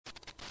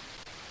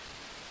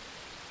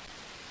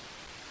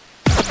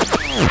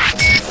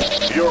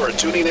You're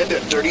tuning in to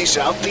Dirty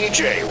South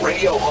DJ,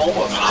 radio home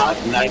of Hot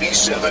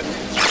 97.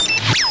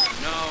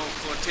 Now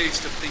for a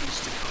taste of things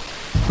to come.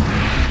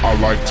 I'd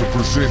like to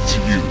present to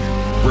you,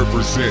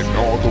 representing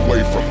all the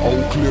way from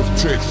Oak Cliff,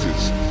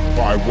 Texas,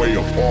 by way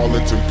of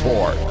Arlington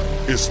Park.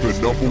 It's the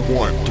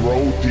 #1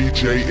 throw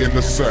DJ in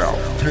the South.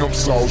 Pimp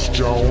Sauce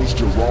Jones,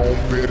 Jerome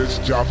Bettis,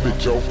 Joffrey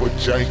Jofa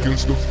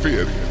Jenkins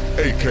V,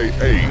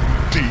 a.k.a.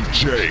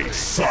 DJ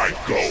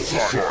Psy2ko.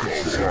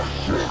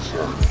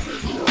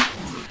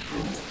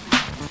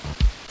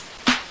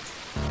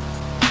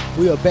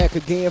 We are back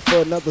again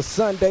for another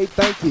Sunday.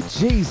 Thank you,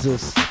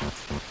 Jesus.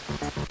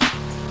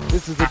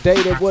 This is a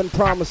day that wasn't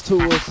promised to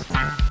us.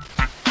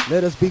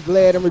 Let us be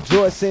glad and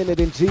rejoice in it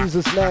in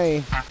Jesus'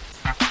 name.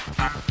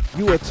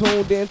 You are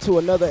tuned in to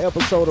another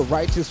episode of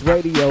Righteous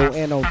Radio,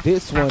 and on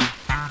this one,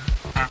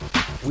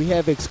 we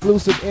have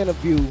exclusive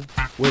interview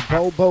with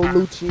Bo Bo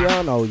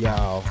Luchiano,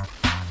 y'all.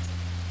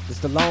 It's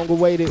the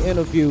long-awaited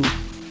interview,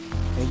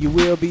 and you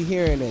will be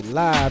hearing it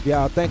live,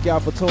 y'all. Thank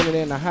y'all for tuning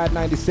in to Hot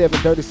 97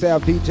 Dirty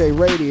South DJ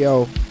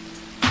Radio.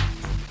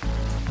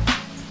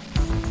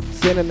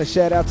 Sending a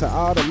shout out to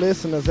all the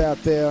listeners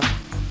out there,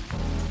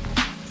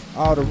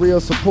 all the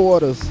real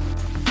supporters.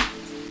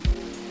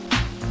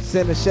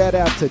 Send a shout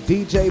out to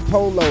DJ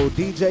Polo,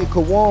 DJ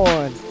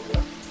Kawan,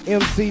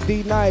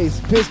 MCD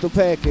Nice, Pistol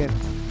Packing.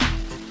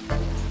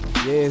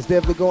 Yeah, it's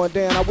definitely going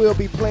down. I will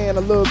be playing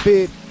a little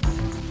bit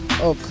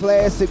of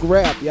classic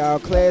rap, y'all.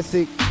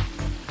 Classic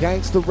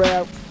gangster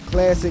rap,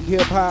 classic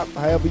hip hop,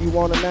 however you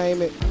want to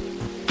name it.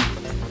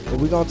 But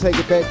we're going to take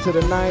it back to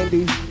the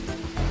 90s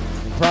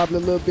and probably a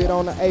little bit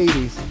on the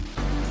 80s.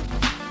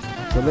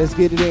 So let's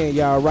get it in,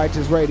 y'all.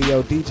 Righteous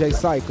Radio, DJ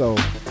Psy2ko.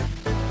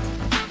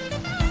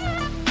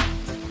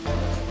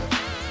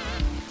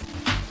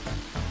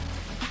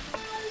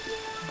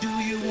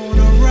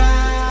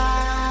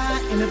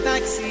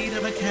 Backseat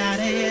of a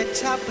caddy,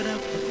 chop it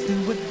up,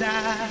 do or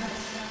die.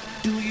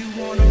 Do you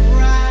wanna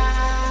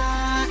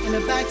ride in the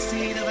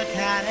backseat of a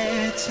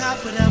caddy,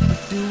 chop it up,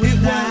 do or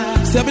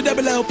die? 7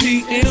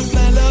 LPM,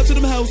 fly love to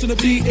them house in the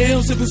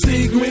BM, sipping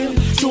Seagram,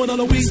 showing on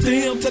the weed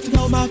stem, touching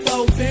on my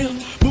phone film.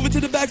 Moving to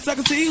the back so I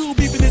can see who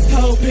beeping this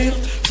whole pimp.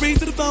 Free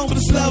to the phone with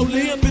a slow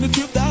limp, in a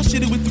trip out,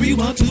 shit it with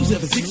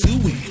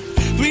 312-762 win.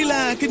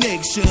 3-line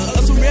connection,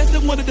 us a rest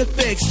that wanted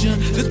affection.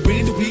 Let's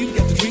bring the weed, we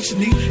got the drinks you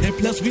need, and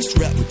plus we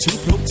strapped with 2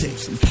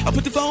 protections. I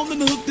put the phone in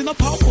the hook, then I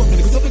pop for a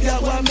minute, cause I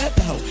forgot why I'm at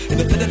the hoe. And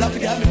the fact that I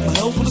forgot me, my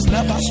hoes wanna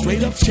snap, I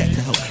straight up check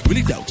the hoe.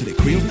 Really dope to the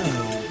crib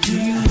now. Do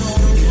you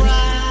wanna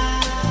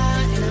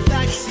ride in the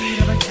backseat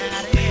of a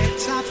caddy,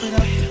 chop it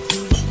up,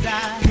 do or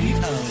die? Do you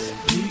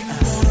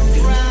wanna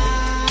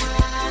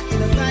ride in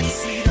the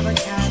backseat of a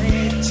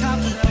caddy, chop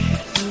it up,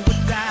 do or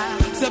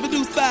die? 7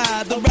 to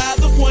 5, the ride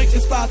the point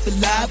is spot the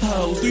live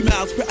hoes, 3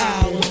 miles per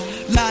hour.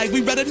 Like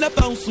we running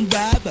up on some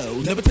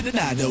Bravo, never to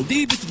deny no,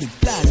 these bitches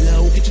fly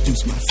low,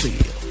 introduce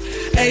myself.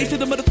 A to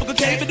the motherfucker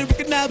cave and to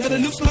recognize that I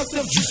lose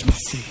myself, juice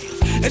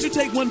myself. As you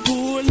take one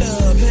pull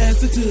up,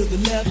 pass it to the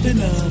left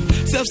and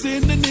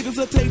self-centered niggas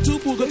will take 2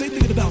 pull, cause they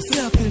thinking about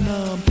self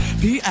and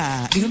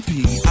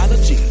P-I-M-P,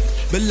 ology.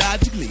 But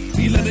logically,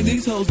 we learning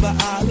these hoes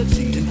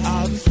biology, and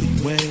obviously,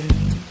 well,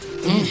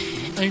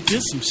 ain't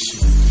this some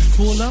shit?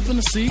 Pull up in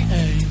the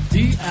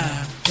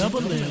C-A-D-I, double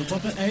L,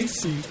 bumpin'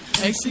 AC.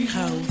 AC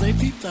hoes, they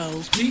peep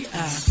those,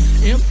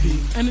 P-I-M-P.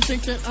 And they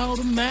think that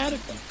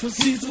automatically, cause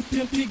he's a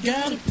pimp, he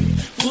gotta be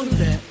full of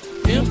that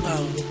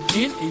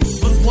M-O-N-E.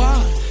 But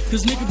why?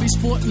 Cause nigga be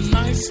sporting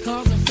nice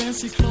cars and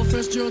fancy clothes,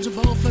 fresh Georgia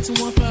Bowl, flexing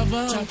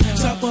 150.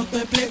 Chop up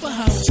that paper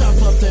house,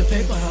 chop up that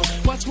paper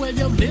house. Watch where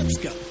your lips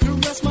go,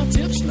 caress my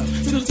tips slow,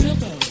 to the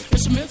tempo.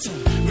 Instrumental,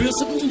 real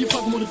simple when you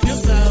fucking with a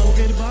pimp dog.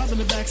 Get a bob in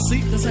the back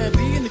seat, that's how it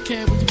be in the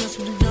cab when you mess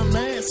with a young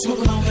lad.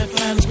 Smoking on that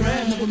finest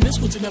grab, never miss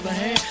what you never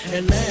had.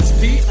 At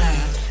last,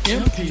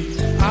 P-I-M-P,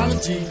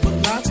 ology, but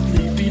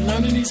logically, be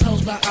learning these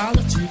hoes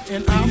biology,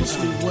 and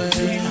obviously, well,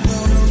 do you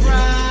wanna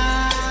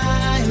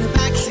ride in the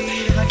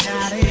backseat of a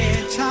caddy,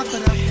 chop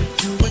it up,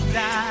 do or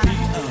die?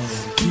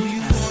 Do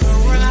you wanna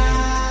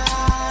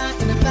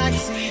ride in the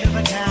backseat of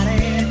a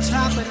caddy,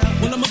 chop it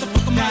up? Well, a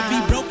motherfucker might be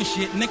broke and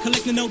shit, and they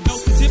collecting no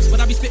dope and tips, but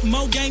I be spitting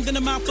more game than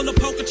a mouth full of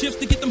poker chips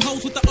to get them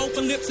hoes with the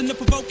open lips and the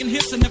provoking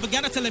hips. I never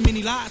gotta tell them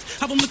any lies.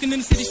 Have them looking in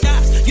the city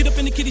skies. Get up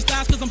in the kitty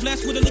styles, cause I'm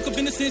blessed with a look of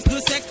innocence,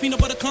 good sex, peanut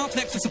butter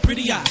complex, it's a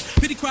pretty eye.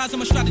 Pity cries on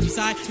my strategy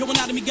side. Yo, one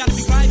out of me gotta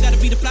be right, gotta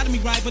be the flat of me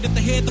right. But if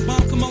the head, the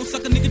bomb, come on,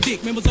 suck a nigga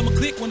dick. Members of my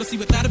clique wanna see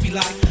what that'll be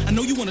like. I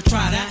know you wanna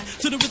try that.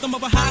 To the rhythm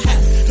of a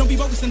hi-hat. Don't be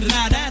bogus and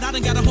deny that. I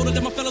done got a hold of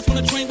them, my fellas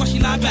wanna train while she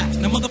lie back.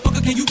 Now,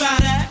 motherfucker, can you buy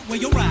that? Where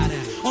you ride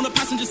at? On the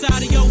passenger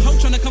side of yo ho,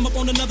 tryna come up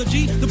on another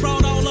G. The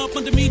broad all up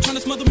under me,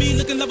 tryna smother me,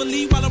 looking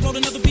lovely while I wrote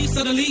another beat.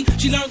 Suddenly Finally,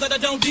 she learned that I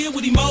don't deal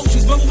with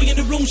emotions. But when we in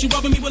the room, she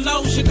rubbing me with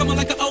lotion. Coming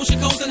like an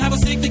ocean coast and have a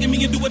sick thinking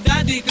me and do what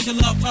I did, cause you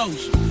love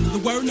potion. The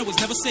word no, it's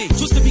never said.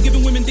 Supposed to be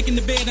giving women dick in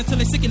the bed until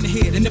they sick in the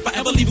head. And if I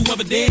ever leave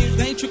whoever dead,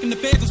 they ain't tricking the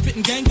feds. I'm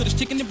spitting gang with his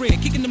chicken and bread.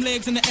 Kicking them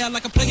legs in the air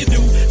like a player do.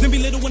 Then be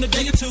little in a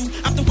day or two.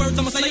 Afterwards,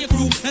 I'ma say a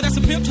crew. Now that's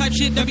a pimp type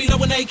shit that be low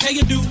in AK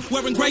and do.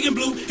 Wearing gray and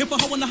blue. If a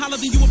hoe in the holler,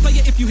 then you a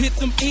player if you hit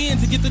them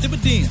ends and get the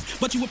dividends.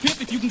 But you a pimp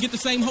if you can get the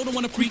same hoe to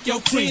wanna freak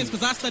your friends. Cause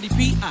I study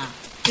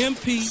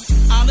P.I.M.P.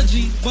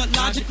 ology, but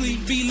logically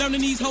be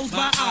learning these hoes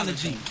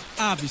biology.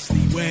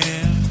 Obviously,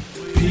 well,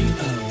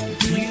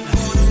 P.O.P.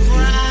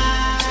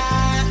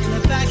 Ride in the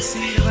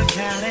backseat of a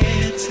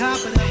Caddy, top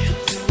it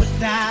up, do or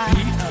die.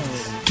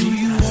 Do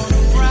you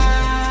wanna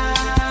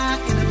ride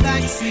in the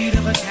backseat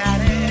of a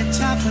Caddy,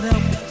 top it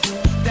up, do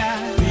or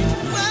die?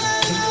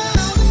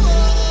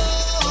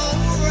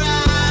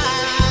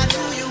 Ride,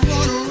 do you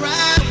wanna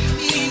ride with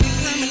me?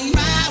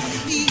 Ride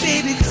with me,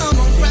 baby, come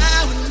on,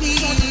 ride with me.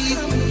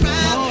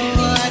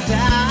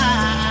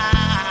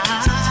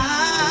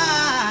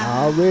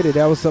 Already,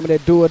 that was some of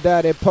that do or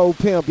die, that po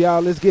pimp.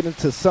 Y'all, let's get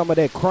into some of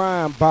that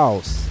crime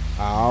boss.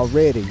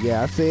 Already,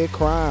 yeah, I said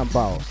crime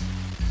boss.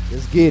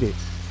 Let's get it.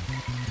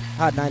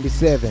 Hot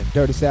 97,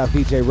 Dirty South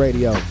DJ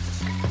Radio.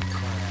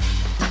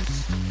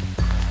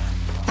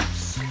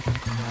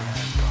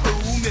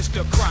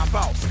 Mr. Crime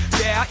Boss,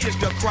 yeah, it's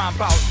the crime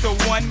boss, the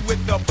one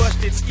with the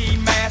busted ski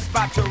mask,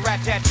 about to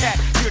rat-tat-tat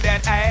to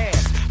that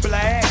ass,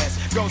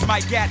 blast, goes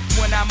my gat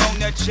when I'm on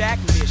the jack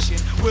mission,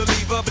 we'll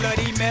leave a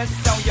bloody mess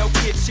on your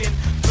kitchen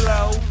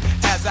floor,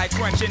 as I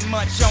crunch and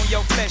munch on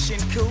your flesh in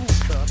cool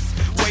cups,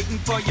 waiting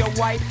for your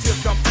wife to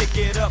come pick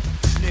it up,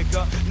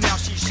 nigga, now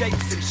she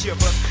shakes and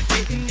shivers,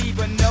 didn't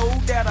even know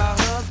that her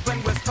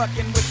husband was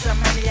fucking with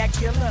some maniac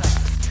killer.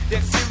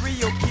 That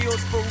serial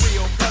kills for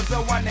real, cause the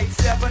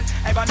 187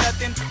 ain't about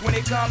nothing when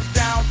it comes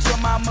down to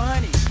my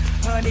money.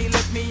 Honey,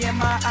 look me in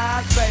my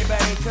eyes, baby,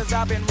 cause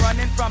I've been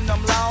running from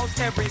them laws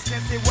ever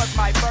since it was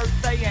my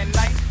birthday in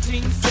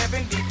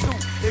 1972.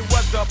 It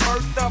was the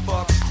birth of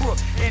a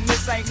crook, and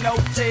this ain't no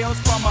tales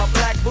from a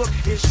black book.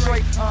 It's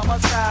straight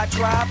homicide,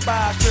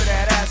 drive-by to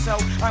that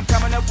asshole. I'm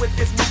coming up with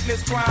this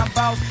ruthless crime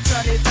boss.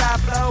 Son, it's I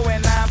flow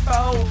and I'm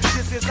fold.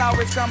 This is how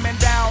it's coming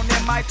down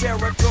in my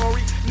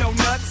territory. No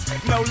nuts,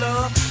 no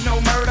love,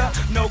 no murder,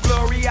 no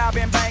glory. I've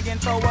been banging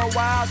for a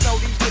while, so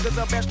these niggas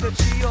are best to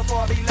chill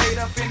before I be laid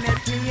up in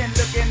that pen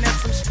looking at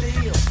some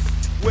steel.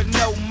 With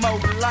no more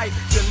life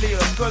to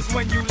live, cause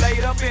when you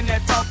laid up in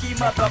that funky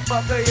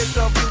motherfucker, it's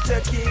a view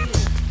to kill.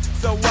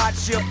 So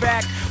watch your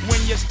back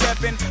when you're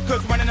stepping,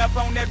 cause running up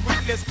on that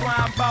ruthless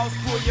crime boss,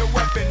 pull your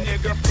weapon,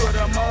 nigga, put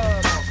 'em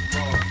up.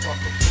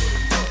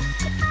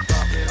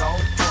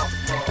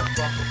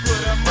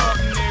 Put 'em up,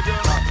 nigga.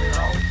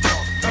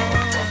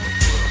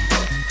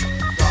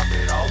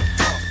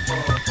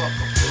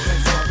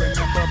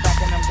 Remember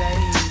back in them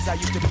days, I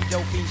used to be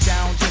doping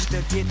down just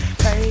to get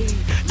paid.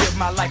 Live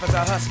my life as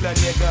a hustler,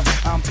 nigga,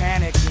 I'm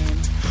panicking.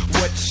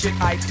 What should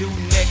I do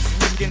next?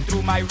 Looking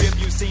through my rib,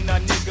 you seen a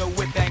nigga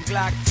with that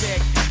Glock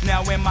tech.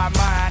 Now in my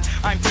mind,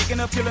 I'm thinking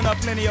of killing up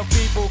plenty of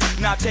people.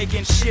 Not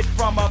taking shit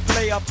from a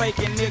player,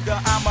 faking nigga.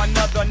 I'm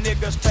another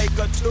nigga's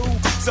taker too.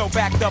 So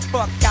back the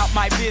fuck out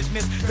my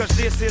business, cause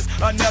this is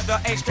another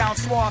H-Town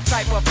swamp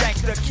type of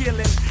gangster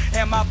killing.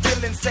 And my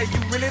feelings say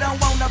you really don't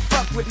wanna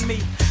fuck with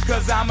me,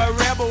 cause I'm a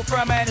rebel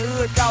from that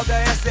hood called the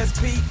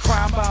SSP.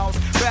 Crime balls,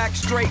 back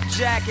straight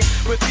jacket,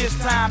 but this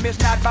time it's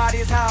not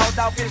bodies hauled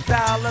off, it's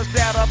dollars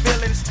that are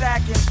billing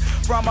stacking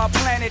from a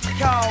planet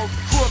called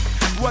Crook.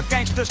 What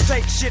gangsters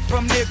take shit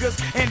from niggas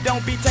and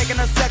don't be taking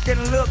a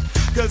second look,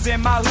 cause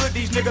in my hood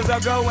these niggas are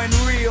going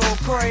real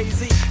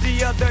crazy.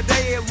 The other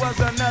day it was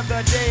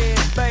another dead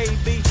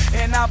baby,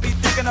 and I'll be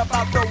thinking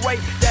about the way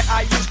that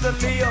I used to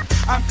live.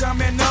 I'm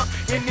coming up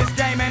in this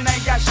game and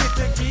ain't got shit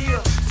to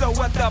give, so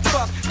what the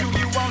fuck do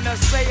you wanna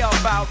say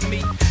about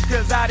me?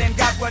 Cause I done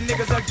got what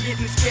niggas are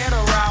getting scared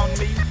around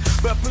me.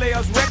 But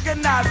players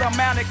recognize a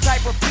manic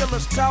type of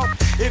killers talk.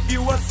 If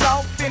you was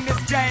soft in this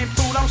game,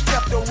 fool, don't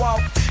step to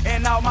walk.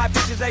 And all my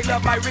bitches, they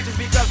love my riches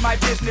because my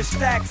business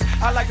stacks.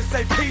 I like to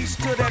say peace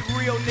to that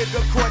real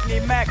nigga, Courtney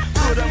Mac.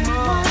 Put 'em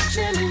up.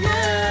 Put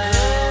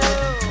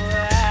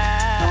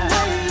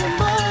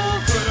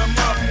 'em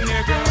up,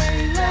 nigga.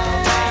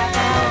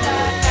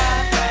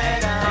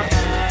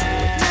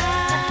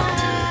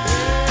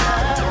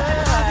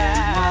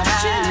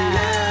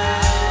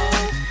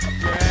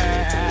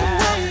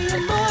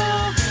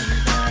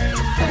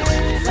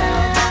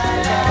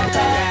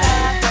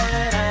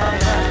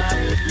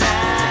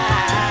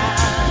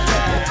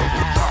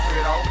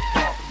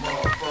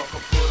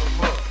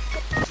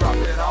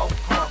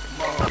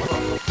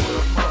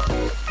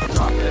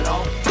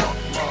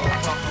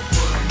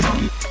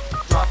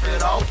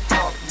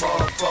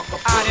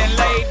 I done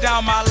laid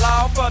down my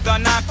law for the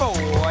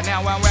 9-4.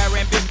 Now I'm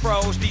wearing big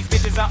pros. These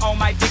bitches bitches are on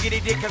my diggity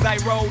dick cause I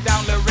roll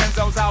down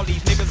Lorenzo's. All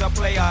these niggas are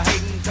player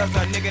hating cause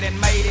a nigga done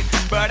made it.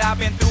 But I've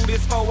been through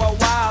this for a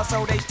while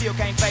so they still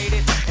can't fade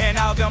it. And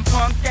all them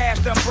punk ass,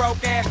 them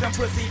broke ass, them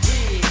pussy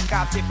kids.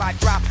 Cops, if I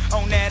drop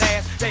on that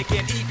ass, they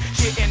can eat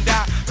shit and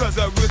die. Cause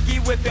a rookie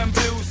with them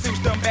blue suits,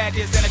 them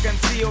badges, and a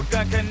concealed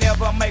gun can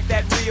never make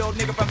that real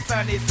nigga from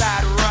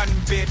Sunnyside run,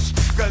 bitch.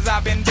 Cause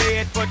I've been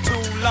dead for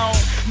too long.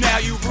 Now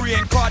you've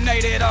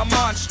reincarnated a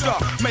monster,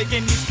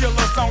 making these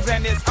killer songs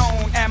and its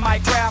own. And my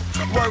craft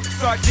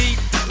works are deep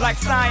like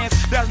science.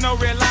 There's no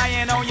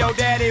relying on your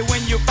daddy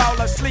when you fall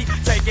asleep.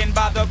 Taken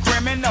by the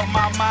criminal,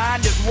 my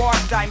mind is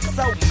warped. I'm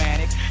so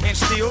manic and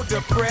still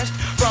depressed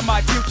from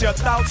my future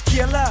thoughts.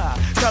 Killer,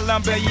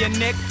 Columbia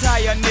necktie,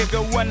 a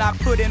nigga. When I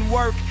put in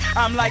work,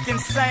 I'm like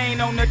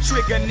insane on the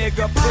trigger,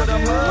 nigga. Put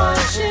 'em up.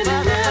 I've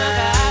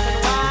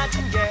been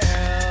watching, girl.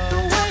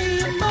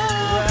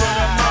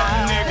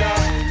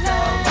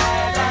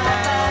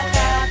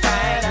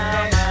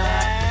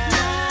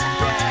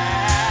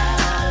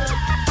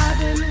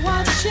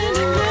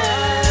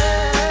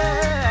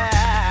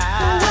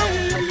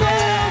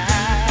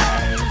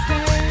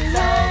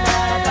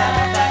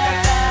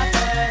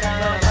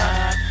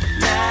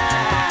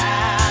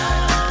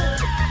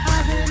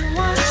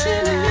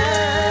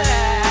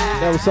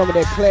 That was some of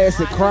that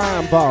classic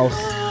Crime Boss.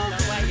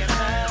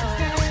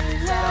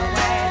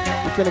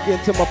 We're finna get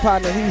into my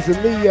partner, he's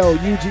a Leo,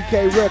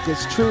 UGK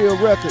Records, Trill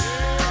Records.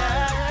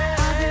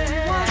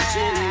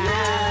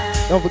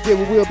 Don't forget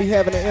we will be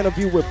having an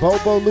interview with Bo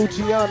Bo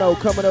Luchiano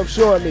coming up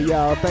shortly,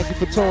 y'all. Thank you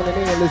for tuning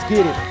in. Let's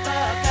get it.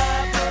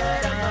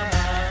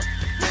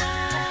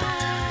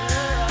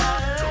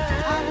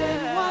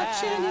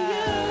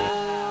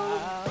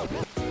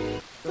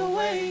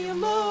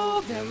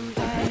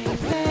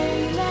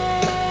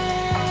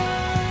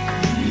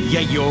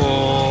 Yeah, yo.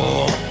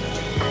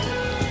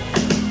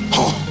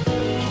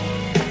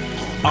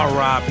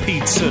 R.I.P.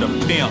 to the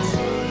pimp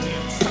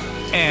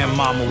and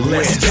Mama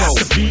West. Got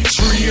to be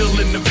real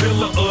in the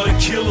villa of the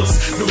killers.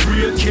 The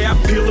real cap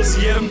pillars,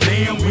 yeah, them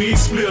damn wig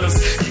splitters.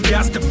 You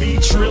got to be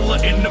triller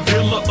in the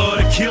villa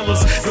of the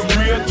killers. The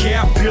real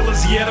cap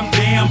pillars, yeah, them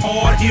damn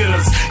hard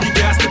hitters. You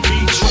got to be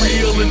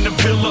real in the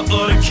villa of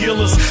the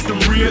killers. The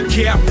real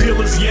cap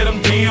pillars, yeah,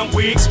 them damn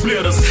wig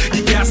splitters.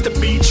 You got to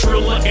be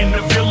triller in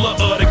the villa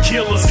of the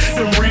killers.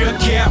 The real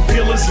cap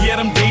pillars, yeah,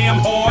 them damn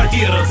hard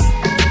hitters.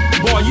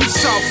 Boy, you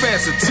soft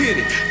as a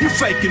titty, you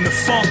faking the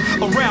funk.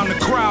 Around the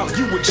crowd,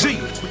 you a G,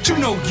 but you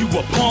know you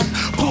a punk.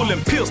 Pulling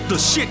pistol,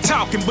 shit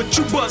talking, but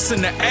you bust in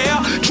the air.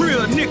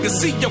 Drill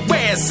niggas see your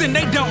ass and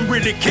they don't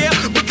really care.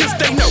 Because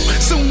they know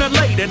sooner or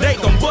later they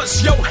gon'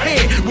 bust your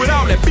head. With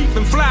all that beef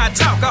and fly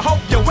talk, I hope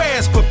your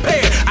ass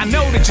prepared. I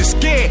know that you're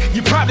scared,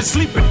 you probably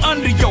sleeping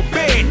under your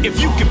bed.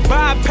 If you can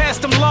bypass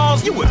them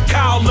laws, you would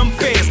call them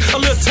feds. A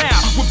little town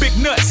with big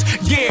nuts,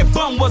 yeah,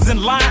 bum was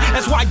in line.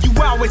 That's why you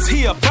always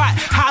hear about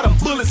how them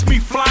bullets be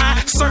flying.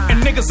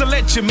 Certain niggas will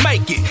let you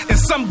make it, and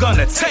some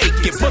gonna take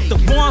it. But the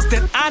ones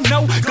that I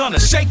know gonna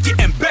shake you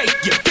and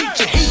bake you. Beat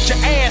you, heat your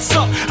ass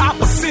up,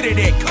 opposite of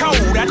that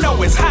cold. I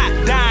know it's hot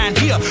dying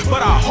here,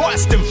 but our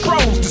hearts them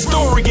froze. The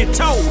story get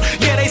told.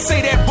 Yeah, they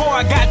say that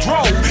boy got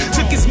drove,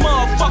 took his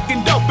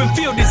motherfucking dope and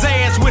filled his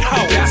ass with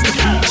hoes. Got to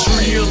be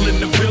real in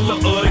the villa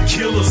of the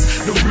killers.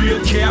 The real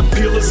cap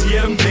pillars,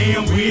 yeah, them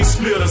damn wig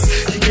splitters.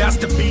 You got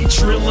to be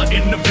triller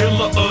in the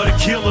villa of the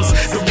killers.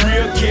 The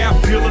real cap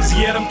pillars,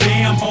 yeah, them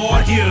damn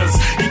hard hitters.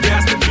 You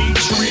got to be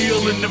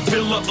real in the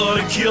villa of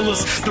the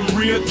killers. The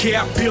real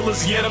cap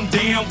pillars, yeah, them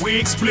damn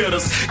wig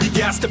splitters. You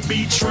got to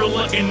be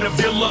triller in the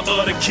villa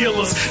of the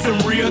killers. The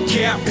real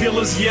cap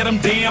pillars, yeah, them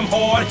damn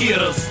hard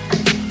hitters.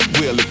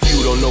 Well, if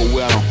you don't know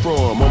where I'm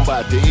from, I'm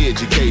about to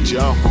educate you.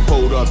 I'm from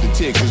Port Arthur,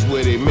 Texas,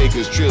 where they make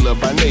us triller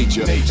by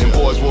nature. And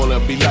boys wanna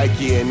be like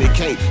you and they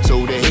can't,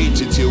 so they hate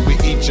you till we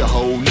eat your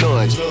whole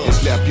lunch and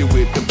slap you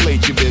with the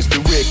plate. You best to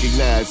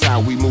recognize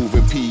how we move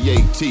in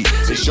PAT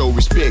and show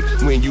respect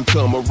when you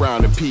come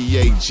around the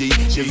PAG.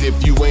 Cause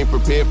if you ain't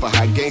prepared for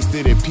how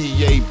gangsta the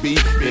PAB,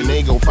 then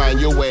they gon' find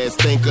your ass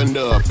think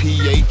under a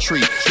PA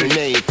tree. And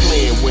they ain't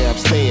playing where I'm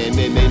staying,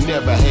 and they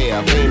never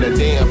have. Ain't a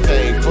damn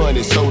thing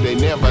funny, so they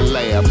never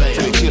laugh.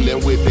 They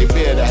chillin' with they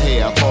better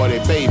half, all their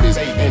babies,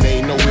 and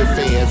ain't no ifs,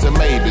 ands, or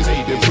maybes.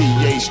 The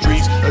PA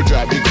streets are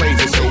drive you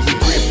crazy, so we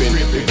grippin'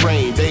 the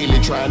grain daily,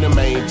 trying to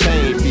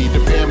maintain. Feed the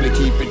family,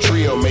 keep it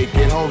real, make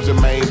it home's the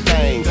main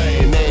thing.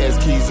 And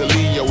ask Keys a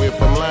Leo if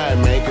I'm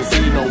lying, man,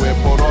 casino in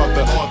Port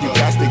Arthur. You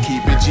got to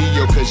keep it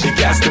Geo, cause you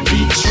got to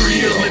be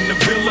real in the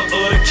villa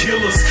of the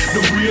killers.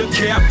 The real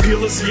cap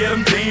pillars, yeah,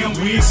 them damn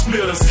wig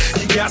splitters.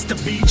 You got to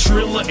be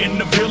triller in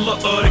the villa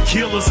of the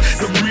killers.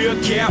 The real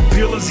cap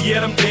pillars,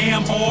 yeah, them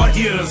damn hard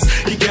hitters.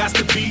 You got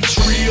to be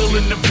real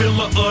in the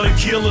villa of the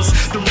killers.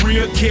 The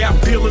real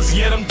cap pillars,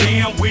 yeah, them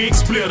damn wig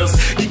splitters.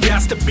 You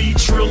got to be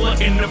triller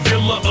in the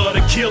villa of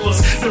the killers.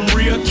 The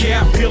real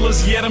cap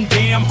pillars, yeah, them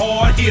damn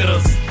hard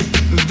hitters.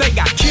 They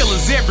got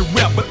killers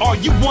everywhere, but are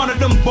you one of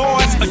them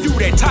boys? Are you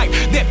that type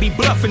that be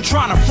bluffing,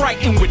 trying to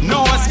frighten with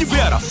noise? You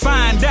better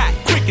find out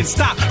quick and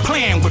stop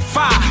playing with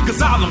fire,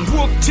 cause all them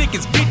wolf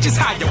tickets, bitches,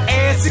 how your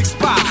ass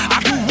expire.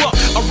 I grew up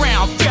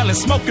around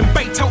fellas smoking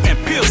Beethoven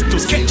and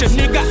pistols. Catch a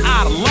nigga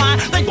out of line,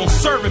 they gon'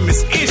 serve him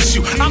his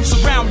issue. I'm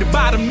surrounded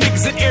by them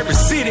niggas in every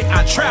city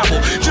I travel.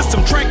 Just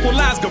some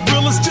tranquilized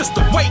gorillas just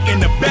to wait in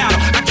the battle.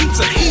 I keeps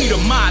a heater,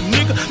 my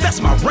nigga,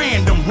 that's my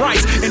random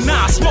rights. And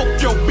now I smoke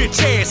your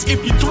bitch ass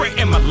if you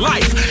threaten my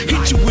life.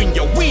 Hit you in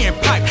your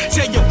windpipe,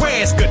 tell your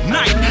ass good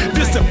night.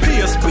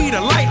 Disappear, speed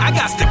of light, I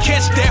got to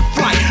catch that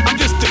flight. I'm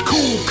just a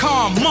cool,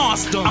 calm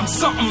monster. I'm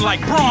something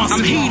like Bronson.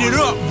 I'm heated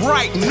up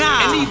right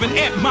now, and even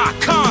at my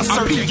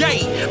concert. I'm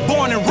PA,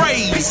 born and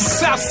raised,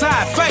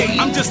 Southside fade.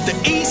 I'm just the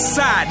East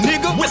Side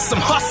nigga with some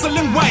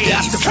hustling ways.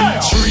 That's the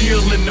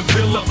trill in the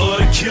villa of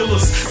the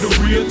killers, the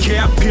real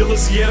cap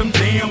pillars, yeah, them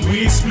damn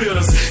wig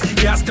splitters. You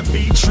got to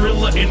be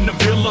Triller in the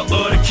villa of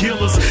the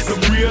killers, the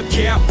real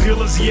cap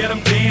pillars, yeah,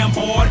 them damn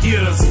hard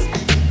hitters.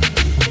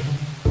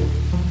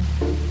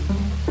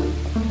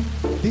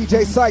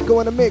 DJ Psycho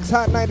in the mix,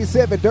 Hot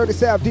 97, Dirty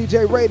South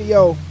DJ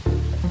Radio.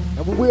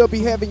 And we will be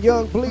having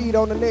Young Bleed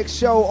on the next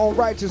show on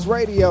Righteous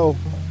Radio.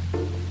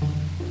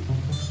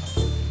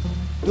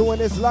 Doing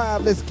this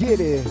live, let's get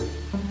it.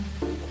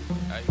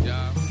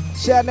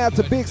 Shouting out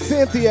to Big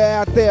Cynthia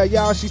out there,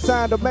 y'all. She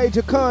signed a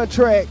major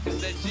contract.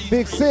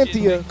 Big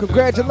Cynthia,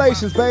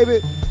 congratulations,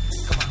 baby.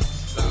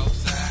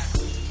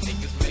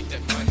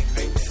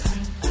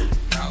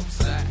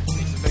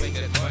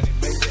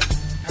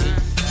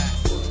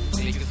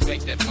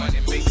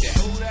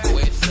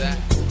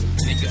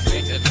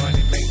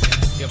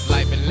 If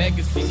life and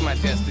legacy's my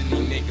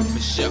destiny, nigga, for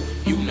sure.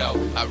 You know,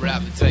 I'd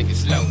rather take it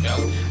slow,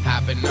 though.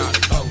 Hopping on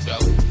the photo.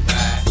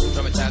 Right.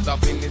 Traumatized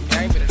off in this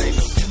game, but it ain't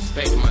no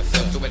disrespect to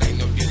myself, so it ain't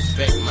no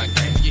disrespect to my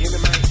game. You hear me,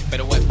 man?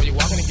 Better watch where you're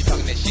walking if you're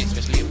talking that shit,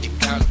 especially if you're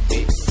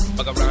counterfeit.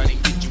 Fuck around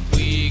and get your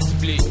wig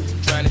split.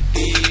 Trying to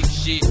dig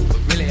shit,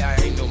 but really I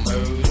ain't no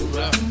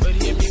murderer. But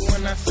hear me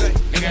when I say,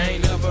 nigga, I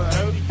ain't never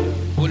heard of you.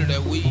 Full of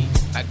that weed,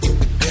 I get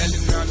the belly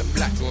on the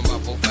block doing my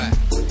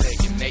 4-5.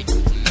 Taking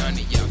nature from none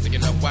of y'all, so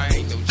you know I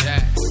ain't no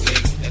jive.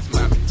 That's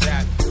my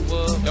mentality.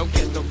 Don't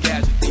catch no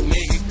casualty,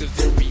 nigga,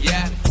 cause in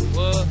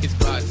reality, it's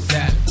part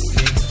salad,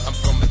 nigga. I'm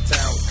from a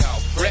town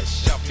called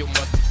Fresh, off your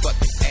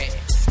motherfucking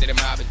ass. Steady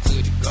mobbing to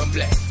the gun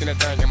blast, and a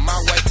thing in my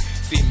way.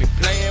 See me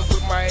playing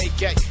with my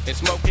AK, and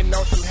smoking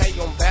on some hay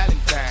on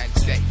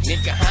Valentine's Day.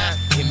 Nigga,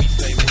 hear me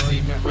say, well,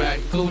 even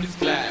riding cool as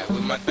Clyde,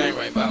 with my thing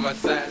right by my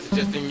side.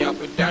 Suggesting y'all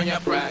put down your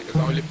pride,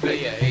 cause only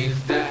player haters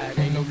died.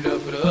 Ain't no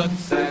love for the other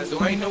side,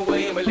 so ain't no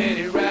way I'ma let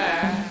it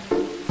ride.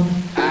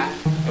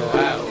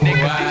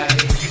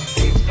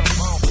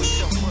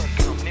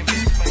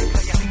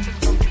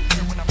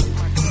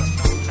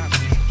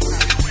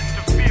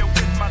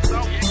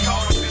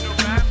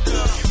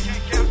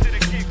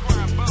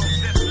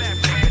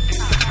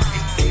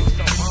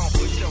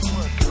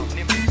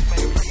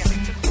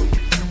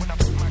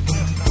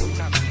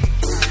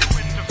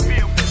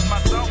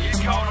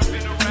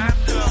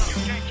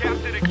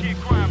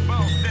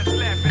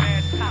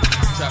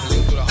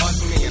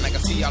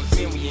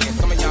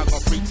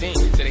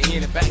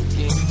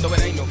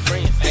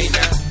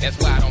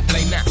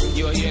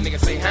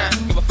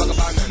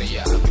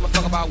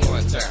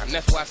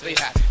 That's why I stay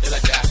hot till I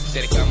die.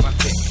 Steady got my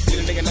fit. Did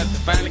a nigga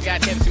nothing finally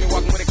got him. See me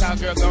walking with a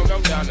cowgirl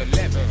going down the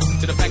left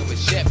to the back of a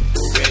Chevy.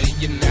 Ready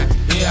or not,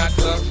 here I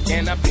come.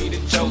 Can I be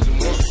the chosen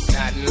one?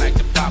 Nodding like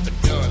the Papa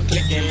Dunn.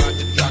 Clicking out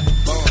to drop the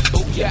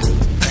bomb. Oh yeah,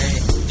 man.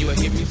 You will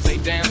hear me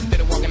say down instead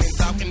of walking and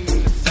talking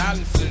in the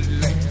silence of the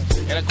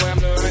land. And I climb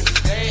to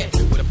understand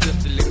with a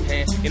pistol in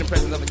hand. In the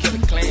presence of a killer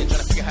clan. Trying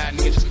to figure how a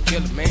nigga just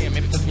kill a man.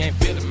 Maybe cause you ain't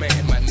feel the man.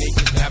 My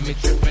niggas got me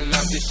tripping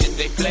off this shit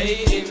they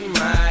played in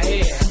my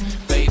head.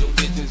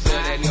 Visions of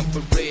that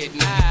infrared,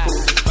 nigga,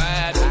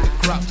 crucified on the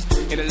cross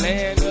in the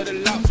land of the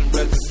lost and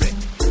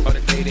resurrected. On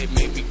the day they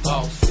made me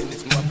boss in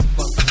this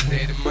motherfucker.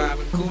 Steady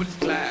mobbing cool as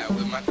Clyde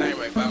with my thing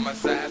right by my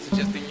side.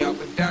 Suggesting y'all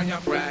put down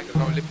y'all pride,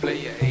 cause only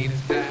player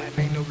haters died.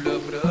 Ain't no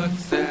love for the other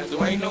side,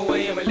 so ain't no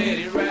way I'ma let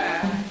it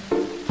ride.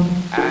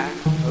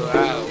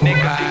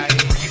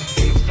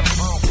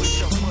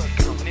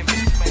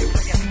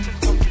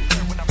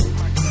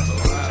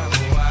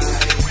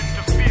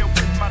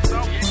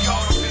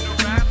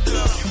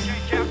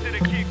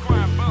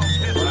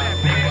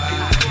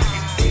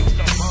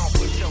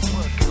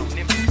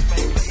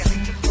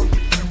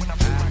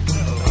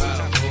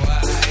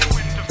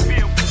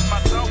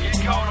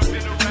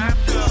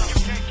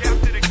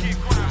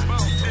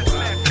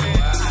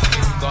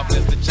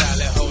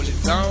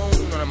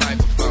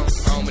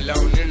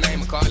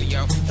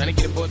 Trying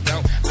to get a buzz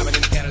down. I've been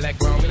in the Cadillac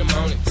wrong in the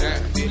morning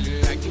time.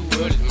 Feeling like the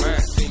world is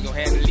mine.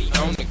 Single-handedly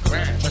on the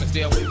grind. Trying to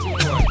stay away from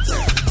one time.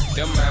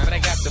 Them mind, but I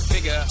got to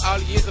figure.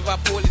 All the years of I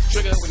pull this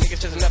trigger. When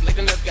niggas chasing up, like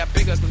the nuts got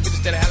bigger. Cause bitches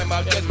instead of howling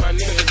about just my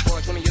niggas.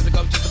 Born 20 years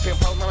ago, just a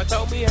pimp post. Mama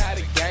told me how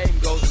the game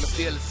goes. And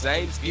still the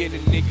same. Skinny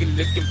nigga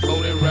looking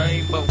for the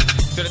rainbow.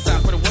 To the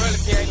top of the world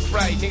if you ain't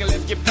afraid. Nigga,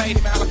 let's get paid.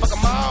 Him, how the fuck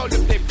 'em all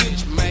if they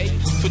bitch made.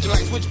 Switching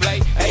like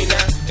switchblade. Hey,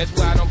 now, that's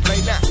why I don't play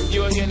now.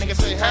 You'll hear niggas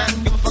say, huh?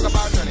 Give a fuck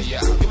about none of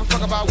y'all. Give a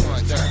fuck about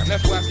one time.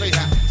 That's why I stay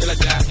high till I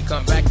die. You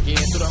come back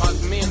again to the hearts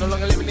of men. No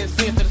longer living in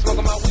sin. Instead of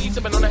smoking my weed,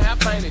 sipping on a half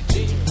pint of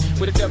gin.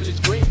 With a devilish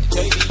grin.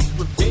 JD's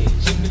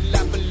revenge in the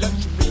lap of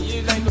luxury.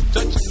 It ain't no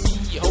touching me.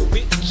 Oh,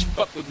 bitch,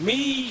 fuck with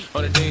me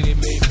on the day they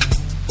made me.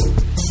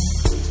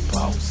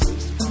 Pause.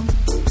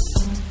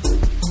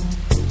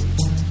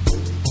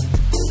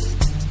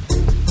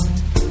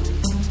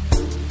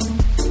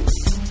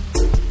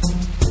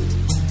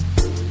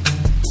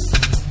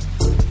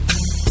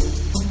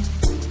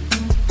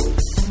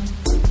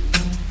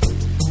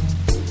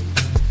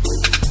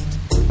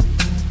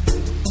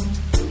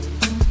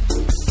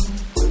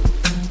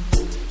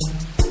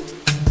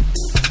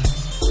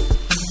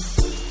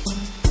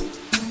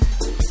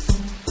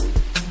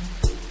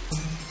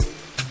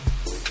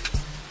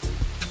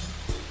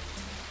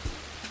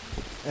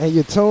 And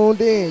you're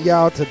tuned in,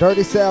 y'all, to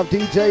Dirty South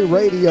DJ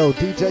Radio.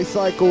 DJ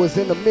Psy2ko is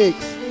in the mix.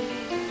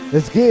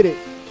 Let's get it.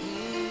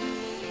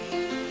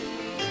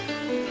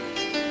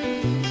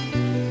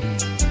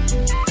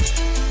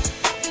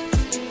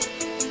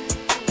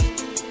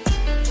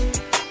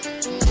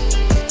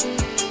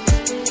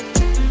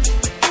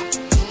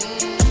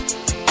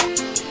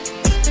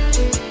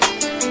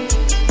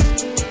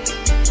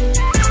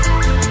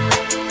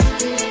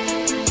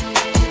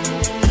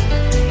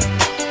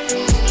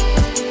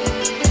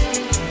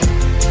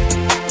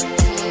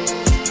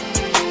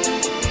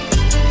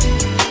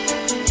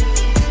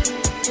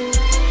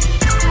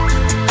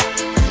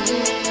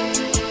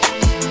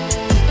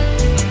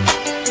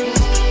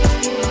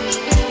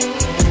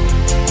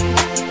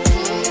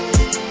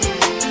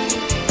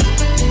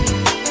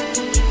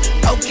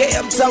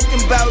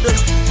 Talking about a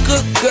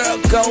good girl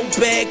gone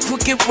bad,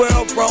 crooked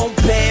world wrong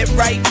bad,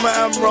 right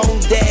mind wrong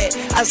dad.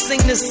 I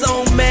sing this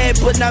song mad,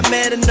 but not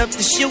mad enough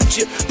to shoot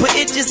you. But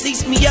it just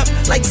eats me up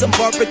like some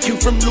barbecue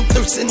from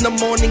Luther's in the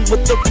morning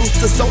with the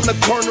roosters on the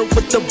corner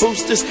with the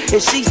boosters. And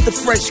she's the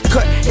fresh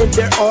cut in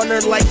their honor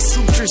like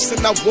sutures.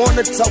 And I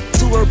wanna talk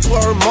to her,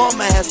 but her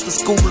mama has to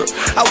school her.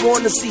 I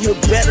wanna see her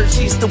better,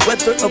 she's the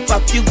weather of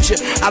our future.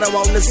 I don't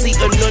wanna see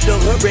another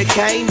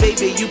hurricane,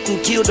 baby, you can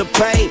kill the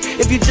pain.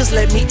 If you just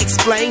let me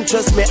explain,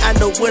 trust me, I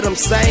know what I'm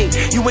saying.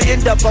 You will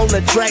end up on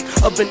the track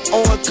of an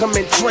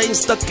oncoming train,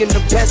 stuck in the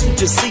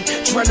passenger seat,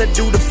 trying to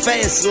do the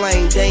fast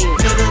lane. Dang.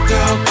 Little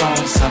girl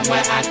gone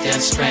somewhere out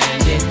there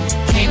stranded.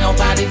 Can't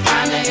nobody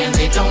find her and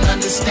they don't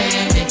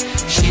understand it.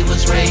 She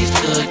was raised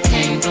good,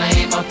 can't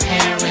blame her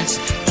parents.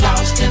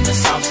 Lost in the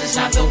sauce, it's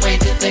not the way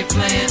that they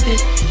planned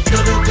it.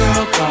 Little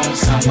girl gone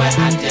somewhere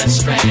out there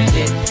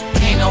stranded.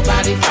 Can't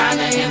nobody find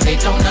her and they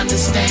don't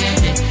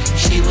understand it.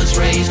 She was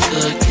raised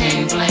good,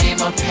 can't blame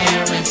her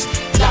parents.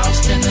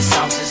 Lost in the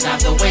sauce, it's not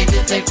the way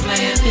that they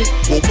planned it.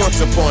 Well, once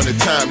upon a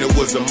time there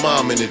was a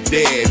mom and a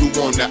dad who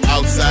on the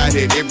outside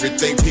had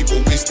everything people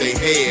wish they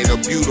had.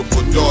 A beautiful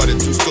daughter,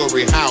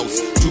 2-story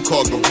house,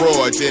 2-car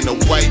garage, and a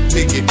white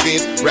picket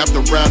fence wrapped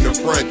around the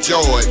front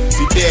yard.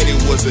 See, daddy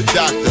was a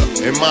doctor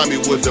and mommy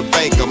was a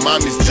banker.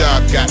 Mommy's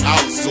job got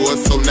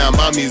outsourced, so now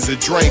mommy's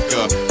a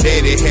drinker.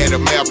 Daddy had a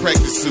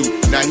malpractice suit,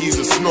 now he's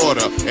a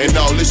snorter. And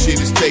all this shit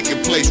is taking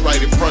place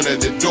right in front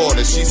of the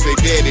daughter. She say,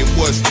 daddy,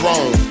 what's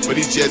wrong? But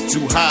he's just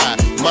too high.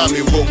 Mommy,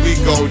 what we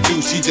gon'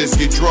 do? She just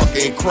get drunk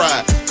and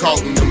cry.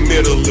 Caught in the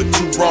middle of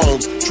two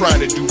wrongs,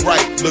 trying to do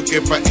right, looking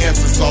for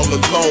answers all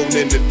alone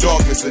in the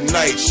darkness of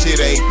night.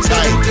 Shit ain't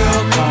tight. Little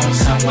girl gone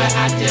somewhere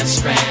out there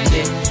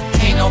stranded.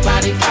 Can't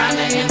nobody find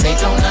her and they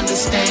don't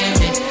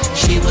understand it.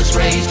 She was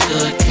raised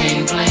good,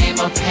 can't blame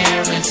her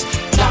parents.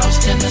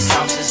 Lost in the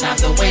sauce, it's not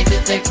the way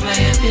that they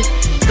planned it.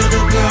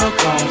 Little girl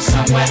gone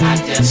somewhere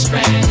out there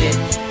stranded.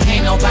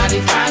 Can't nobody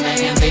find her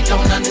and they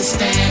don't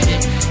understand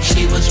it.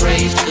 She was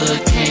raised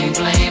good, can't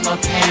blame her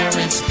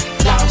parents.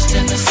 Lost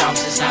in the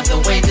sauce, it's not the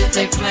way that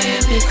they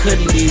planned it.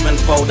 Couldn't even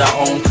fold her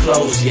own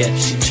clothes yet.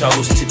 She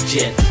chose to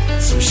jet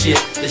some shit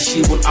that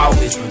she will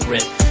always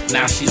regret.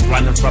 Now she's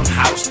running from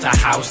house to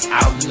house,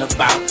 out and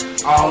about,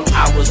 all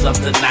hours of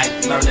the night,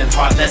 learning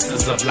hard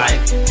lessons of life.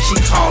 She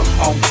called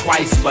home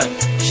twice, but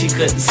she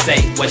couldn't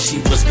say where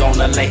she was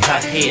gonna lay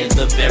her head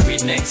the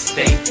very next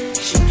day.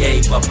 She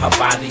gave up her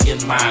body and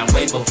mind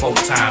way before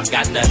time,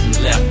 got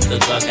nothing left, the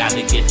girl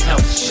gotta get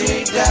help.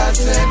 She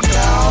doesn't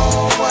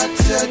know what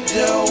to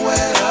do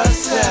with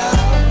herself.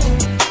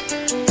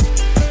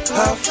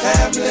 Her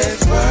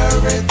family's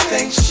worried,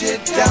 thinks she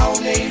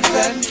don't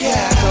even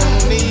care.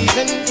 Don't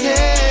even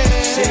care.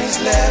 She's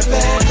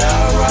living a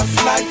rough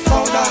life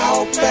on a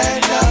hope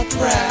and a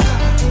prayer.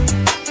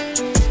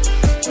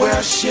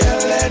 Where she'll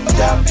end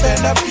up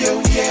in a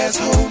few years,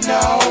 who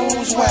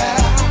knows where.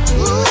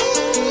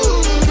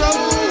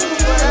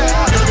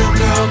 Little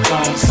girl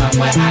gone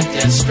somewhere out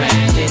there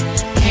stranded.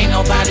 Can't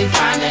nobody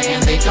find her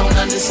and they don't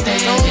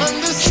understand it.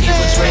 She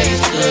was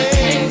raised good,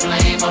 can't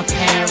blame her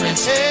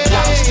parents.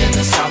 Lost in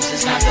the sauce,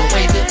 it's not the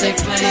way that they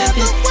planned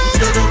it.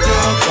 Little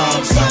girl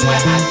gone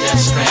somewhere out there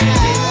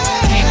stranded.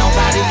 Can't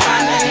nobody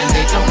find her and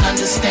they don't understand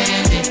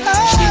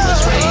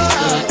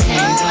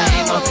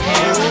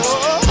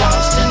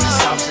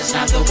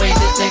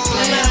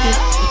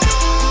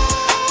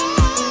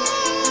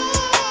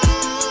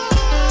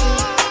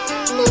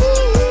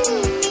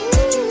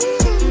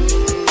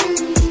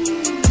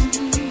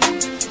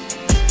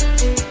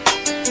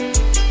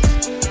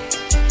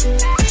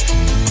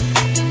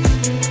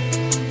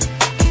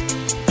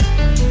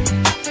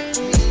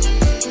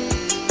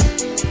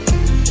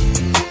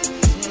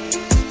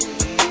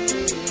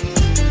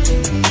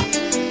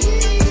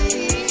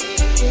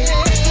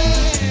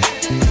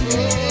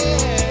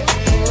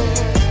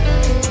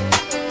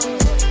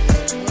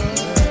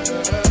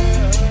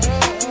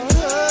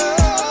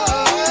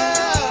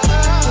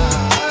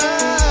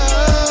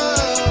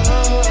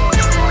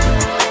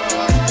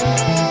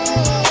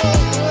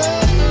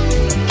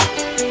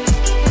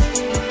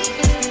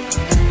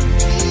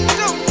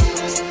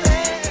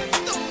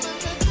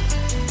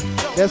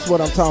That's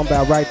what I'm talking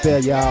about right there,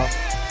 y'all.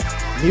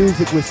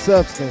 Music with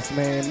substance,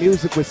 man.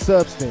 Music with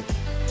substance.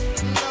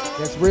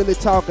 That's really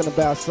talking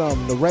about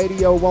something. The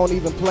radio won't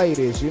even play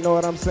this. You know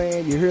what I'm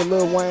saying? You hear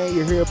Lil Wayne,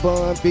 you hear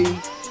Bun B,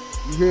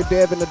 you hear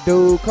Devin the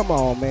Dude. Come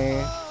on,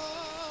 man.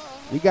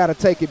 We got to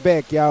take it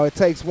back, y'all. It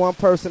takes one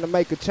person to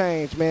make a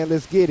change, man.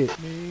 Let's get it.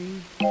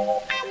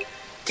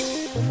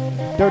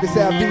 Dirty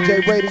South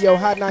DJ Radio,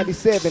 Hot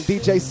 97,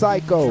 DJ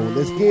Psy2ko.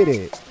 Let's get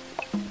it.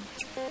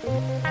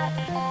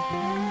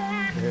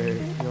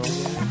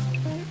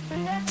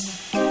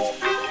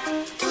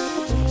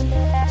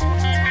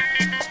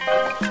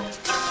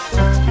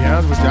 Be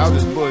honest with y'all,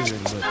 just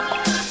bullshitting, but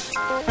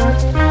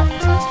if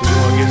you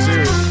want to get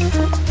serious,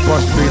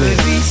 watch the video.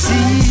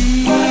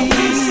 What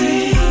we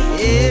see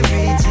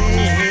every day.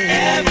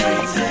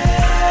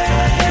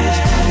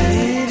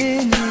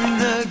 Living in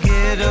the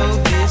ghetto,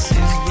 this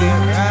is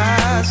where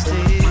I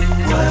stay.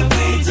 What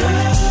we do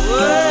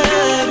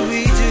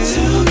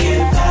to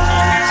get by.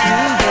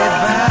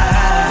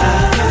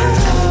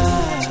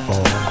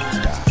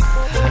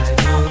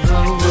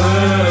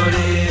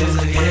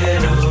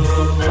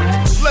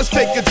 Let's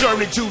take a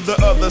journey to the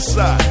other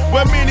side,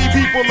 where many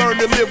people learn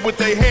to live with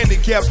their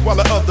handicaps while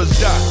the others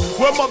die.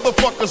 Where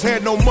motherfuckers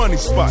had no money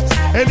spots,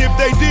 and if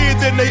they did,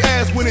 then they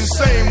ass went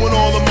insane when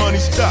all the money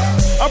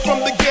stopped. I'm from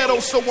the ghetto,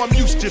 so I'm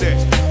used to that.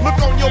 Look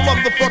on your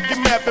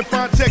motherfucking map and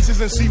find Texas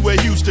and see where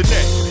Houston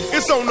at.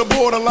 It's on the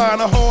borderline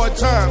of hard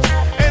times,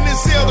 and it's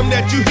seldom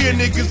that you hear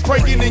niggas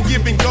praying and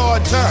giving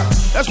God time.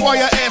 That's why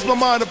I ask my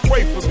mom to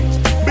pray for me,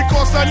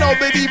 because I know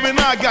that even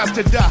I got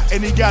to die,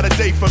 and he got a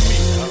day for me.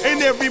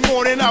 And every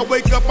morning I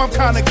wake up, I'm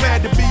kinda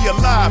glad to be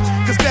alive,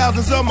 cause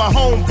thousands of my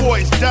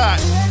homeboys died,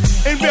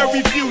 and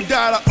very few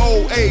died of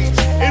old age.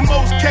 In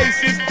most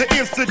cases, the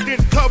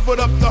incident covered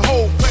up the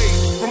whole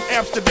page, from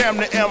Amsterdam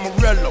to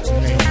Amarillo.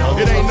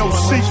 It ain't no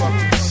secret,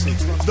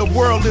 the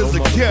world is a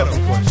ghetto.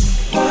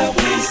 What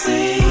we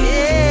see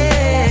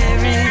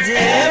every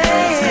day.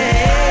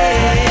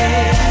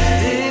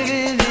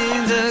 Living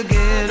in the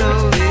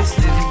ghetto, this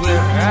is where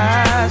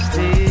I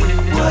stay.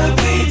 What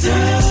we do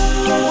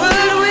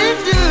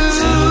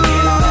to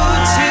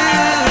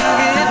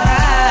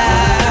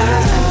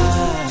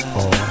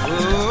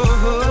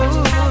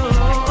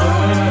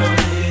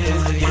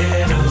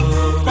get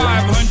by.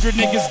 500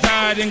 niggas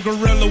died in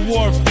guerrilla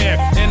warfare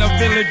in a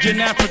village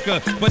in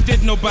Africa, but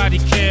did nobody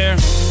care?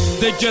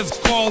 They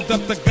just called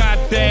up the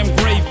goddamn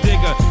grave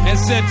digger and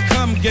said,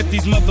 come get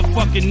these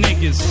motherfucking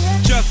niggas.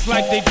 Just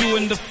like they do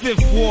in the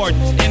 5th Ward,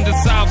 in the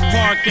South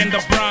Park, and the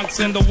Bronx,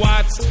 and the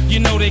Watts. You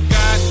know they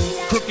got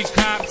crooked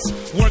cops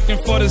working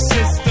for the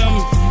system,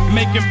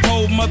 making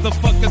poor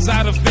motherfuckers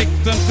out of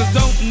victims. Cause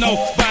don't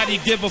nobody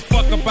give a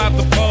fuck about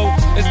the poor.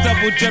 It's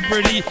double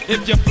jeopardy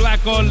if you're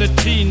black or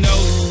Latino.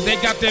 They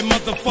got their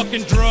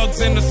motherfucking drugs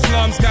in the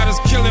slums, got us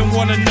killing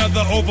one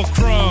another over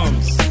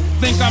crumbs.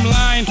 Think I'm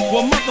lying?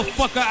 Well,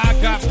 motherfucker, I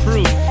got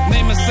proof.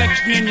 Name a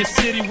section in your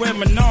city where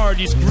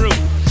minorities grew,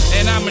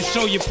 and I'ma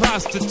show you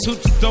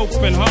prostitutes, dope,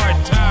 and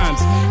hard times,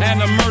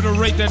 and a murder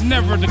rate that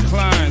never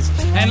declines,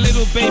 and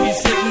little babies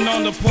sitting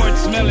on the porch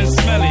smelling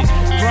smelly,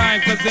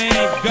 crying cause they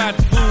ain't got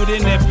food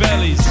in their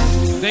bellies.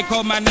 They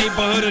call my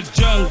neighborhood a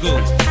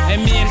jungle,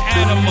 and me an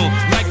animal,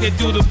 like they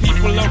do the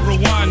people of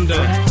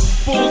Rwanda.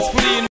 Fools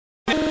fleeing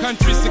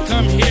countries to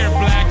come here,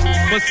 black,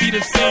 but see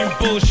the same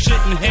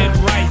bullshit and head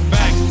right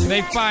back.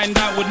 They find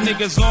out what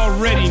niggas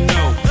already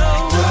know. The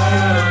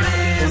world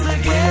is a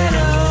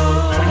ghetto.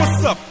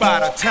 What's up,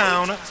 out of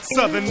towner,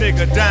 southern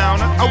nigga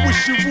downer? I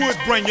wish you would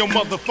bring your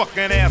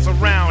motherfucking ass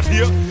around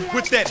here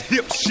with that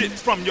hip shit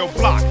from your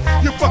block.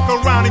 You fuck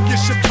around and get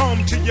shipped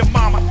home to your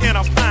mama in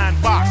a pine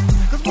box.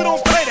 Cause we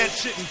don't play that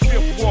shit in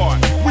 5th Ward.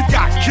 We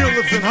got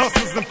killers and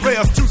hustlers and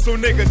players too, so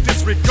nigga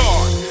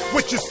disregard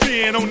what you're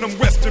seeing on them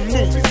western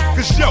movies.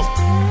 Cause yo,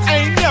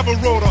 I ain't never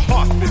rode a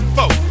horse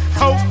before.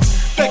 Ho,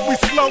 think we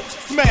slow,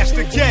 smash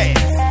the gas,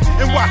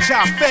 and watch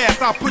how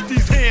fast I put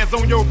these hands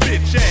on your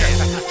bitch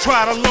ass.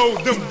 Try to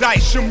load them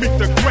dice, you'll meet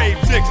the grave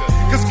digger.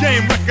 Cause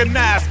game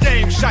recognized,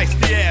 game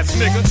shiesty ass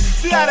nigga.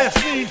 See, I done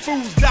seen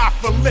fools die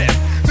for less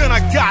than a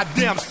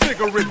goddamn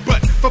cigarette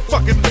butt for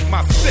fucking with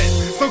my set.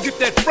 So get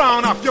that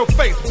frown off your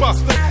face,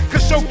 buster,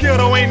 cause your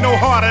ghetto ain't no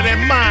harder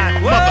than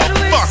mine,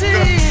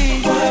 motherfucker.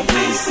 What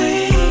we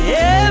see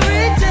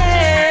every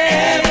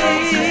day.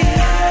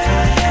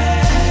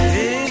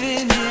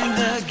 Living in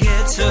the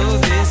ghetto,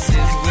 this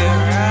is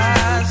where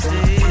I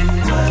stay.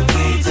 What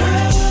we do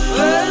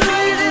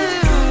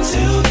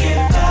to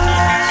get by.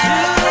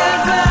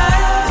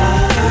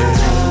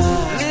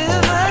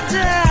 Live or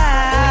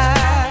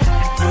die.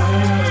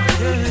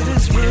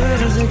 This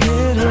world is a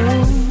ghetto.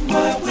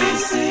 What we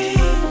see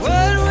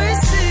every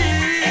day.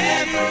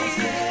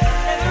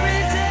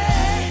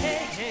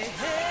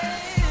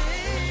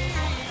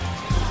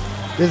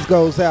 This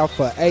goes out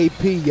for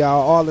AP,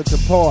 y'all, Arlington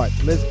Park.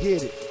 Let's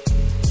get it.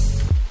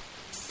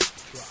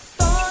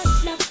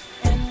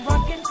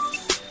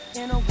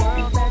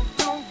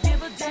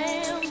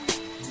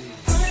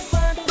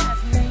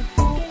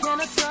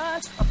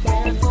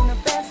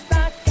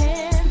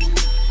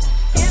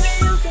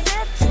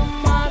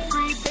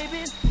 Free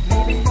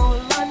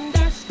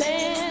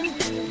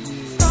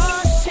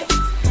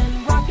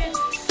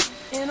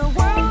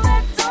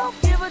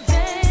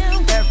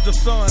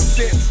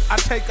sets. I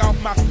take off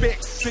my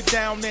specs, sit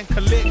down and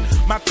collect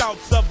my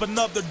thoughts of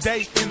another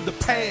day in the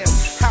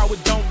past. How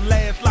it don't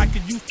last like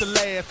it used to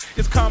last.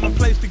 It's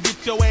commonplace to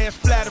get your ass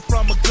splattered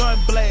from a gun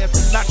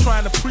blast. Not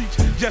trying to preach,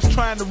 just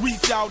trying to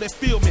reach y'all that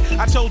feel me.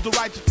 I chose the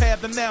righteous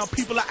path and now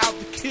people are out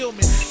to kill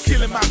me.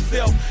 Killing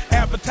myself,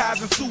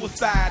 advertising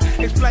suicide,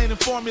 explaining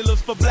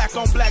formulas for black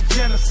on black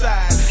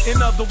genocide.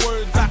 In other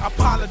words, I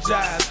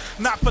apologize,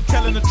 not for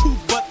telling the truth,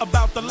 but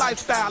about the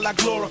lifestyle I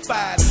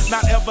glorified.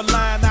 Not ever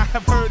lying, I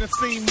have heard and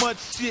seen much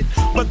shit,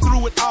 but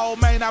through it all,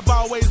 man, I've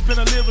always been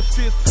a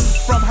lyricist.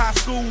 From high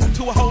school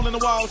to a hole in the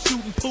wall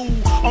shooting pool,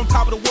 on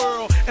top of the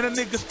world, and a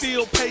nigga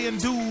still paying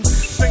dues,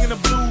 singing the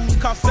blues,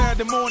 cause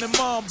Saturday morning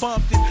mom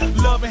bumped it.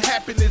 Love and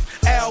happiness,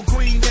 Al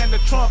Green and the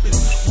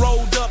trumpets,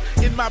 rolled up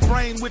in my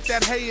brain with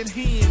that hay and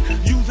hen,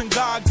 using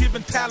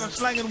God-given talent,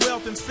 slanging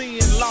wealth and sin,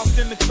 lost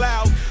in the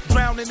clouds,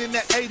 drowning in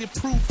that 80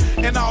 proof,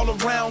 and all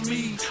around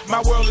me,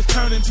 my world is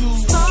turning to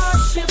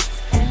starships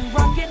and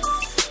rockets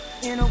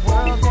in a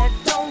world that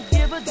don't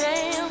give a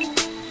damn.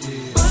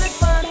 Bullets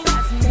flying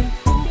past me,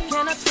 who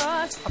can I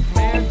trust? A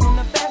prayer doing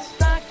the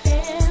best I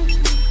can.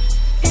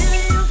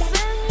 If you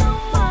send your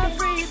mind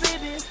free,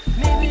 baby,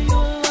 maybe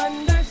you'll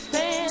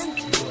understand.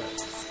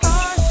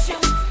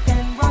 Starships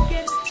and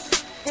rockets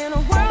in a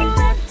world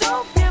that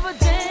don't give a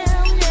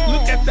damn. Yeah.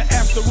 Look at the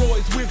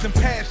asteroids whizzing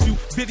past you,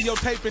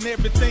 videotaping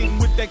everything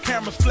with their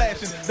cameras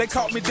flashing. They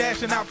caught me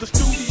dashing out the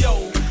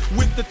studio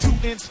with the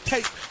 2-inch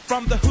tape.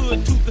 From the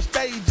hood to the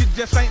stage, it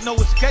just ain't no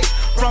escape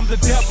from the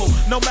devil.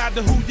 No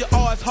matter who you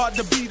are, it's hard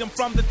to beat them.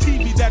 From the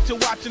TV that you're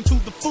watching to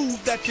the food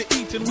that you're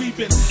eating, we've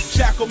been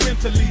shackled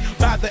mentally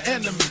by the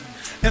enemy.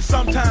 And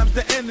sometimes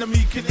the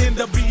enemy can end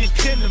up being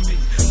kin to me.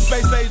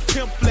 Space age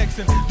pimp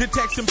flexing,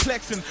 detection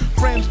plexing.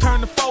 Friends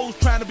turn to foes,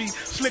 trying to be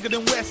slicker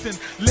than Wesson.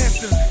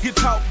 Lessons get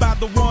taught by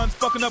the ones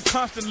fucking up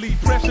constantly.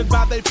 Pressured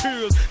by their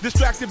peers,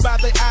 distracted by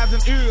their eyes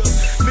and ears.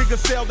 Niggas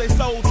sell their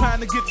soul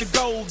trying to get the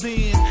gold,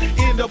 then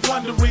end up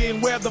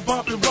wondering where the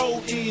bumpy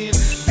road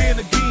ends. Then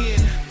again,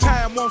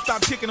 time won't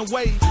stop ticking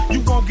away.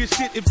 You won't get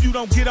shit if you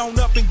don't get on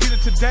up and get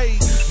it today.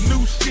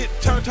 New shit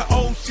turn to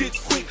old shit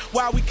quick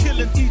while we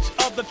killing each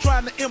other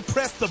trying to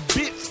impress a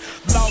bitch.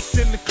 Lost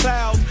in the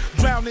clouds,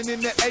 drowning in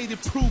that 80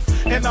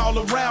 proof, and all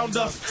around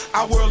us,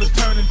 our world is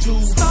turning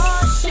to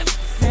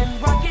starships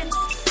and rockets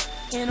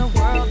in a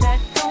world that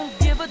don't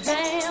give a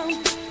damn.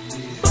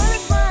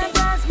 Bullets flying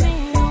past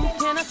me, who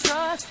can I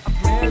trust? A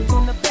prayer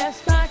doing the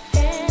best I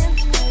can.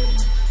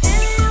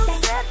 If you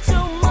set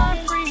your mind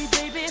free,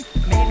 baby,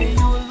 maybe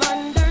you'll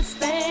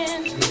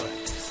understand.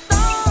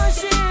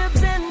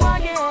 Starships and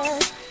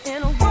rockets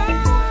in a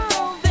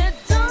world that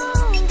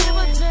don't give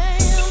a damn.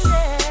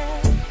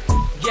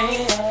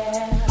 Yeah.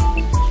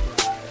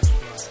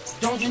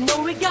 Don't you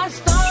know we got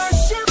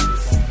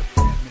starships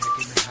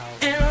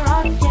and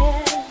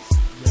rockets?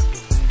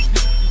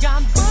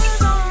 Got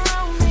bullets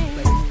around me.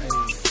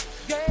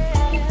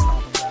 Yeah.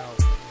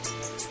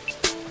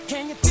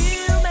 Can you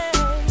feel me?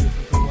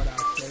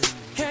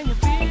 Can you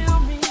feel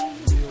me?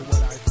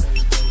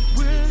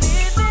 We're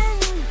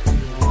living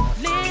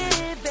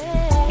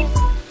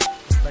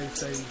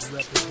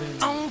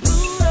on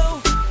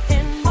Pluto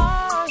and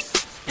Mars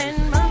and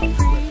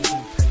Mercury.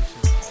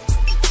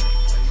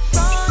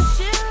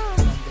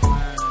 Starships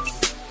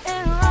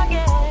and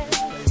rockets.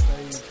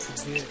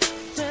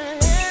 To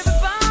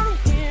everybody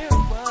hear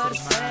what I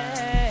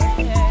say.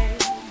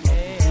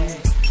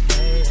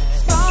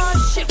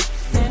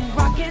 Starships and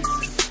rockets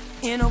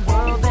in a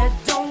world that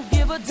don't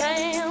give a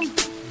damn.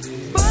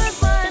 Bullets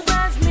flying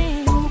past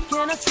me, who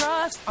can I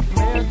trust? A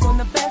prayer doing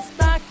the best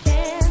I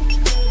can.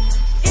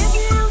 If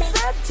you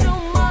set your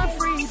mind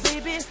free,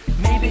 baby,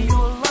 maybe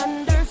you'll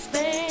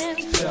understand.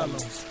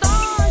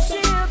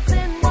 Starships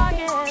and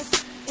rockets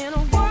in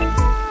a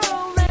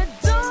world that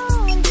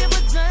don't give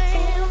a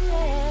damn.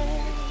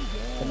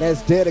 And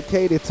that's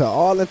dedicated to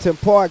Arlington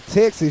Park,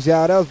 Texas,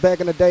 y'all. That was back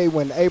in the day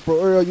when April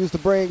Earl used to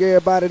bring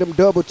everybody them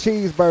double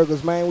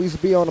cheeseburgers, man. We used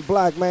to be on the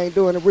block, man,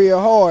 doing it real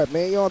hard,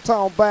 man. You know what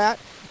I'm talking about?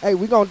 Hey,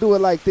 we gonna do it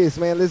like this,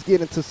 man. Let's get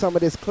into some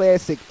of this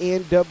classic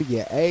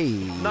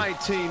NWA.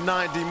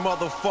 1990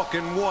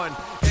 motherfucking one.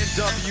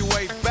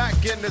 NWA back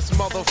in this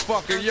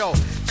motherfucker, yo.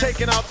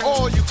 Taking out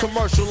all you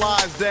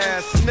commercialized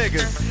ass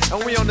niggas.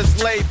 And we on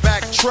this laid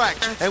back track.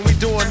 And we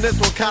doing this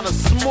one kinda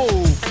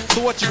smooth.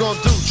 So what you gonna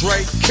do,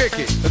 Drake? Kick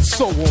it. And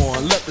so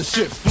on, let the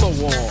shit flow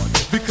on.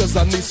 Because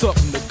I need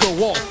something to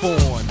go off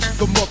on.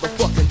 The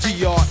motherfucking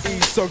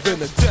GRE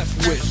serving a death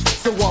wish.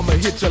 So I'ma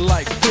hit you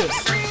like this.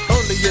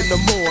 Early in the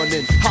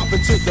morning, hop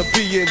into the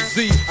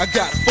B&Z. I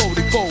got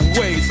 44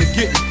 ways of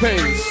getting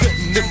paid.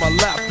 Sitting in my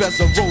lap as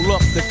I roll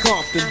up the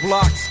Compton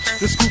blocks.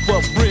 The scoop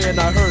up red,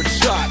 I heard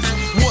shots.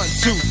 1,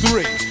 2,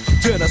 3.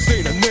 Then I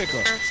seen a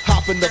nigga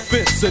hop in the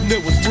fence and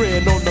it was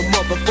red on the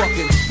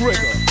motherfucking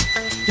trigger.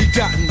 He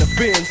got in the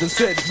Benz and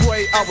said,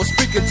 Dre, I was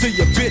speaking to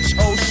your bitch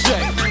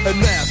O'Shea.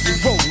 And as we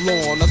roll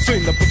on, I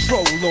seen the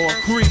patrol on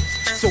creep.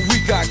 So we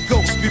got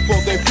ghosts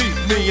before they beat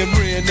me and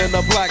ran in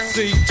a black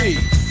CE.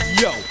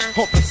 Yo,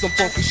 humping some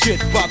funky shit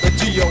by the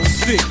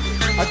DOC.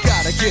 I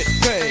gotta get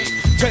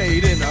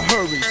paid in a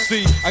hurry,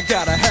 see. I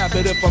gotta have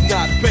it if I'm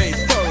not paid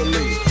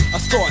thoroughly. I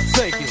start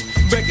taking,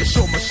 making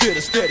sure my shit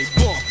is steady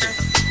bumping.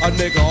 A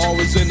nigga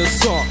always in the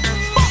song.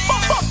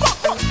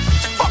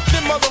 Fuck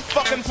them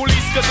motherfucking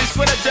police, cause they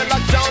swear that you're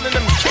locked down and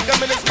them kick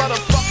them in this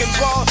motherfucking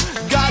ball.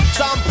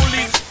 Goddamn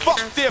police,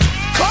 fuck them.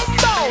 Come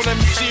down,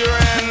 MC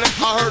Ren.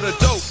 I heard a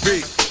dope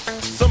beat.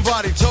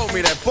 Somebody told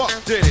me that Buck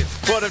did it.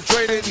 But if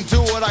Dre didn't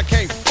do it, I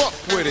can't fuck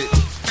with it.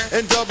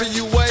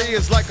 NWA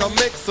is like a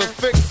mix of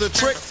fix of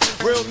tricks.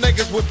 Real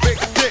niggas with big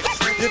dicks.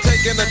 You're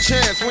taking a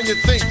chance when you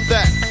think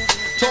that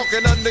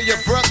talking under your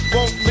breath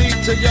won't lead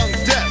to young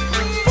death.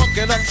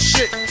 Fucking up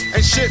shit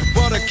ain't shit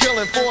but a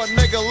killing for a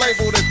nigga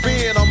labeled as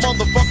being a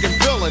motherfucking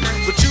villain.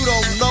 But you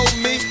don't know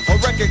me, a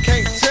record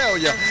can't tell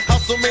ya how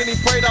so many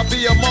prayed I'd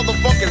be a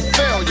motherfucking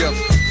failure.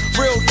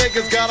 Real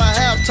niggas gotta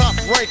have top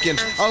ranking.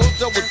 I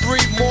hooked up with 3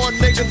 more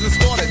niggas and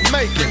started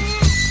making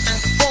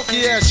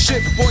funky ass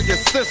shit for your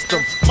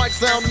system. Might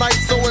sound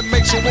nice so it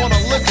makes you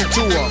wanna listen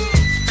to them.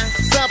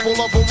 Sample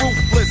of a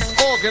ruthless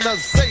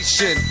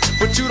organization,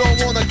 but you don't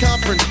want a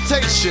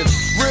confrontation.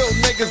 Real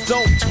niggas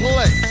don't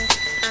play.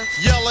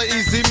 Yella,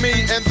 Easy Me,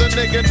 and the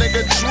nigga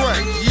Dre.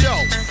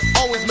 Yo,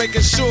 always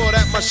making sure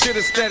that my shit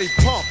is steady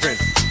pumping.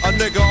 A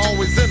nigga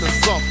always into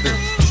something.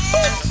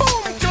 Boom,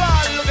 boom,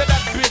 God, look at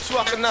that bitch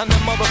walking on the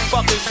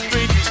motherfucking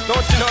street.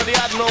 Don't you know the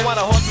admiral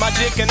wanna hold my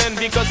dick and then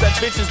because that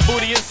bitch's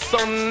booty is so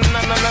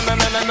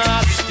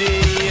nasty.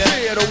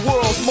 Yeah, the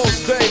world's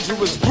most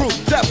dangerous group,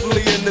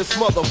 definitely in this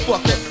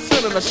motherfucker.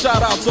 Sending a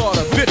shout out to all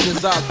the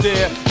bitches out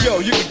there. Yo,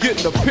 you can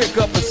get in the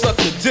pickup and suck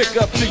your dick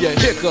up to your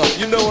hiccup.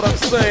 You know what I'm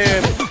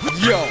saying?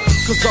 Yo,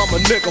 cause I'm a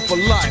nigga for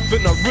life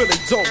and I really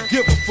don't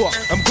give a fuck.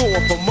 I'm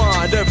going for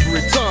mine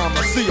every time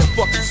I see a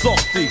fucking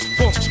softy.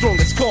 Pump strong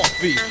as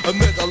coffee. A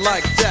nigga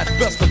like that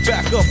best to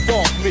back up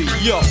off me,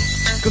 yo.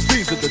 Cause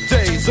these are the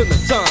days and the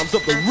times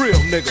of the real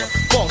nigga.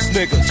 False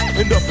niggas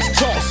end up as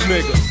toss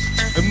niggas.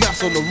 And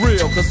that's on the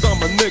real, cause I'm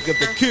a nigga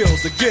that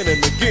kills again and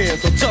again.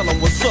 So tell them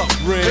what's up,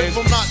 Ren. If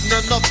I'm not into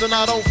nothing,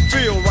 I don't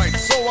feel right.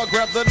 So I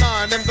grab the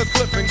 9 and the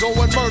clip and go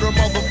and murder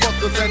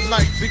motherfuckers at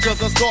night. Because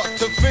I start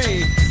to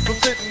fiend from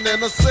sitting in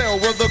a cell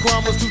where the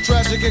crime was too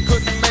tragic and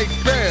couldn't make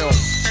bail.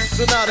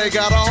 So now they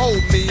gotta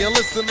hold me and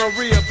listen to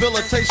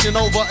rehabilitation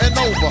over and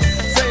over.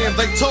 Saying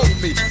they told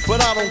me,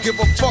 but I don't give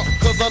a fuck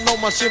cause I know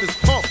my shit is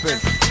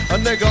pumping. A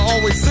nigga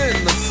always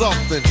into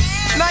something.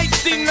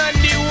 1991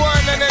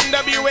 and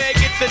NWA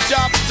get the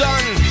job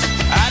done.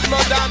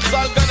 Admiral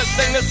Dancehall gonna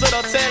sing this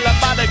little tale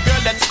about a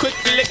girl that's quick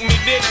to lick me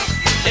dick.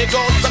 It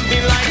goes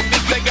something like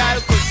this: the girl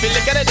quick to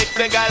lick at a dick,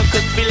 the girl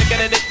quick to lick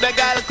at a dick, the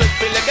girl quick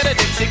to lick at a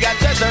dick. She got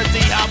the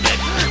dirty habit.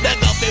 The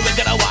guffy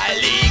wicked a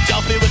wily,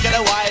 guffy wicked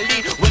a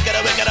wily, wicked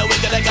a wicked a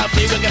wicked a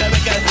guffy wicked a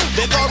wicked.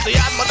 Because the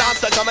Admiral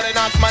Dancehall come and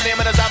announce my name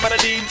and the time of the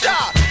DJ.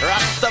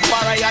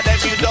 Rastafari, I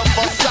debut up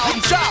for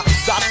sound job.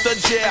 Dr.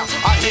 J,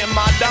 I hear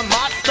Madam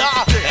Master.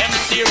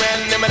 MC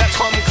Ren, him and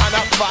come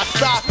kinda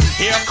faster.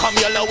 Here come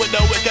yellow with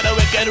the wicked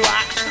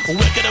rocks.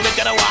 Wicked a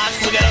wax,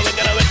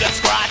 wicked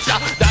scratch.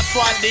 That's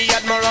why the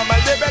Admiral, my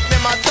lyric,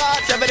 them I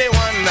touch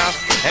everyone now.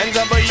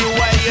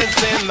 NWA is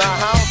in the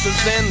house,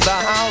 is in the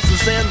house,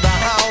 is in the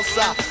house.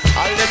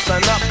 I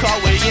listen up,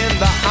 cause we in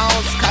the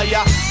house.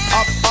 Kaya,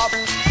 up,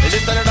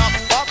 listen it up.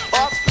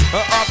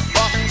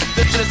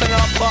 Listen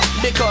up,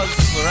 because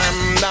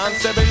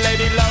dance every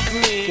lady love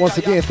me. Once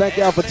again, thank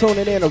y'all for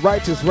tuning in to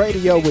Righteous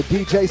Radio with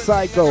DJ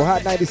Psy2ko,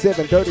 Hot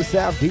 97, Dirty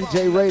South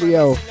DJ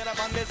Radio.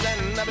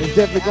 It's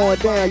definitely going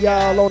down,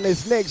 y'all. On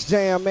this next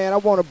jam, man, I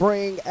want to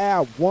bring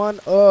out one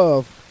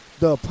of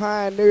the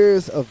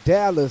pioneers of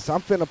Dallas.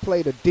 I'm finna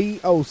play the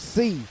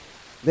DOC.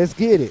 Let's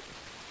get it.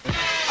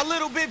 A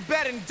little bit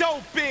better than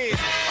dope is.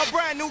 A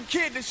brand new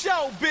kid to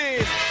show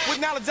biz. With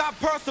knowledge I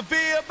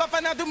persevere, but for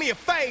now do me a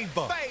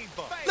favor.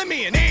 Let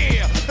me an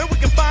ear, and we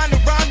can find a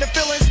rhyme to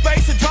fill in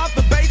space and drop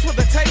the bass with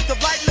a taste of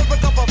light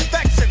lyric of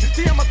affection.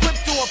 See, I'm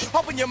equipped to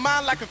open your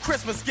mind like a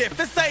Christmas gift.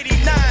 It's 89,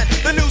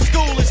 the new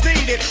school is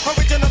needed.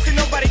 Original, see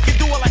nobody can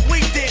do it like we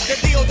did. The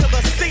deal to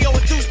the CO,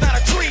 a deuce, not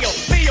a trio.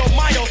 Theo,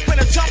 Mayo, spin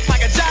a jump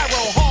like a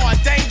gyro.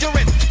 Hard,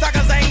 dangerous,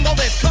 suckers angle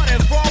this, cut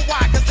is raw.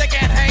 Why? Cause they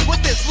can't hang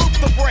with this loop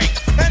to break.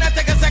 And I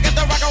take a second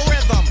to rock a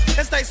rhythm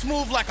and stay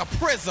smooth like a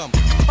prism.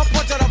 A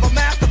portrait of a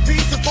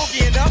masterpiece is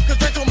funky enough, cause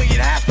they told me it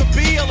has to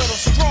be a little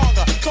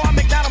stronger. So I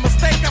make not a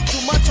mistake, I'm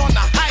too much on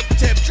the hype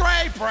tip.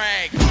 Dre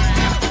brag.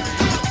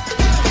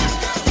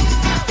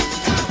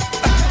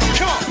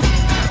 Come on.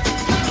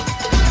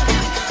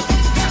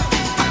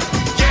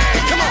 Yeah,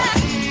 come on.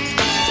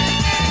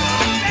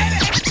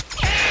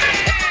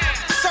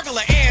 Circle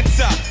the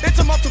answer. It's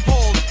a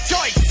multiple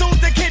choice. Soon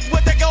the kid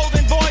with the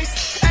golden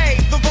voice. Hey,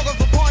 the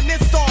vocals upon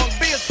this song.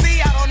 B or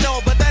C, I don't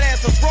know, but that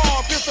answer's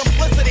wrong. Pure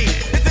simplicity.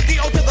 It's a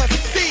D-O to the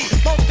C.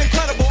 Most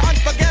incredible,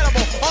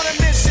 unforgettable. On a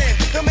mission,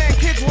 the man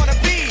kids wanna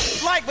be.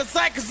 Like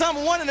beside, cause I'm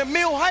a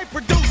one-in-a-mill hype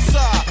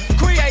producer.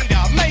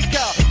 Creator,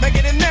 maker.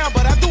 Making it now,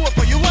 but I do it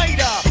for you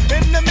later.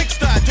 In the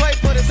mixer, Dre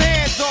put his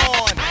hands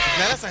on.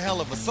 Now that's a hell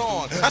of a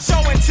song. I show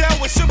and tell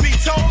what should be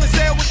told and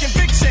said with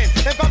conviction.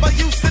 If I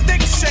use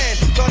addiction,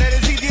 so that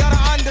it's easier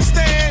to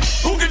understand.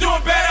 Who can do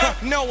it better?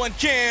 No one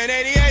can.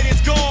 88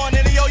 is gone,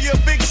 and the yo your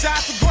big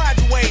shots are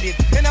graduated.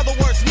 In other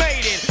words,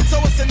 made it. So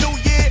it's a new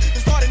year, to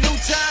start a new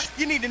time.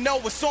 You need to know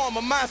what's on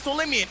my mind, so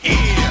let me an ear.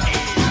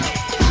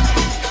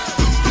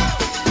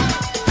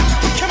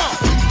 Come on.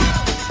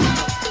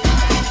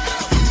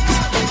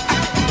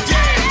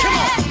 Yeah, come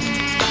on.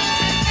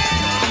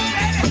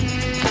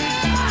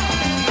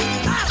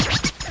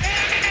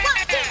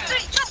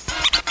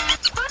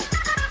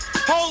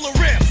 Hold the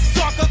rip,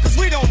 sucker, cause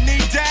we don't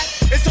need that.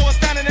 It's so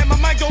astounding that my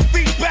mind go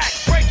feedback.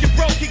 Break it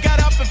broke, he got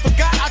up and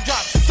forgot. I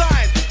dropped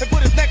signs and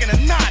put his neck in a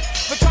knot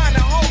for trying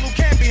to hold who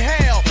can't be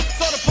held.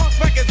 So the punk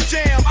records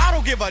jam. I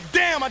don't give a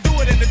damn. I do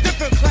it in a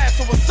different class.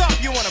 So what's up?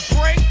 You wanna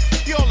break?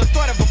 You all the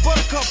threat of a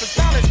buttercup. It's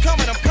knowledge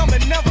coming. I'm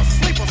coming. Never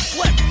sleep or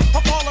slip.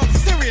 I fall on a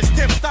serious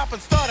tip. Stop and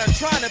start. I'm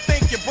trying to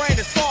think. Your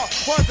brain is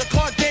soft. Words are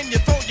clogged in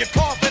your throat. You're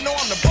coughing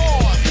on the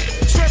bars.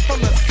 Trip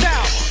from the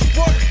south.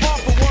 Word is bar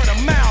for word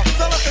of mouth.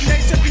 Tell up the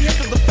nation be hip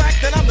to the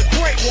fact that I'm the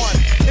great one.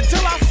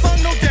 Until I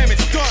sung, no damage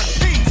done.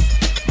 Peace.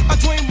 A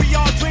dream we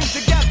all dream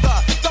together.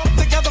 Stuck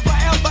together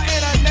forever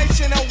in a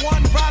nation of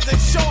one. Rising,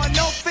 showing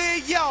no fear.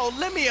 Yo,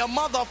 lend me a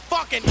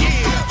motherfucking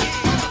ear.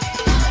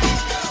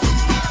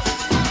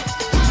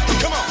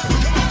 Come on.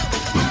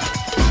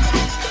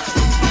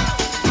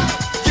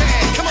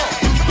 Yeah, come on.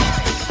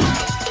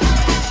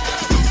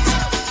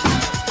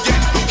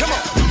 Yeah, come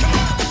on.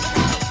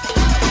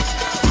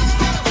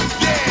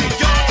 Yeah,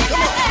 yo,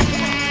 come on.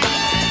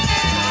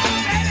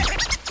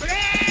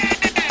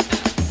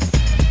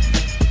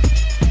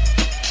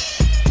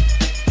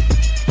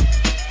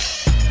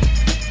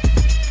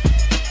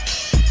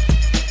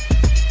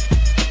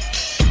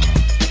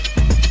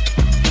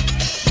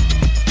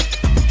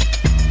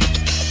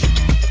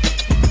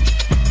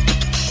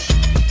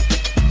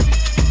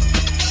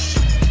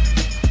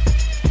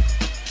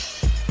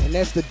 And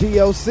that's the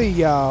DOC,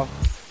 y'all.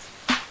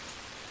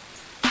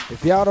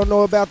 If y'all don't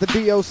know about the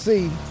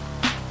DOC,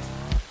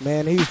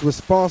 man, he's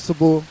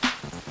responsible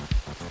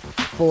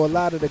for a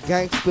lot of the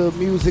gangster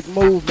music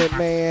movement,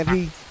 man.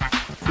 He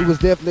was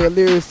definitely a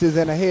lyricist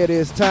and ahead of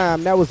his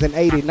time. That was in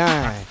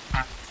 89.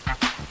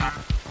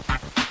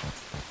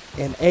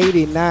 In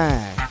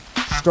 89,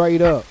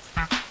 straight up.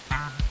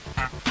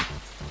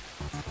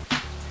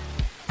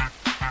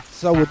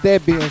 So with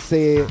that being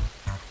said,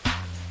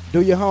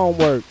 do your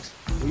homework.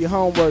 Do your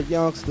homework,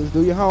 youngsters.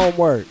 Do your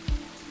homework.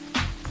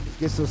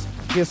 Get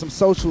some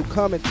social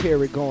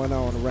commentary going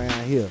on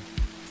around here.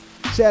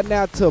 Shouting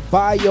out to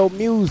Bio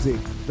Music,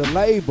 the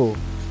label,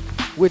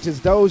 which is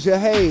Doja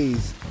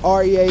Hayes,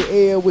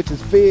 REAL, which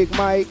is Fig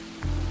Mike,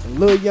 and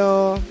Lil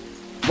Young,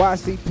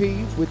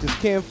 YCP, which is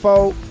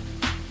Kinfolk,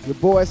 your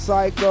boy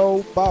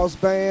Psy2ko, Boss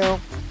Bam,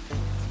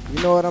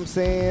 you know what I'm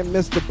saying,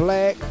 Mr.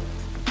 Black.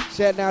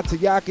 Shouting out to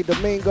Yaki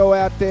Domingo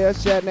out there.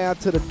 Shouting out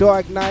to the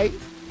Dark Knight,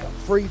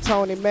 Free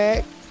Tony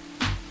Mac.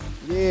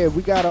 Yeah,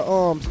 we got a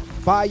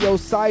Bio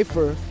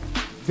Cypher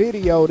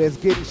video that's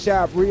getting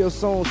shot real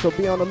soon, so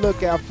be on the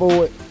lookout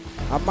for it.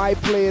 I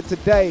might play it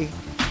today.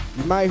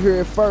 You might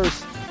hear it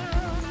first.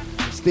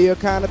 Still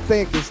kind of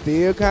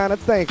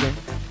thinking.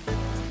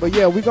 But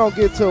yeah, we're going to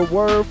get to a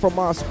word from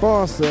our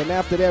sponsor, and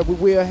after that we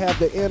will have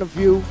the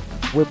interview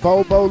with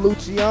Bo Bo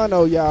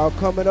Luchiano, y'all,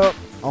 coming up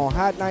on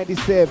Hot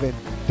 97,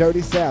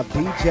 Dirty South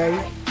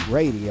DJ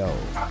Radio.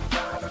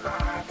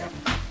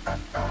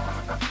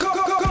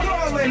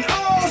 Calling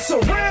all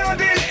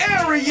surrounding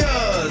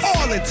areas.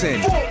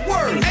 Arlington, Fort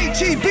Worth,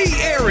 HEB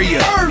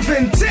area,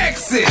 Irving,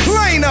 Texas,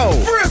 Plano,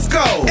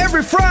 Frisco.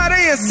 Every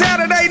Friday and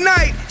Saturday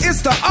night,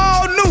 it's the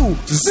all-new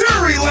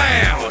Zuri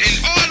Lounge.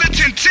 In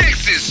Arlington,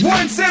 Texas,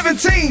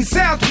 117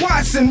 South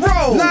Watson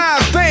Road.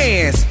 Live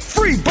bands,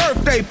 free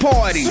birthday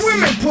parties,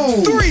 swimming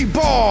pool, 3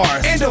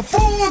 bars, and a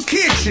full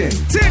kitchen.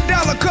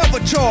 $10 cover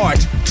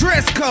charge,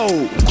 dress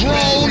code,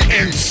 grown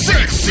and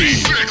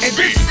sexy. And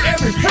this is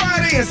every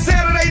Friday and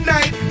Saturday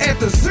night at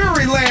the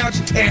Zuri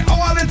Lounge in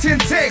Arlington,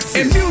 Texas.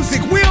 And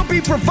music will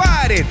be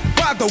provided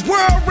by the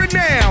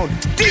world-renowned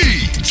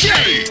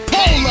DJ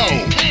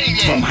Polo.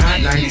 From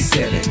Hot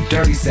 97,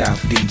 Dirty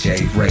South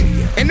DJ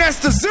Radio. And that's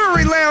the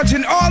Zuri Lounge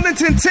in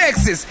Arlington,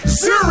 Texas.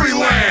 Zuri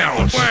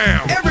Lounge.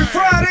 Wow. Every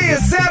Friday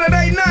and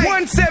Saturday night,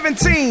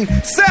 117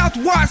 South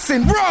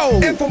Watson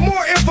Road. And for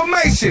more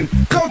information,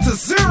 go to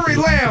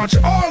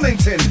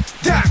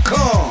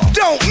ZuriLoungeArlington.com.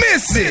 Don't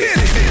miss it.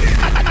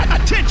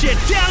 Attention,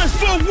 Dallas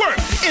Fort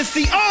Worth. It's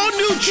the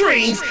all-new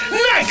Dreams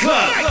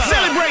Nightclub.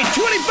 Celebrate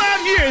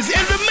 25 years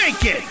in the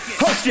making.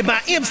 Hosted by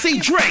MC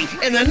Dre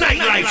and the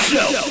Nightlife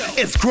Show.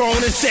 It's grown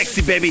and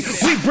sexy, baby.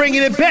 We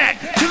bringing it back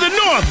to the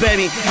north,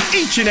 baby.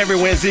 Each and every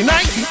Wednesday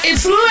night,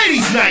 it's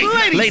Ladies Night.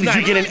 Ladies,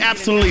 you're getting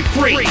absolutely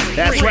free.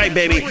 That's right,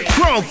 baby.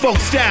 Grown folk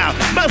style.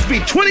 Must be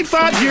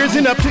 25 years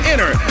and up to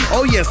enter.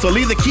 Oh, yeah, so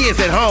leave the kids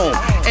at home.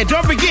 And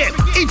don't forget,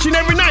 each and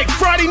every night,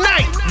 Friday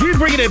night, we're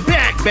bringing it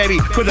back, baby,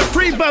 for the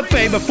free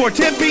buffet before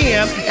 10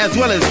 p.m. as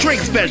well as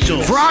drink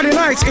specials. Friday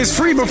nights is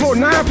free before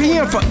 9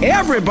 p.m. for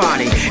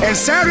everybody. And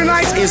Saturday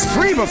nights is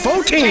free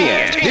before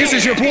 10. This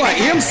is your boy,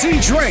 MC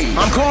Dre.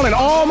 I'm calling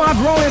all my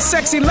grown and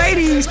sexy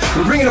ladies.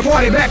 We're bringing the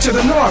party back to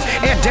the north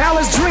at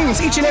Dallas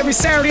Dreams each and every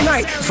Saturday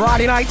night.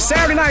 Friday night,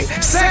 Saturday night,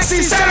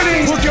 Sexy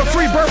Saturdays. Book your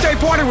free birthday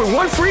party with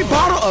one free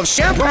bottle of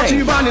champagne. Brought to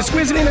you by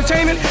Exquisite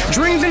Entertainment,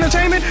 Dreams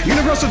Entertainment,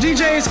 Universal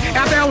DJs,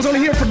 After Hours on the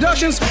Hill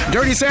Productions,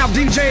 Dirty South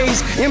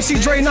DJs, MC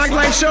Dre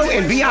Nightlife Show,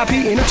 and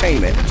VIP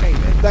Entertainment.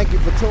 Thank you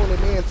for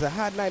tuning in to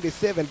Hot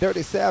 97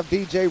 Dirty South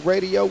DJ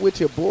Radio with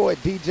your boy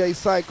DJ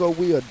Psycho.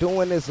 We are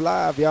doing this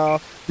live,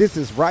 y'all. This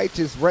is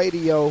Righteous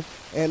Radio,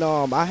 and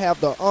I have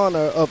the honor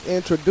of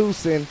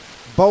introducing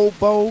Bo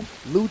Bo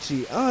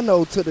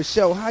Luchiano to the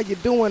show. How you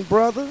doing,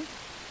 brother?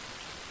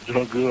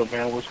 Doing good,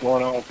 man. What's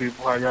going on,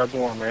 people? How y'all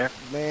doing, man?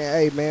 Man,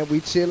 hey, man, we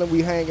chilling,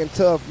 we hanging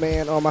tough,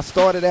 man. I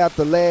started out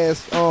the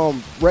last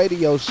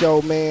radio show,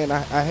 man.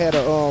 I had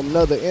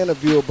another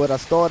interview, but I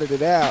started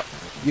it out,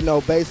 you know,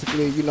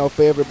 basically, you know,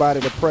 for everybody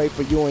to pray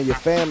for you and your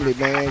family,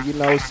 man, you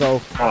know, so,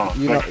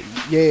 you know,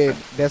 yeah,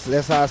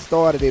 that's how I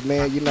started it,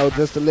 man, you know,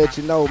 just to let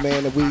you know,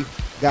 man, that we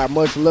got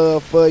much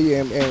love for you,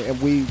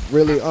 and we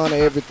really honor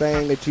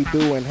everything that you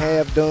do and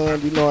have done,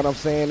 you know what I'm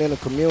saying, in the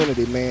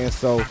community, man,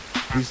 so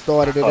we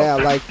started it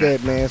out like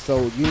that, man,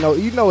 so, you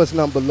know it's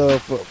number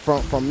love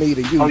from me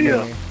to you,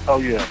 man. Oh,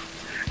 yeah.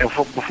 And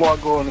before I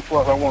go any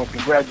further, I want to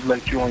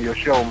congratulate you on your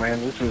show, man.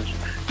 This is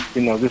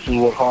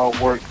what hard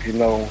work, you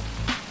know,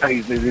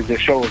 pays. The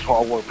show is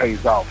hard work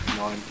pays off, you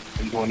know,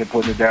 and doing it,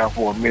 putting it down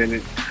for a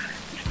minute,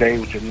 you stay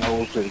with your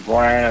nose to the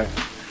grind,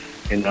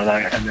 and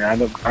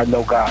I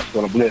know God's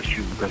gonna bless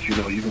you because you're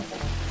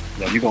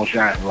gonna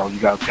shine, bro. You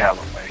got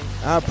talent, man.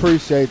 I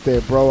appreciate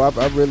that, bro.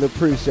 I really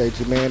appreciate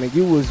you, man. And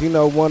you was, you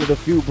know, one of the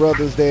few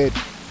brothers that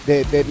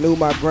knew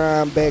my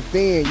grind back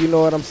then. You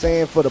know what I'm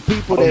saying? For the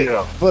people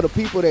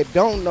that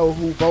don't know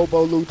who Bo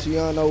Bo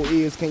Luchiano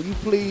is, can you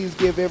please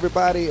give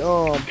everybody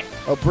a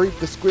brief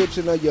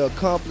description of your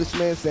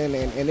accomplishments and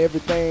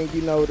everything,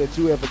 you know, that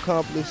you have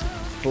accomplished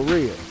for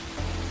real?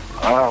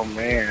 Oh,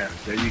 man.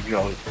 There you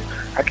go.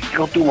 I can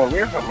go through my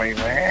resume,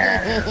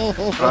 man.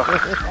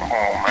 Come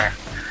on, man.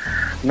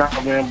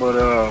 Nah, man,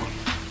 but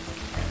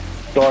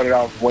started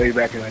off way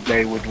back in the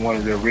day with one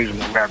of the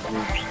original rap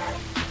groups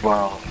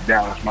from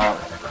Dallas. My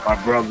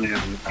brother is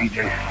a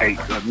DJ State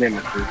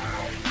Nemesis,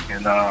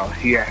 and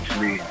he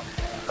actually,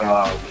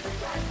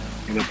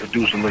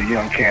 produced a little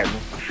young cat,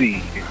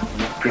 C.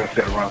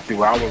 Run C.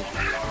 Well, I was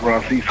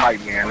Run C's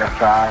hype man. That's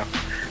how I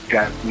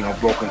got,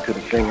 broke into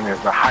the singing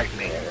as a hype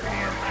man.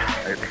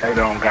 And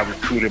later on got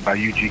recruited by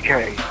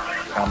UGK.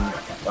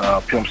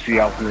 Pimp C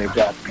ultimately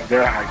got to be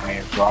their hype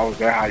man, so I was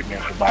their hype man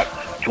for about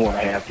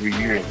 2.5, 3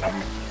 years.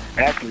 I'm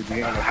actually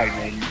the only hype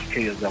man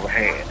UGK has ever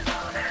had.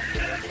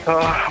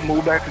 I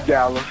moved back to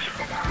Dallas,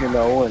 and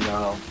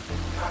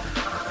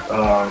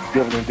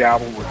dibbling and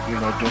dabble with,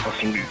 doing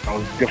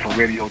some different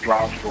radio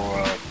drops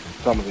for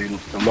some of the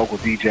local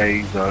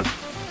DJs,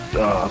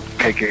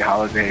 KK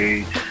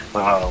Holiday,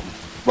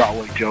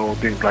 Broadway Joe,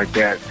 things like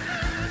that.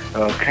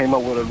 Came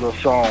up with a little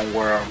song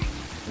where,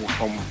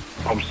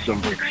 from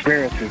some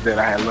experiences that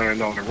I had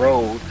learned on the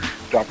road,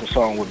 dropped a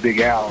song with Big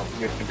Al,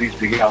 Mr. Beast,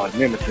 Big Al and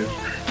Nemesis,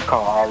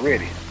 called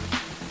Already.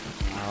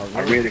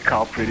 Already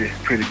caught pretty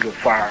good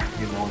fire,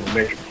 in the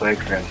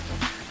Metroplex and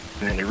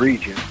in the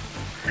region.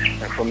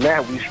 And from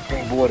that, we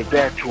springboarded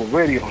that to a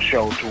radio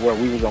show to where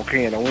we was on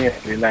KNON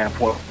at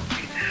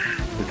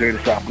 9.3, the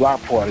Dirty South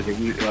Block Party. That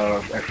we,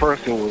 at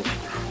first it was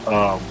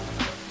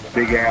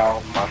Big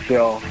Al,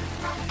 myself,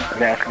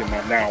 and actually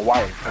my now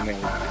wife. Her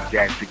name was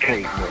Jaxie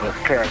K. Her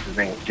character's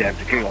name was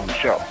Jaxie K on the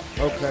show.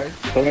 Okay.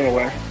 So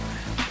anyway,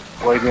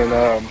 then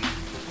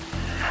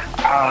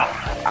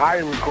I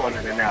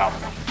recorded an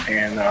album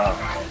and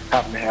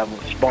happened to have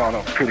a spawn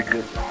of pretty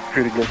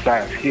good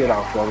sized hit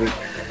off of it.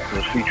 It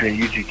was featuring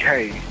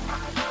UGK.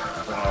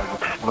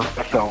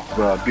 So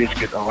the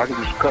Biscuit. I can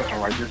just cuss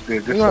right.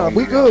 This no,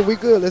 we good. We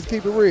good. Let's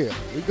keep it real.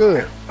 We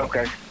good.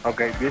 Okay.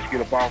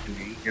 Biscuit About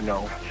Me,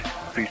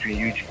 featuring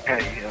UGK.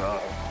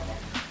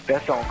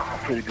 That song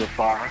caught pretty good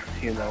fire,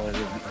 and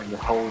the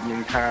whole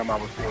meantime I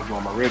was still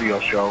doing my radio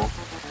show,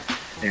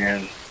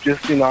 and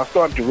just I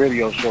started the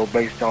radio show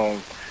based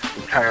on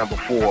the time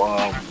before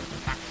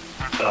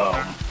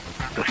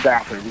the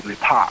South had really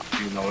popped.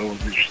 It was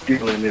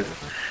still in this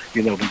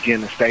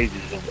beginning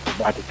stages of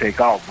about to take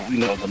off.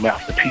 The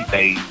Master P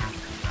days,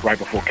 right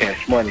before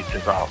Cash Money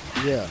took off.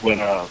 Yeah. But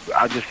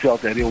I just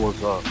felt that it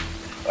was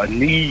a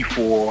need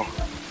for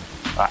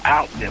an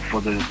outlet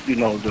for the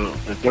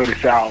the Dirty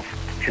South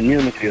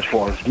community as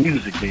far as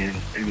music being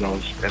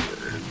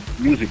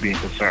music being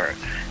concerned.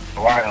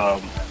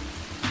 So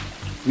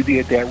we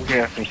did that. We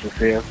had some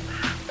success.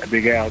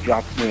 Big Al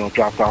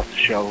dropped off the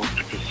show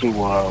to pursue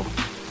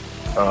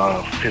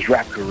his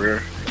rap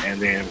career,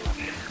 and then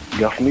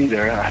left me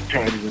there.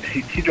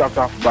 He dropped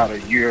off about a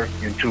year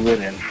into it,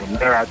 and from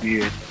there I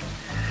did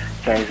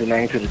change the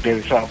name to the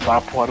Dirty South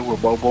Block Party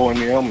with Bobo and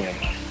them, and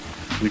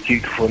we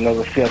kicked for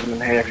another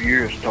 7.5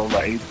 years, total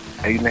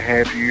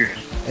 8.5 years.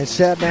 And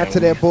shout out to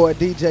that boy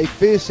DJ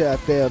Fish out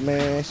there,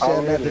 man.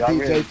 Shout out to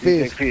DJ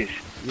Fish. DJ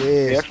Fish.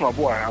 Yeah, that's my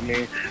boy. I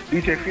mean,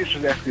 DJ Fish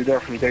was actually there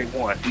from day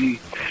one. He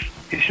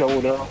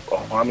showed up.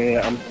 I mean,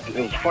 it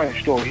was a funny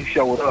story. He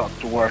showed up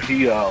to where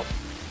he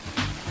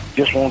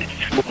just wanted to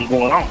see what was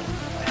going on.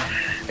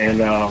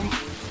 And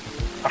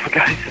I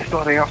forgot, he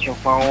started answering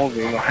phones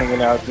and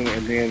hanging out.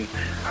 And then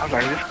I was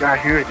like, this guy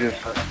here just,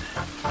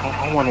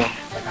 I want to,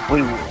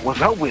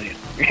 what's up with him?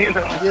 He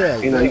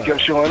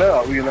kept showing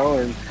up,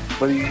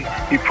 but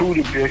he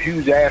proved to be a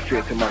huge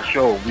asset to my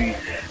show.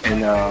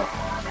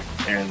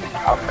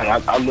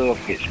 I love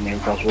Fish, man,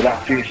 because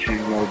without Fish,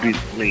 it'd be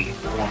me.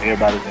 I want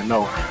everybody to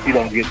know he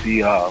don't get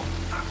the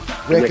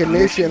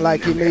recognition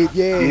like he need.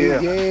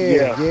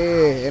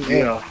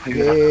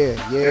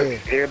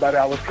 Everybody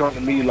always come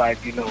to me like,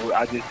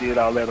 I just did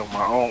all that on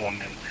my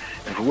own. And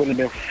if it wouldn't have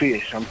been for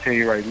Fish, I'm telling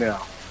you right now,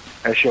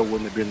 that show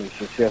wouldn't have been as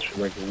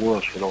successful as it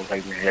was for those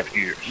 8.5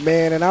 years.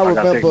 Man, and I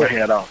remember. Take my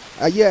hat off.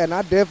 And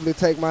I definitely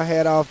take my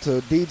hat off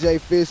to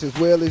DJ Fish as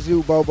well as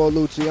you, Bobo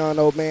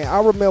Luchiano, man.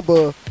 I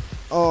remember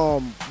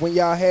when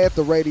y'all had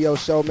the radio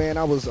show, man.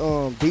 I was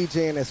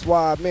DJing at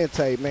Suave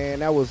Mente, man.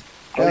 That was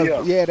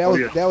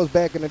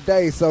back in the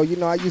day. So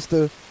I used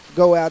to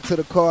go out to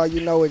the car,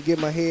 and get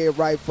my head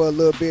right for a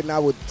little bit, and I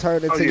would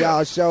turn into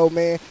y'all's show,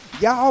 man.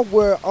 Y'all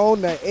were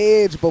on the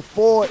edge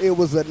before it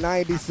was a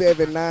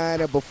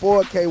 97.9 and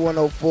before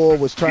K104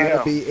 was trying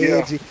to be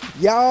edgy.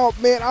 Y'all,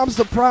 man, I'm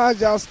surprised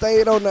y'all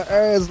stayed on the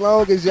air as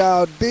long as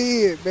y'all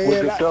did, man.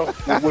 With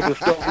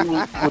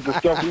the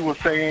stuff we were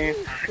saying,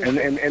 and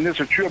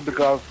it's a trip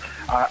because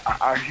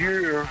I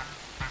hear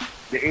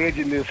the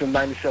edginess in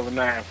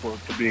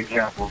 97.9 to be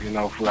example,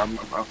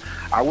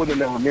 I would have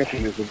never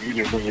mentioned this if you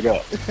didn't bring it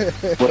up.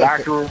 But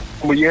I can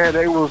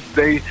remember,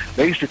 they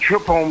used to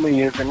trip on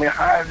me and say, man,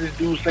 how is this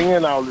dude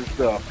saying all this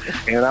stuff?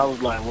 And I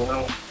was like,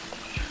 well,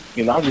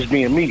 I'm just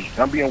being me.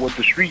 I'm being with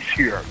the streets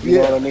here. You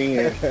know what I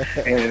mean?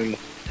 And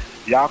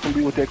y'all can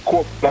be with that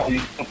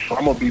corporate, so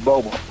I'm gonna be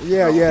Bobo.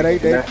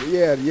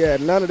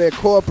 None of that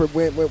corporate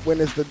when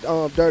it's the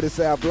Dirty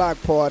South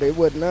Block Party. It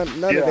wasn't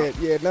none of that.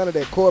 Yeah, none of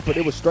that corporate.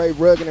 It was straight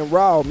rugged and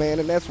raw, man.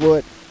 And that's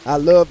what I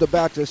loved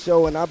about your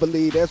show. And I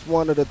believe that's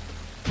one of the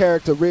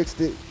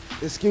characteristics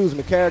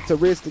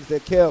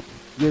that kept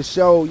your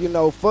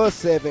show, for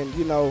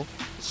 7,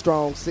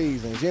 strong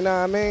seasons. You know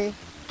what I mean?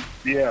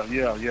 Yeah.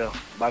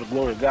 By the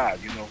glory of God,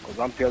 because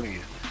I'm telling you.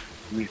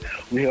 We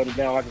held it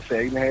down, like I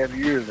said, 8.5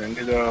 years, and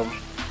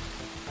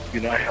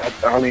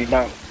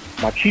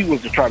my key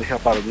was to try to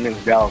help out as many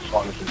Dallas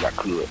artists as I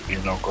could,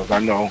 because I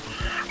know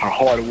how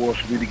hard it was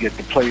for me to get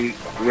the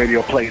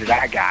radio play that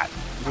I got.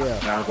 Yeah.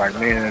 And I was like,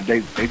 man,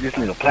 they just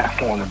need a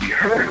platform to be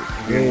heard,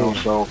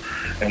 so,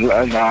 and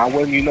I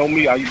wasn't,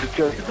 me, I used to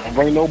tell you, don't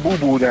bring no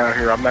boo-boo down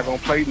here. I'm not going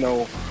to play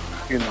no,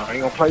 I ain't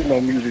going to play no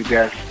music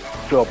that's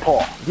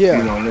subpar. Yeah.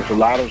 And there's a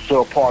lot of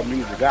subpar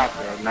music out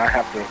there, and I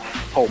have to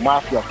hold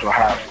myself to a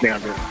higher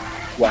standard.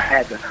 Well, I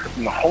had to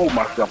hold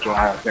myself to a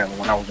higher standard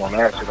when I was on the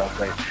air, should I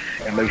say,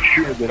 and make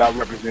sure that I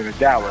represented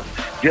Dallas.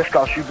 Just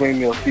because you bring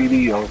me a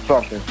CD or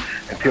something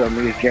and tell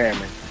me it's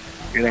jamming,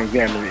 it ain't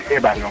jamming.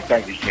 Everybody don't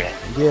think it's jamming.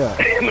 Yeah.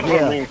 You know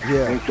what I mean?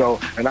 Yeah.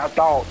 And I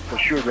thought for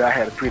sure that I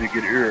had a pretty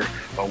good ear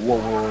of what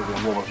was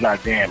and what was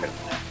not jamming.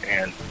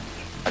 And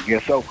I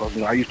guess so, because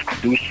I used to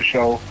produce the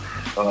show,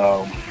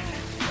 put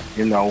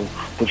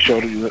the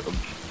show to,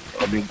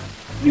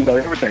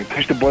 everything.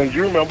 Push the buttons,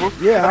 you remember?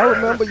 Yeah, I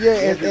remember,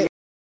 and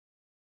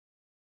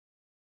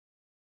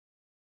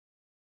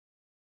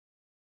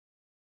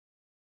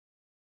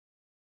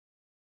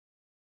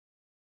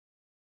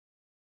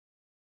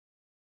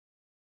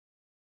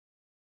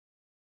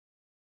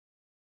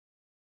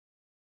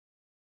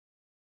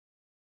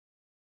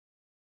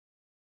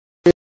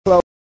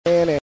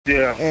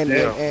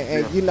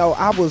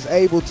I was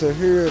able to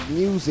hear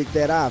music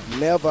that I've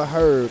never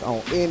heard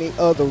on any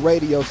other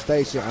radio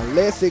station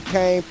unless it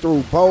came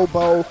through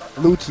Bobo,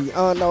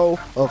 Luchiano,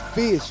 or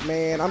Fish,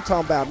 man. I'm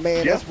talking about,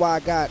 man, that's why I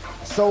got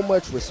so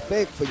much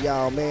respect for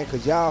y'all, man,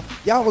 because y'all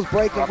was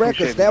breaking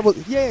records. That was,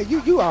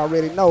 you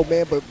already know,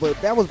 man,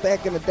 but that was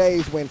back in the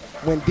days when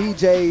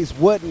DJs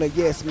wasn't a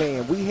yes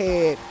man.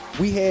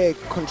 We had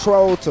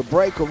control to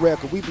break a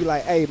record. We'd be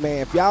like, hey, man,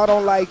 if y'all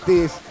don't like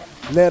this,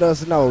 let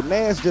us know.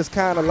 Now it's just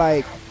kind of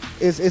like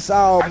it's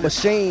all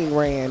machine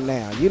ran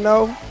now,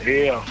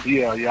 Yeah.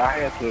 I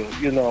had to,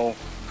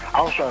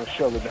 I was trying to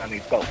shove it down their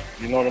throat.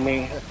 You know what I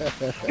mean?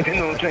 You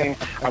know what I'm saying?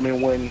 I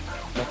mean, when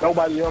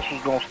nobody else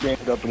was gonna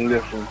stand up and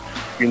listen,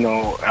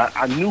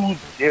 I knew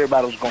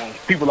everybody was going.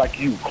 People like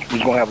you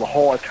was gonna have a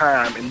hard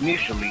time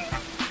initially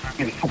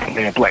in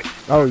Superman play.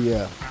 Oh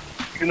yeah.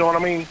 You know what I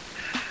mean?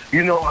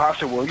 I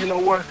said, well, you know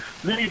what?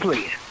 Let me play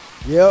it.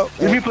 Yep.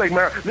 Let me play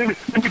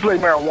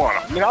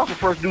marijuana. I was the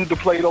first dude to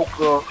play Oak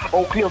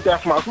Cliff.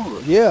 That's my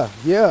hood.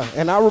 Yeah.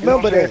 And I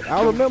remember that.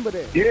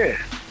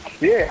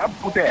 Yeah, I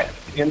put that.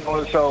 And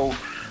so,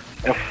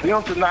 and for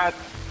them to not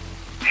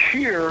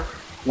hear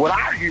what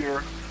I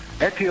hear,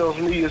 that tells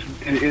me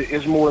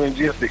it's more than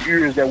just the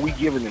ears that we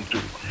giving them to.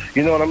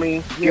 You know what I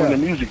mean? Giving the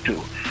music to.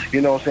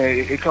 You know what I'm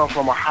saying? It comes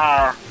from a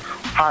higher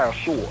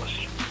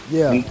source.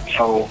 Yeah. And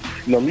so,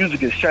 music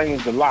has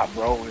changed a lot,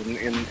 bro,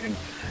 in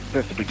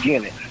since the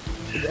beginning.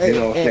 You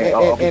know what I'm saying?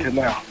 Up until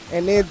now.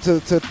 And then to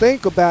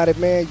think about it,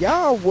 man,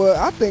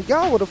 I think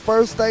y'all were the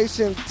first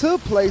station to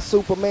play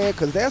Superman,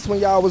 because that's when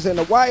y'all was in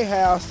the White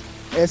House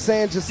at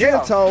San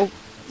Jacinto.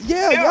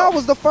 Yeah, y'all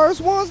was the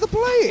first ones to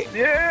play it.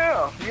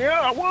 Yeah,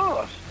 I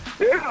was.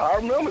 Yeah, I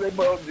remember that,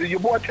 but your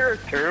boy Terry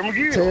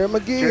McGill. Terry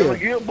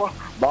McGill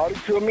brought it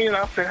to me, and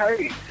I said,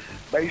 hey,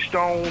 based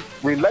on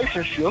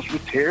relationships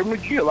with Terry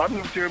McGill. I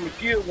remember Terry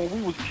McGill when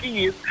we was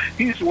kids.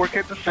 He used to work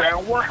at the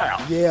Sound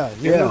Warehouse. Yeah.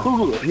 In the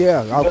hood.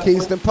 Yeah, out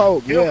Keystone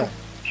Pope. Yeah.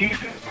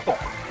 Keystone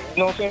Pope. You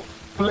know what I'm saying?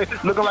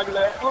 Looking like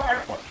that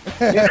black one.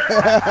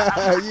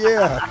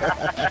 Yeah.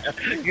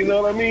 You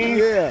know what I mean?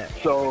 Yeah.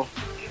 So,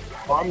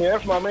 I mean,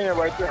 that's my man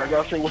right there. I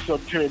gotta say what's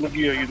up to Terry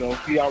McGill.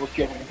 He always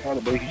kept me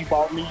honest, but he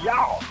bought me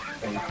y'all.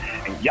 And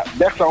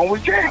that song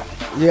was jam.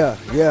 Yeah.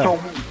 So,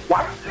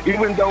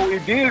 even though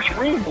it did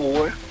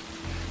springboard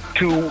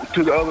to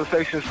the other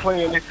stations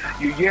playing it,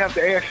 you have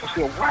to ask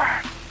yourself,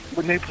 why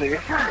wouldn't they play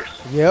it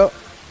first? Yep.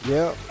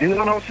 You know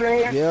what I'm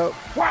saying? Yep.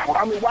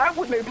 Why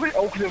wouldn't they play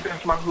Oak Cliff?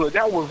 That's my hood.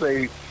 That was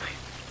a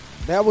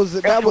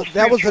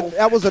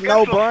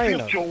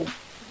no-brainer.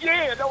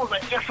 Yeah, that was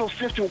an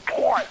essential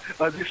part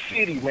of this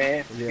city,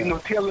 man. Yeah.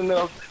 Telling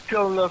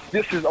us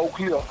this is Oak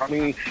Cliff. I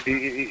mean,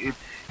 it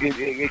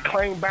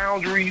claimed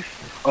boundaries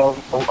of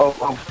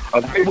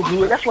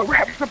neighborhood. That's what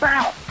rap is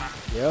about.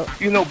 Yep.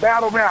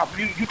 Battle rap.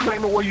 You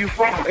claiming where you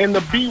from, and the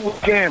beat was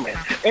jamming,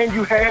 and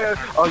you had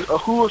a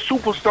hood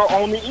superstar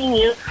on the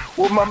end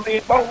with my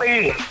man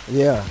Bonehead.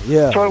 Yeah.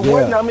 So it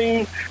wasn't. I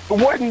mean, it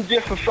wasn't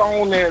just a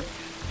song that,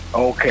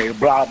 okay,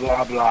 blah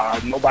blah blah.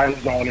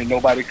 Nobody's on it.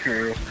 Nobody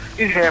cares.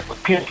 It had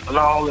potential, and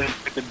all that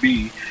to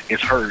be is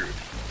heard.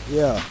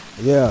 Yeah.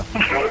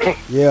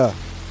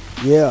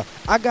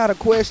 I got a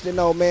question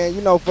though, man.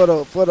 For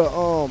the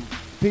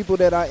people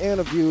that I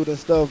interviewed and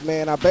stuff,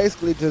 man, I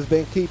basically just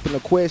been keeping the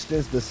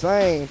questions the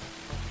same.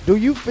 Do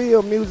you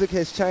feel music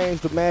has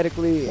changed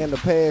dramatically in the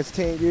past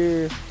 10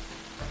 years?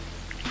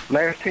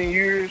 Last 10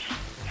 years?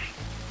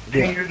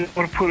 10 years, I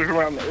want to put it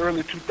around the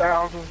early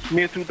 2000s,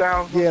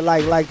 mid-2000s? Yeah,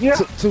 like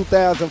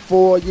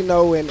 2004,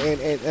 and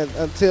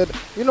until,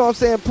 you know what I'm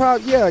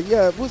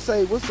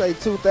saying? We'll say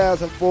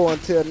 2004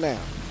 until now.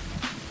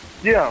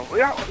 Yeah,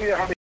 I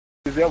mean,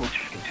 it's ever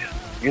changing.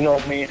 You know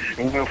what I mean?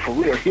 And for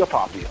real,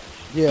 hip-hop is.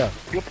 Yeah.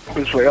 Hip-hop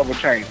is forever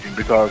changing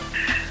because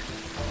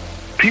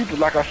people,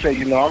 like I say,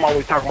 I'm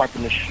always talking about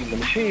the machine. The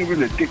machine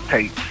really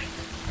dictates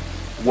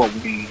what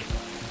we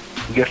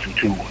listen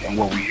to and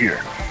what we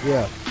hear.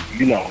 Yeah.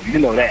 You know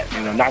that.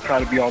 Not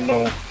trying to be on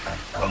no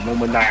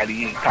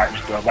Illuminati type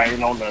stuff. I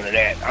ain't on none of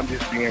that. I'm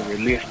just being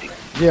realistic.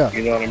 Yeah.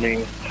 You know what I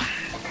mean?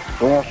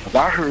 For instance,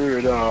 I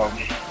heard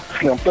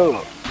Slim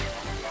Thug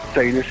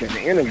say this in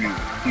the interview.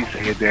 He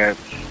said that,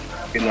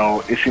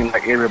 it seems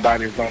like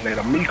everybody's on that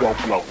Amigo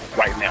flow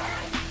right now.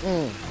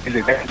 He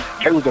said that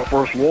they was the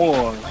first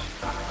ones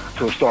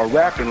to start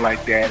rapping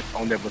like that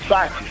on their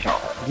Versace song.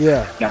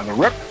 Yeah. Now the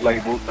record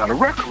label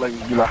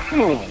be like,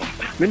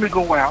 let me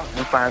go out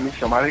and find me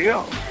somebody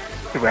else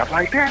to rap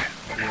like that.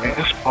 And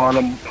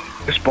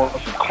it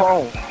spawned some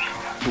clones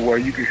to where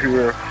you can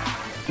hear,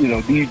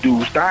 these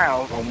dudes'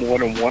 styles on more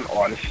than one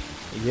artist.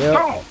 Yeah.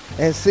 Song.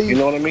 And see, you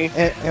know what I mean?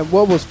 And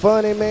what was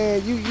funny,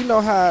 man, you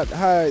know how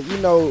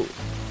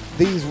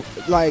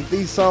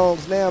these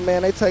songs now,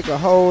 man, they take a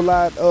whole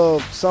lot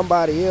of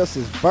somebody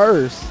else's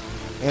verse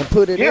and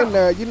put it in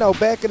there.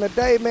 Back in the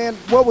day, man,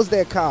 what was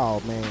that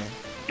called, man?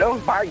 That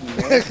was biting,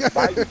 man.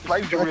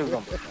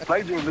 Plagiarism.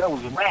 Plagiarism, that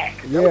was whack.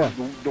 That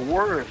was the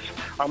worst.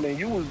 I mean,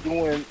 you was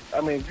doing,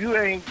 if you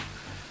ain't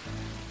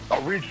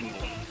original,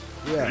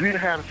 if you didn't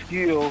have the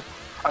skill,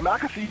 I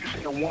can see you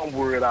saying one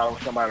word out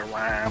of somebody's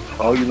rhyme,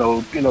 or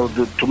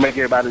to make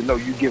everybody know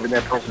you giving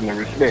that person the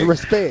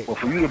respect. But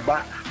for you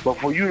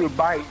to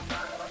bite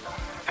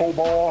 4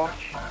 bars.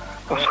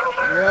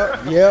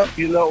 Yep.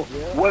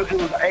 What if it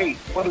was 8?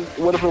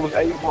 What if it was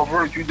 8 for a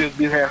verse? You just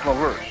did half a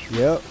verse.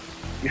 Yep.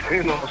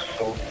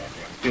 So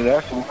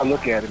that's the way I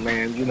look at it,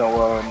 man.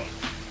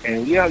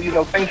 And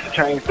things have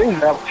changed. Things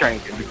have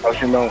changing because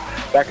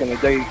back in the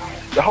day,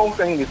 the whole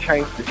thing that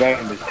changed the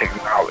game is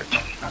technology.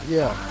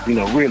 Yeah.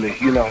 Really.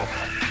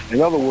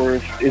 In other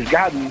words,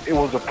 it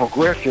was a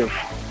progressive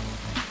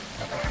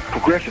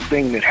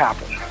thing that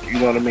happened. You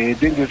know what I mean? It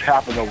didn't just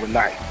happen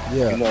overnight.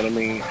 Yeah. You know what I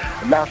mean?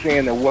 I'm not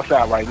saying that what's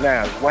out right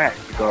now is whack,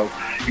 because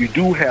you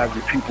do have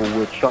the people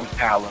with some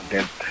talent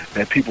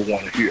that people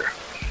want to hear.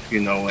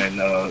 And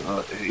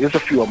there's a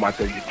few of them out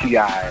there, your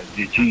T.I.s,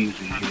 your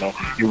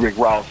Jeezys, your Rick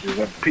Rosses,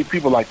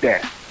 people like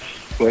that.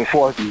 But as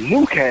far as the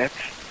new cats,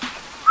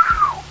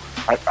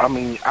 I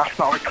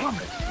saw it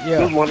coming. Yeah.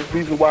 It was one of the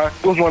reasons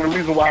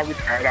why I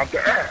retired out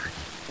the air.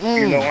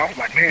 I was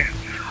like, man,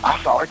 I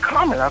saw it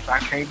coming. I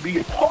can't be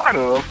a part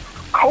of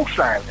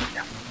co-signing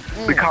them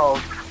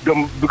because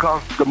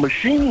the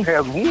machine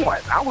has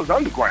won. I was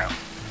underground.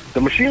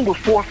 the machine was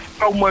forced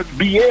so much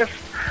BS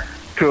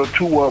to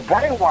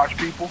brainwash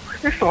people.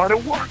 It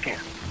started working.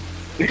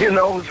 You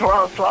know, so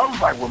I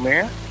was like, well,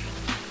 man,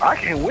 I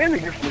can't win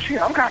against the machine.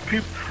 I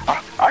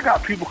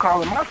got people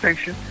calling my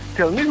station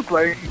telling me to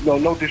play, you know,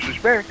 no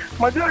disrespect,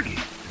 my Dougie.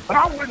 But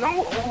I wouldn't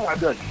know my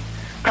Dougie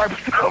type of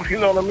stuff, you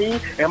know what I mean?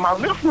 And my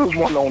listeners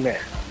weren't on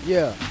that.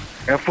 Yeah.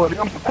 And for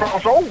them to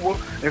cross over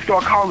and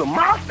start calling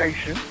my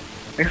station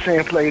and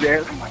saying play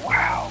that, I'm like,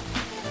 wow,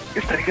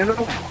 it's taking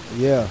over.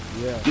 Yeah.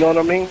 You know what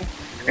I mean?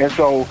 And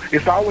so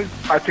it's always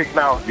by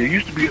technology. There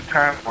used to be a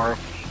time where,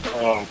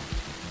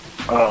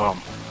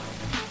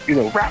 you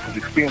know, rap was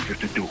expensive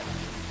to do.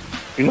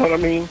 You know what I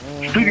mean?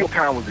 Studio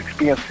time was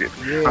expensive.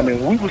 Yeah. I mean,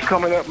 when we was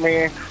coming up,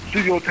 man,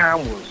 studio time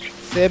was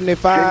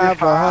 $75,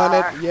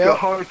 $100, yeah,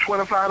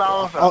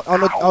 $125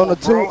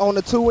 on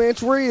the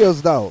 2-inch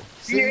reels though.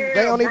 See, yeah,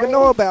 they don't bro. even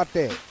know about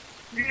that.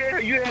 Yeah,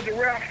 you had to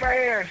rap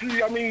fast.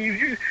 I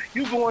mean,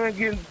 you going and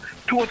getting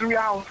 2 or 3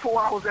 hours,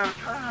 4 hours at a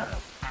time.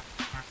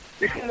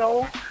 You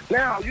know,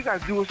 now you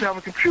got to do is have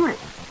a computer.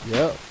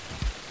 Yep.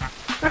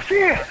 That's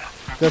it.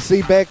 Cause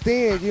see, back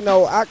then, you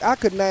know, I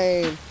could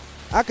name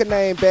back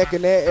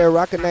in that era,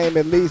 I could name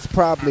at least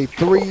probably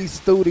 3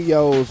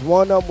 studios.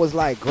 One of them was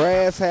like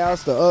Grass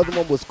House, the other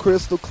one was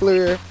Crystal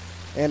Clear,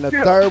 and the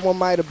third one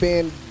might have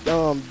been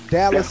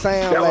Dallas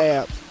Sound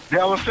Labs.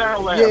 Dallas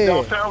Sound Lab. Yeah.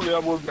 Dallas Sound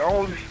Lab was the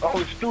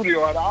only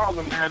studio out of all of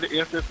them that had the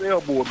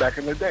SSL board back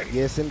in the day.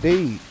 Yes,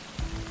 indeed.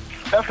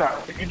 That's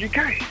how you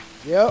came.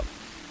 Yep.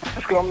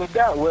 Let's go to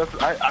Dallas.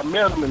 I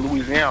met them in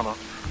Louisiana,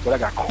 but I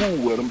got cool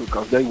with them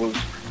because they was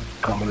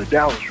coming to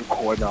Dallas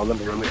recording all them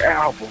early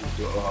albums,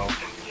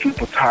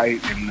 Super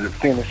Tight and the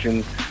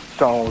finishing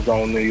songs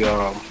on the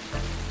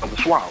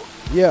Swallow.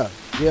 Yeah.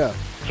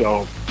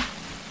 So,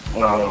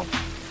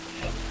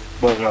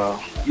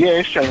 yeah,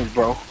 it's changed,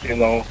 bro. You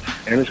know,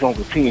 and it's gonna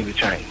continue to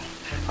change.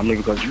 I mean,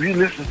 because if you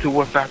listen to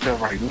what's out there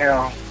right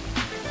now,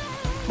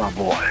 my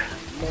boy.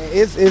 Man,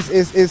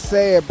 it's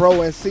sad,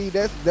 bro. And see,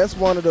 that's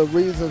one of the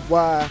reasons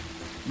why,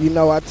 you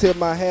know, I tip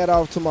my hat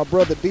off to my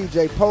brother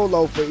DJ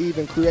Polo for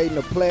even creating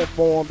a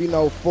platform, you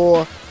know,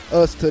 for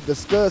us to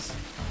discuss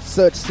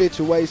such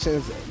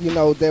situations, you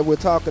know, that we're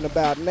talking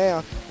about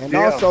now, and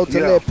also to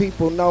let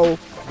people know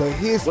the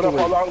history. What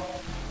up, Polo?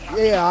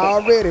 Yeah,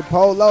 already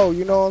Polo,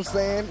 you know what I'm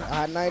saying?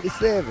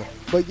 I-97.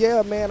 But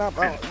yeah, man,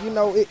 you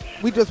know,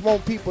 we just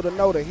want people to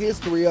know the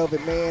history of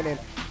it, man, and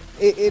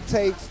it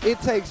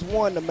takes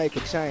one to make a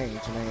change,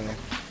 man.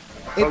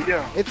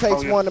 It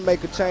takes one to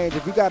make a change.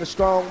 If you got a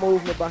strong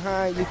movement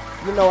behind you,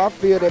 you know, I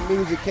feel that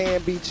music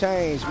can be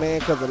changed, man,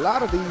 because a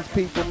lot of these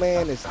people,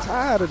 man, is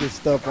tired of this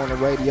stuff on the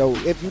radio.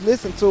 If you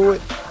listen to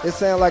it, it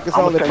sounds like it's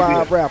only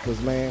 5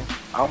 rappers, man.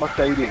 I'm going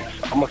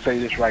to say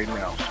this right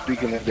now.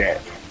 Speaking of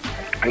that,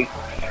 okay?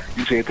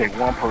 You say it take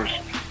one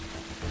person.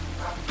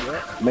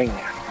 Yep. Man,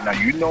 now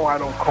you know I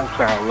don't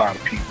co-sign a lot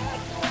of people.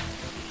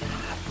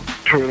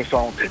 Turn this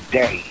on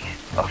today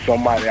of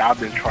somebody I've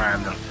been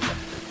trying to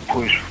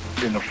push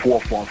in the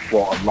forefront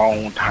for a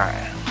long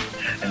time.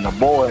 And the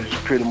boys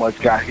pretty much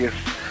got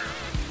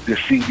the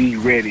CD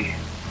ready,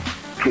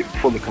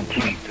 fully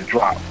complete to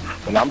drop.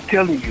 But I'm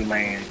telling you,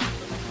 man,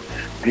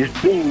 this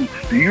dude,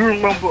 do you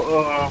remember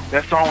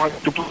that song,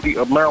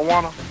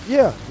 Marijuana?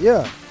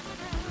 Yeah.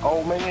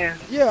 Old Man?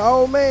 Yeah,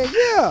 Old Man,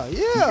 yeah.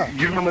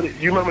 You remember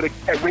the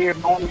cat Red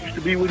Bone used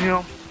to be with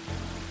him?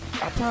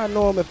 I probably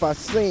know him if I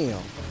see him.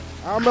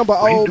 I remember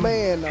Old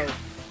Man, though.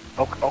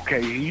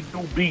 Okay, he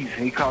do beats,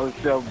 and he call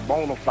himself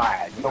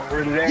Bonafide. You know,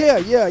 heard of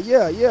that?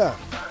 Yeah.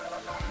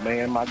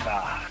 Man, my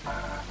God.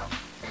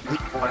 This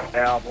one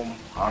album,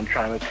 I'm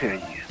trying to tell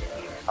you.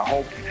 I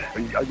hope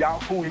y'all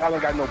cool. Y'all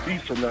ain't got no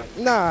beefs or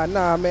nothing. Nah,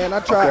 man. I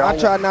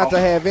try not to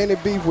have any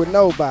beef with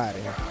nobody.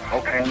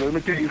 Okay, let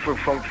me tell you, you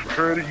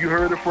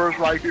heard it first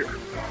right here.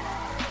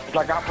 It's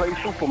like I played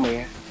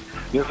Superman.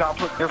 Just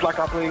like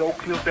I played Oak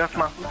Cliff. That's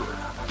my hood.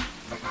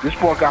 This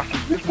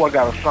boy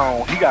got a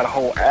song. He got a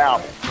whole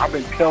album. I've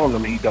been telling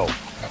him he dope.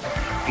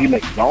 He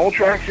makes his own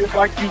tracks just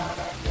like you,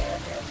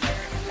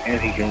 and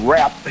he can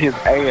rap his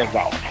ass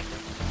off.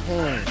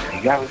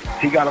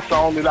 He got a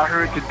song that I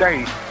heard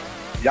today.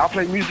 Y'all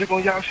play music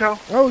on y'all show?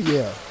 Oh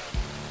yeah.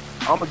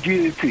 I'ma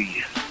get it to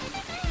you.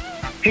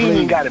 He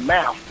ain't got it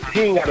mastered.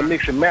 He ain't got to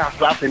mix and master.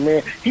 So I said,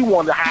 man, he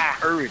wanted how I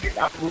heard it.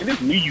 I said, man,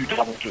 this is me you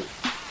talking to.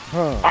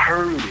 I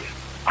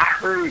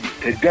heard it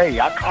today.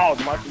 I called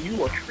him. I said,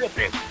 you are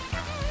tripping.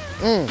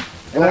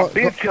 And I've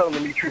been telling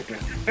him he tripping.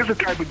 This is the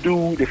type of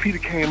dude, if he'd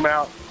have came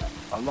out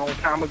a long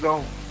time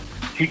ago,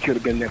 he could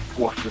have been that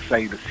force to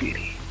save the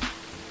city.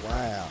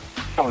 Wow.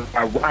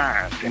 I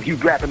rhymes, and he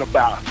rapping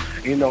about,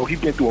 you know, he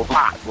been through a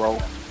lot, bro.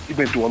 He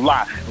been through a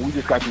lot, and we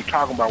just got to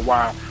talking about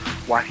why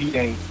he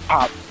ain't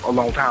popped a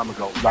long time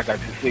ago, like I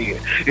just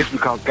said. It's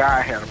because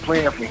God had a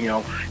plan for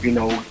him, you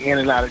know, in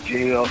and out of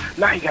jail.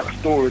 Now he got a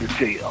story to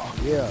tell.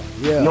 Yeah.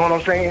 You know what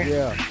I'm saying?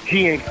 Yeah.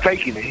 He ain't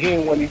faking it. He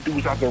ain't one of these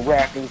dudes out there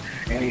rapping,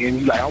 and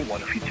he like, I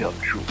wonder if he tell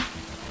the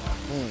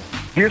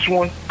truth. This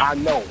one, I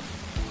know.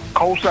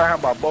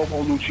 Co-signed by Bo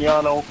Bo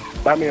Luchiano.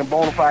 My man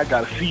Bonafide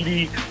got a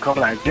CD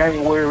coming out in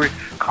January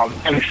called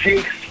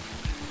 96.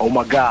 Oh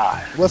my God.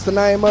 What's the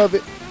name of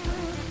it?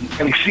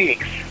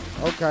 96.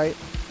 Okay.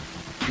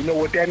 You know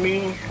what that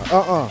means?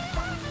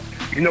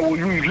 You know what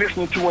you was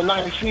listening to in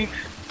 96?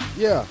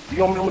 Yeah.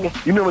 You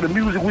remember the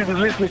music we was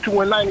listening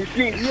to in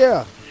 96?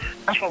 Yeah.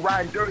 That's when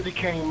Riding Dirty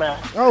came out.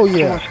 Oh,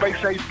 yeah.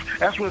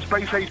 That's when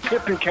Space Ace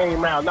Pimpin'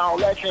 came out and all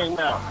that came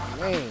out.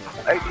 Man.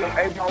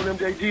 All them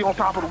JG on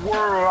Top of the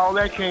World, all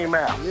that came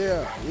out.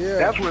 Yeah, yeah.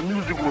 That's when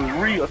music was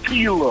real.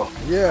 Tila.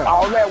 Yeah.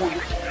 All that was.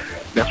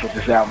 That's what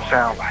this album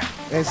sounds like.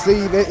 And see,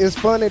 it's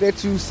funny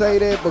that you say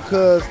that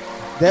because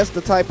that's the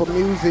type of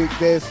music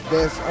that's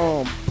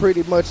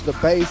pretty much the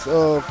base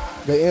of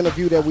the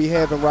interview that we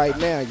having right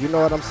now. You know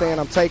what I'm saying?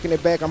 I'm taking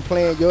it back. I'm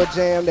playing your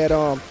jam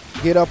that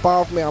Get Up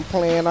Off Me. I'm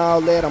playing all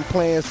that. I'm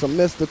playing some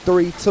Mr.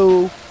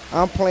 3-2.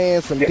 I'm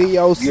playing some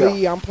DOC.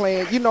 Yeah. I'm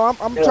playing. You know,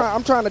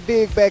 I'm trying to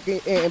dig back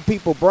in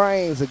people's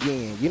brains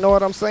again. You know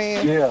what I'm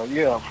saying?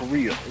 Yeah, for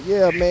real.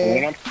 Yeah,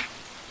 man.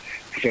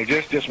 So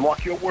just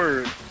mark your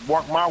words.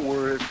 Mark my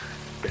words.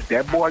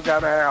 That boy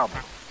got an album.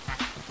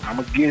 I'm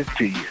gonna give it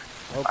to you.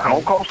 Okay. I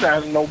don't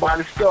co-sign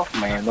nobody's stuff,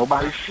 man.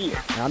 Nobody's shit.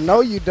 I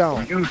know you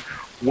don't.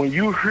 When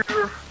you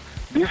hear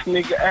this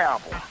nigga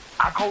album,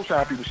 I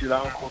co-sign people shit.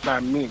 I don't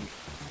co-sign many.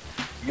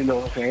 You know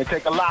what I'm saying? It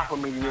take a lot for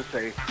me to just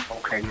say,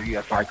 okay,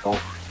 yeah, Psycho,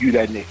 you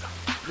that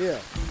nigga. Yeah.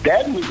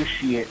 That nigga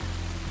shit,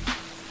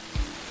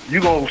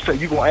 you gonna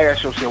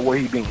ask yourself where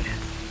he been.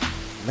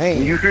 Man.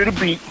 When you hear the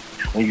beat,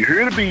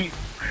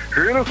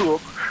 hear the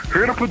hook,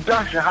 hear the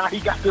production, how he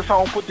got this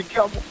song put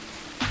together.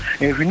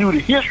 And if you knew the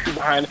history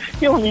behind it,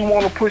 he don't even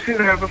want to push it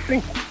as a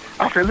single.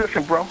 I said,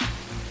 listen, bro,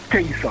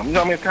 tell you something. You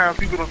know how many times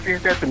people have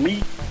said that to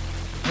me?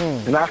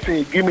 And I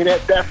said, give me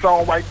that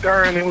song right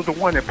there, and it was the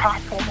one that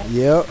popped for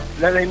me. Yep.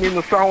 That ain't in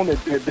the song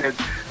that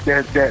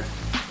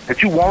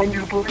you want me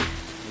to play.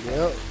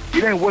 Yep.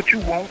 It ain't what you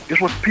want, it's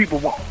what the people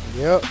want.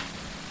 Yep.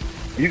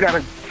 You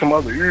got some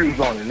other ears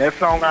on it. And that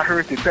song I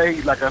heard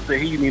today, like I said,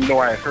 he didn't even know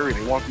I had heard it.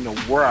 He wants to know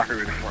where I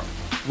heard it from.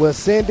 Well,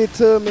 send it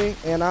to me,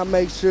 and I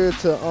make sure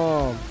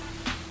to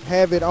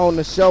have it on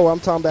the show. I'm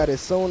talking about as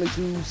soon as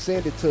you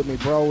send it to me,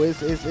 bro. It's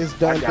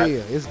done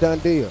deal. It's done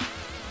deal.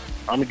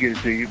 I'm going to get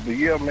it to you. But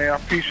yeah, man, I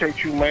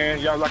appreciate you, man.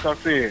 Y'all, like I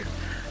said,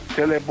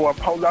 tell that boy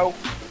Polo,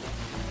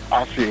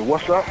 I said,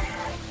 what's up?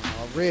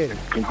 Already.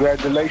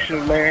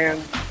 Congratulations, man,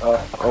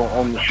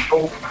 on the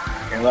show.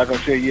 And like I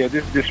said, yeah,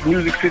 this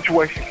music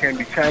situation can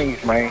be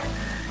changed, man.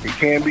 It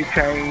can be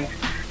changed,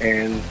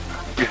 and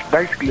it's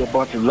basically a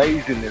bunch of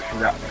laziness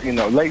out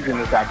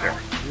there.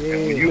 Yeah.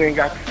 And when you ain't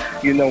got,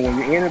 when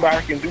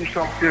anybody can do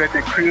something, sit at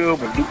their crib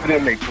and do it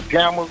in their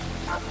pajamas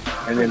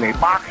and in their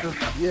boxes.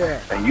 Yeah.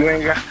 And you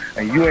ain't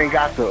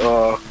got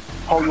to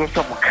hold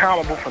yourself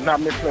accountable for not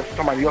messing up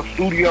somebody else's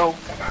studio.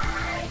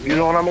 You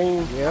know what I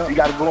mean? Yeah. You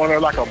got to go in there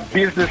like a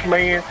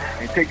businessman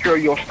and take care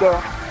of your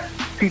stuff.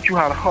 Teach you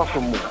how to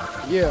hustle more.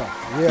 Yeah.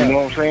 You know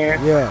what I'm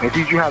saying? Yeah. And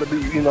teach you how to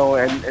be,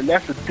 and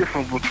that's the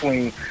difference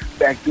between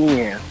back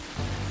then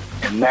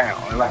and now.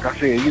 And like I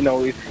said,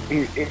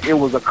 it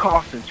was a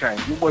constant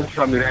change. It wasn't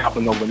something that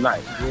happened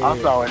overnight. Yeah. I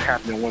saw it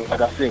happening when I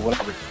was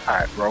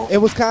retired, bro. It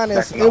was kind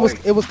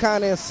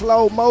of in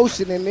slow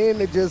motion, and then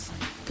it just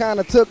kind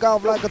of took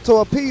off like a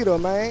torpedo,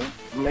 man.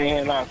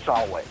 Man, I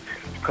saw it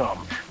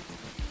coming.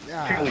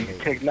 Telling you,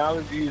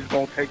 technology is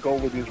gonna take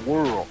over this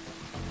world.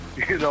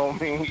 You know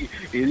what I mean?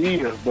 It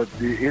is, but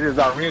it is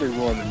already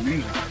ruining the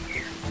music.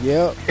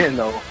 Yep.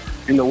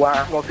 You know why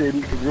I'm gonna say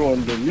it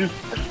ruined the music?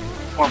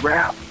 Or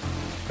rap.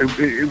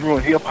 It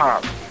ruined hip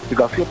hop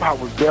because hip hop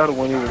was better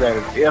when it was at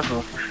its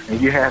essence,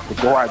 and you had to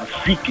go out and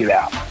seek it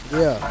out.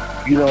 Yeah.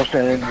 You know what I'm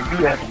saying?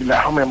 You have to be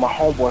like, I remember my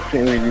homeboy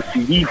sending me this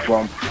CD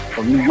from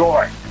New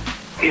York.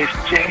 It's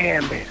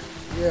jamming.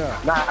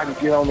 Yeah. Now I can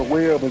get on the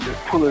web and just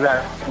pull it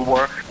out to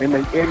work and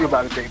make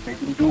everybody think they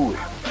can do it.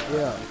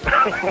 Yeah.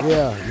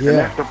 Yeah. And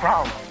that's the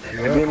problem.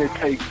 Yeah.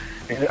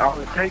 And then all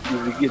it takes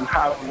is to getting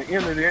hot on the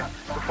internet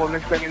before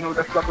next thing you know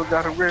that sucker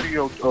got a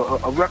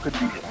record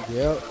deal.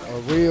 Yep, a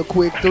real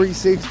quick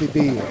 360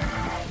 deal.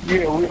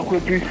 Yeah, a real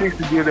quick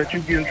 360 deal that you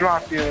getting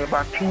dropped in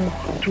about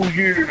two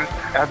years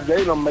after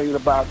they done made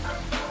about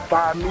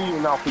 $5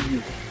 million off of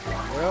you.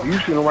 Yep. You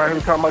sitting around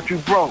here talking about you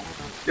broke.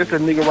 It's a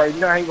nigga right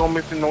now, ain't gonna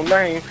mention no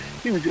name.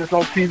 He was just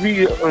on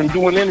TV and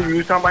doing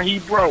interviews talking about he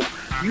broke.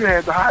 You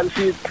had the hottest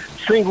hit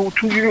single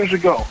 2 years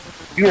ago.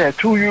 You had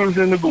 2 years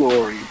in the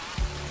glory.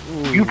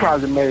 Ooh. You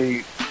probably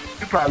made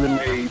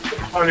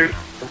 $200,000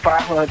 to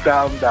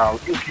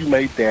 $500,000 if you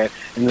made that,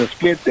 and then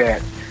split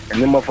that,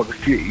 and them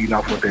motherfuckers shit eating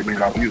off what they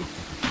made off you.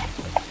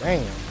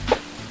 Damn.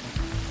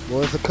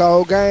 Well, it's a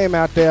cold game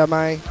out there,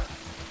 man.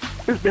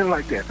 It's been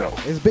like that though.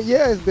 It's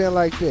been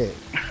like that.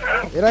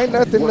 It ain't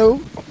nothing new.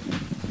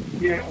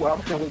 Yeah, well,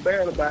 I'm saying what's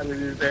bad about it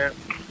is that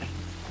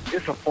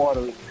it's a part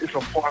of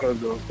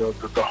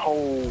the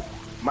whole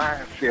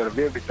mindset of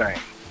everything.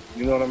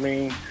 You know what I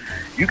mean?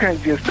 You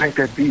can't just think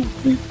that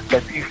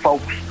these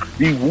folks,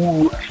 these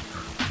woods,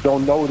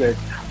 don't know that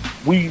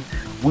we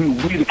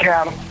the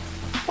cattle.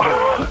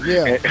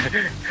 Yeah.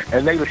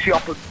 and they the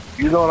shepherds.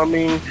 You know what I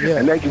mean? Yeah.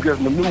 And they can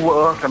just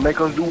maneuver us and make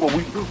us do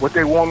what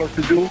they want us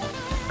to do.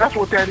 That's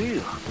what that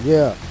is.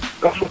 Yeah.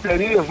 That's what that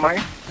is,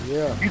 man.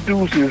 Yeah. These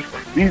dudes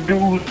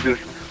is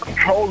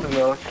controlling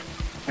us,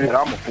 and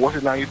I'm gonna force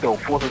it down your throat.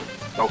 Force it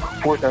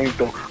down your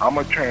throat. I'm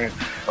gonna turn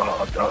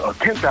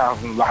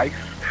 10,000 likes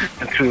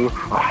into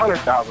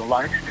 100,000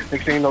 likes.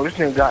 Next thing you know, this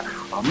thing got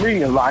 1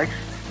 million likes.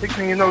 Next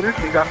thing you know, this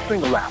thing got a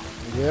single out.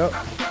 Yep.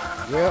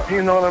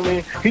 You know what I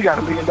mean? He got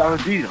 $1 million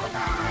deal.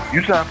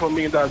 You signed for $1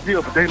 million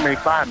deal, but they made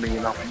 $5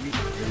 million off of you.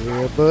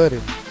 Yeah,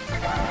 buddy.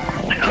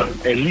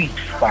 At least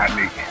 $5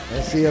 million.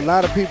 And see, a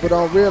lot of people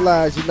don't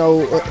realize, you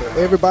know,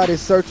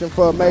 everybody's searching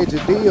for a major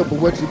deal, but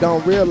what you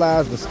don't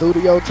realize, the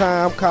studio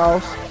time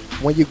costs.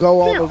 When you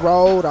go on the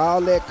road,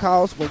 all that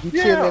costs. When you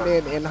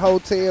chilling in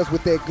hotels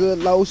with that good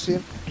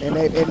lotion and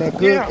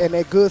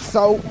that good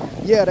soap,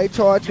 they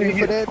charge you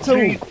for that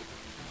too.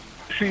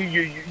 See,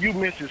 you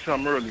mentioned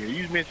something earlier.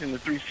 You mentioned the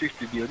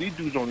 360 deal. These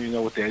dudes don't even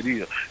know what that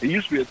is. It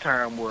used to be a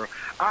time where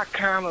I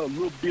kind of a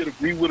little bit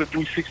agree with a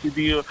 360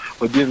 deal,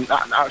 but then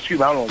I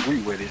don't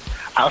agree with it.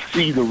 I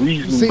see the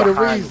reason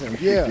behind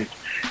it.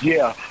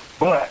 Yeah,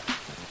 but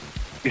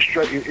it's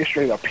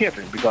straight up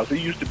pimping, because there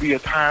used to be a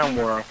time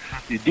where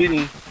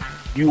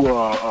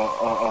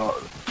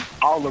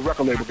all the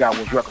record label got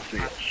was record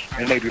sales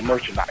and maybe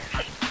merchandise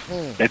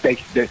that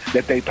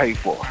they paid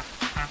for.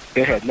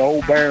 They had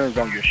no bearings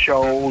on your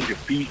shows, your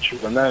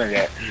features, or none of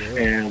that.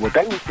 Yeah. And what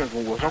they was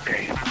thinking was,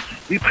 okay,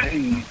 we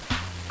paid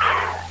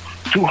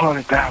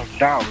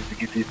 $200,000 to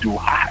get this dude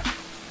hot.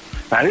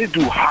 Now this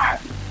dude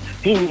hot,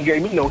 he ain't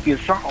gave me no hit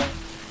song,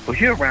 but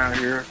he around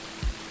here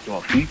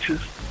doing features,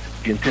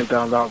 getting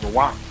 $10,000 a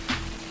wop,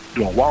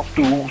 doing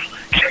walkthroughs,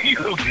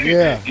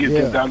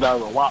 getting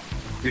 $10,000 a wop.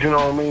 You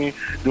know what I mean?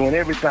 Doing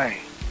everything,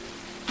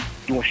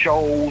 doing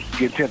shows,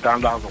 getting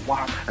 $10,000 a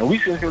wop, and we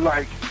sitting here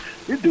like,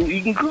 this dude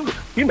eating good.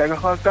 He making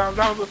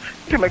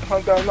 $100,000. He can make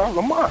 $100,000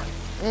 a month.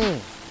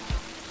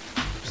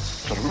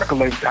 So the record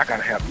label, I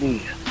gotta have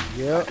in.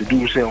 Yeah. The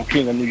dude said on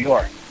King of New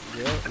York.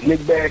 Yeah. The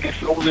Nick Bag gets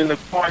sold in the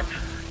park.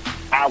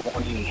 I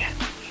want in.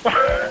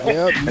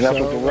 And that's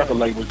what the record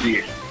label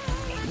did.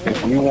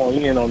 We want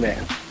in on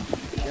that.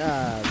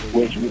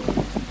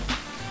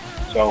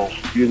 So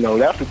you know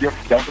that's the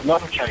difference. That's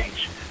another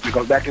change,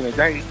 because back in the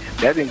day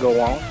that didn't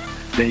go on.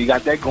 Then you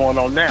got that going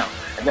on now.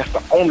 And that's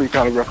the only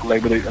kind of record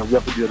label,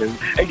 record deal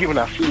they giving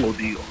out single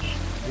deals.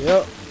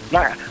 Yep.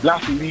 Not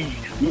CD.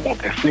 We want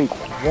that single.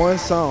 One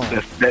song.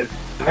 That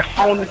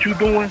song that you're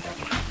doing,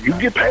 you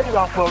get paid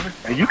off of it,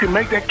 and you can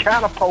make that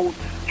catapult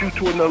you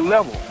to another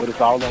level. But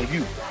it's all on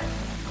you.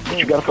 But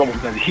you gotta come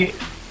with another hit.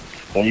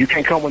 When you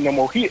can't come with no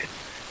more hit,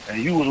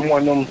 and you was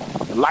one of them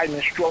the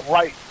lightning struck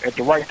right at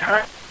the right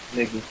time,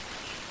 nigga.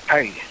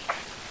 Hey,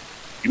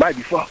 you might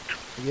be fucked.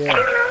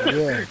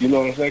 Yeah. You know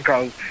what I'm saying?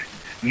 Because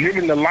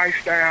living the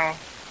lifestyle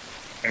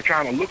and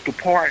trying to look the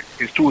part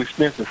is too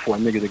expensive for a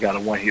nigga that got a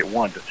one-hit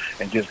wonder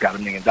and just got $1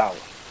 million.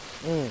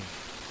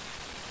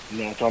 You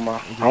know what I'm talking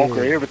about? Yeah. I don't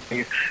care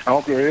everything. I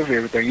don't care if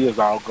everything is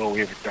all go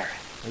everything.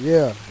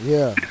 Yeah.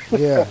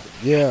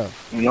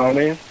 You know what I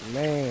mean?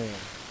 Man.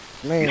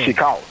 And shit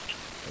costs.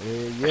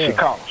 Shit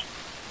costs.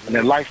 And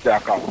that lifestyle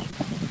costs.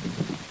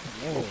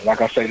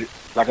 Like I say,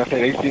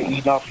 they still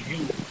eating off of you,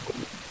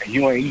 and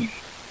you ain't eating.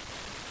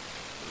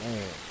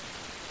 Man.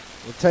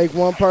 It take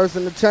one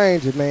person to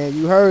change it, man.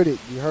 You heard it.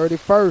 You heard it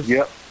first.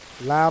 Yep.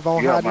 Live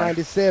on Hot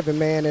 97,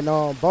 man. And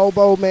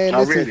Bobo, man,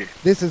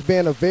 this has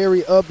been a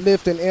very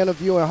uplifting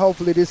interview, and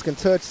hopefully this can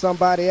touch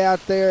somebody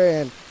out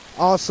there and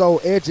also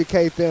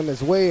educate them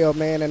as well,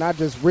 man. And I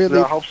just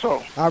really, I hope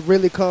so. I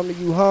really come to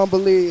you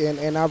humbly,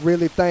 and I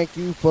really thank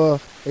you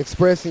for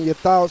expressing your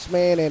thoughts,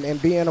 man,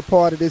 and being a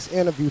part of this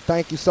interview.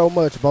 Thank you so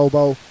much,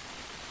 Bobo.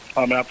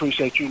 Man, I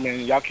appreciate you,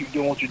 man. Y'all keep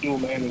doing what you do,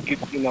 man, and get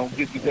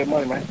that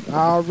money, man.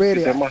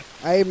 Already. Get that money.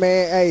 Hey,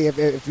 man,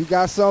 if you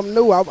got something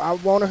new, I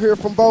want to hear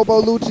from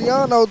Bobo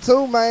Luchiano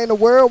too, man. The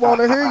world want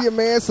to hear you,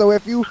 man. So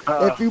if you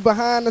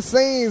behind the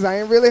scenes, I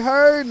ain't really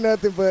heard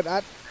nothing, but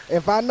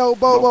if I know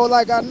Bobo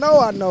like I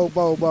know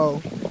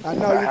Bobo, I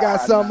know you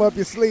got something up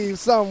your sleeve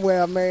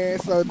somewhere, man.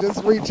 So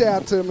just reach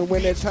out to me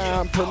when that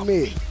time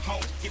permits.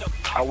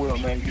 I will,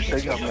 man. You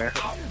stay up, man.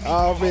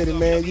 Already,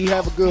 man. You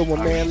have a good one,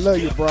 man. Love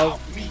you, bro.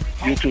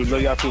 You too.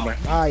 Love y'all too, man.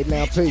 All right,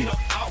 now, peace.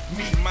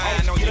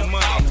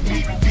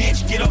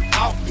 Bitch, get up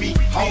off me.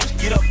 Hoes,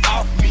 get up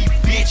off me.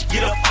 Bitch,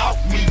 get up off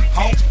me.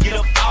 Hoes, get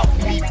up off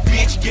me.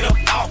 Bitch, get up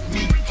off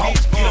me.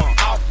 Hoes, get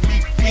up off me.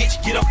 Bitch,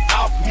 get up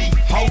off me.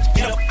 Hoes,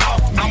 get up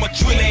off me. I'm a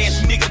trill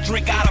ass nigga,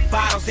 drink out of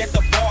bottles at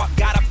the bar.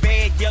 Got a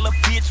bad yellow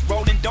bitch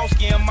rolling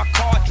Dosky in my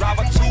car. Drive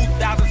a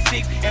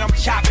 2006 and I'm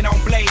chopping on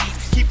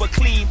blades. Keep a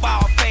clean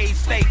ball fade,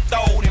 stay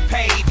throwed and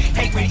paid.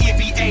 Hate when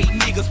NBA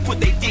niggas put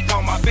they dick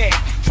on my back.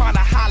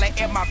 Tryna holler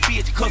at my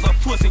bitch cause her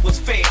pussy was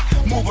fat.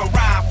 Move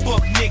around,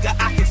 fuck nigga,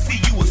 I can see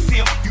you a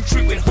simp. You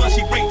trip with her,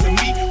 she bring to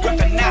me.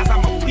 Recognize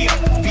I'm a pimp.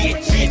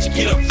 Bitch,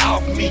 get up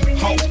off me.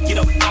 Hoes, get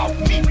up off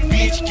me.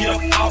 Bitch, get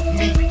up off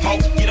me.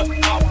 Hoes, get up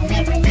off me.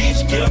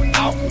 Bitch, get up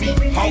off me.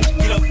 Hoes,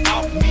 get up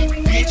off me.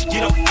 Bitch,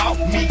 get up off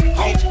me.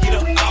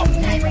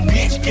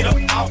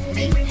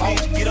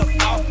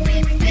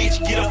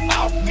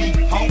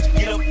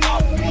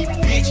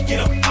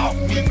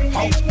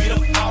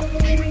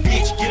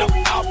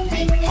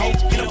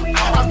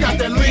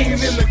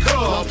 in the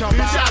club.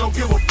 Bitch, I don't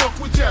give a fuck,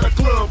 we tear the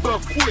club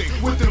up quick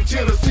with them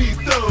Tennessee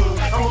thugs.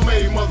 I'm a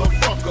made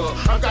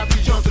motherfucker, I got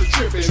these youngsters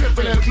tripping,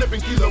 banana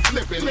clipping, kilo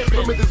flipping,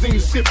 promethazine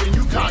sipping,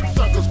 you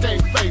cocksuckers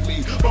can't fake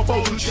me. Bo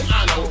Bo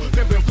Luchiano,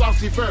 pimpin'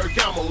 flossy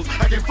Ferragamos,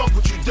 I can't fuck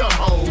with you dumb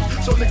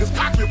hoes. So niggas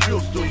cock your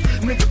pistols,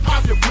 niggas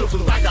pop your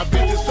pistols. I got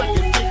bitches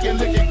sucking dick and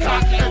licking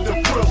cock at the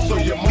bristle.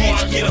 You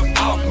bitch, get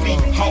up off me,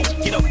 ho,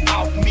 get up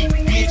off me,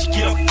 bitch,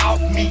 get up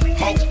off me,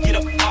 ho, get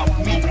up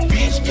off me,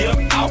 bitch, get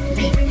up off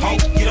me, ho,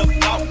 get up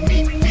off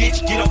me,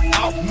 bitch, get up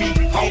off me,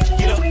 ho,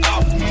 get up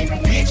off me,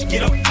 bitch,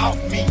 get up off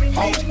me,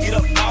 ho, get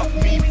up off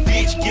me,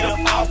 bitch, get up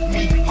off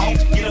me, ho,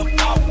 get up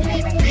off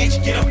me,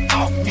 bitch, get up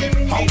off me,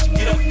 ho,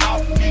 get up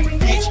off me,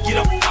 bitch, get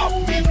up off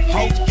me,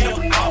 ho, get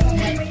up off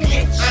me,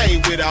 bitch. I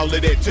ain't with all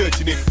of that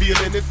touching and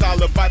feeling. It's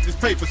all about this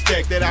paper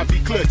stack that I be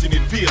clutching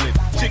and peeling.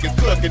 Chickens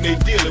clucking, they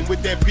dealing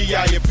with that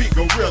B.I.M.P.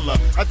 gorilla.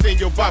 I send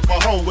your viper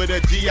home with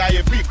a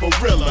G.I.M.P.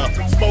 gorilla.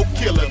 Smoke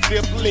killer,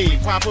 zip lean,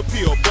 pop a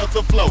pill, bust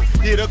a flow.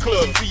 Hit a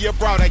club, see a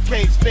broad I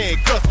can't stand.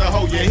 Cuss the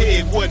hoe, your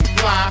head wouldn't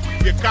fly.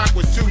 Your cock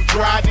was too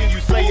dry, then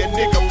you say a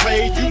nigga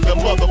paid. You's a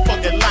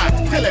motherfucking lie.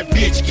 Tell that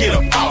bitch, get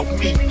up off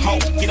me. Ho,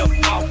 get up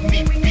off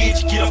me.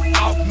 Bitch, get up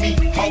off me.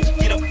 Ho,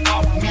 get up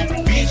off me.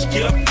 Bitch,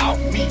 get up off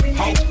me.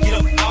 Ho, get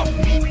up off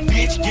me.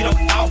 Bitch, get up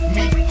off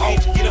me. Ho,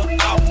 get up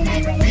off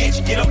me.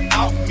 Bitch, get up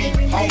off me.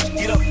 Ho,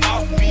 get up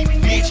off me.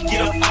 Bitch,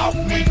 get up off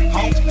me.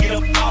 Ho, get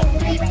up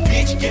off me.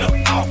 Bitch, get up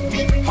off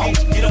me. Ho,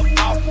 get up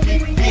off me.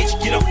 Bitch,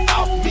 get up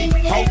off me.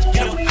 Ho,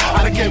 get up off me.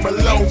 I done came a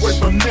long way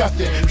from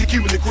nothing to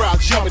keeping the crowd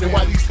jumping. And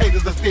while these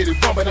haters are steady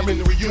bumping, I'm in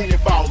the reunion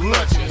ball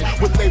lunching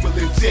with label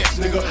and text,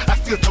 nigga. I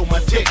still told my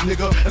tech,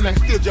 nigga, and I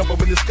still jump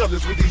up in the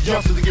scullers with these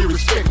youngsters to get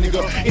respect,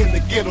 nigga. In the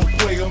ghetto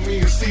player, me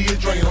and C is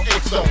drain on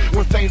XO.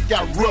 When things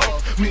got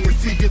rough, me and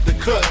C hit the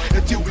cut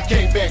until we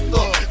came back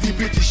up. These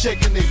bitches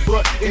shaking their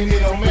butt, and it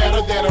don't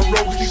matter that I'm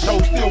rogue, these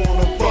hoes still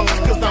wanna fuck.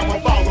 Cause I'm a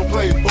baller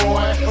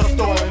playboy, a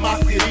star in my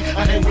city.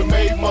 I hang with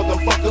made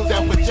motherfuckers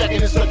out for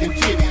jacking and sucking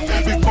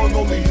titties. Big pun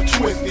on me, you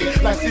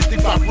twisted, like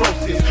 65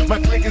 roses. My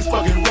clique is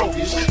fucking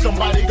roguish.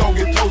 Somebody gon'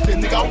 get toasted,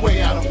 nigga, I'm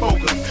way out of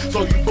focus.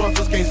 So you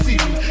busters can't see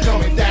me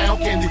coming down,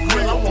 candy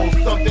grill. I want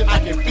something I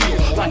can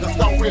feel, like a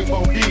star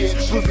rainbow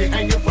bitch. Pussy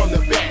hanging from the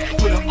back,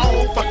 with her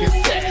own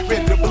fucking sack,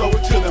 ready to blow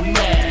it to the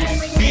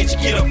max.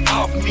 Bitch, get up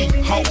off me,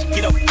 ho,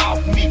 get up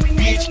off me,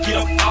 bitch, get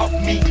up off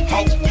me,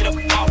 ho, get up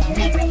off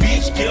me,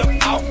 bitch, get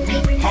up off me,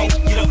 ho,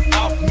 get up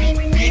off me,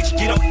 bitch,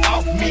 get up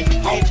off me,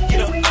 ho, get up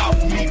off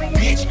me,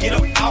 bitch, get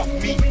up off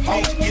me,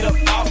 ho, get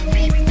up off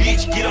me,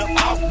 bitch, get up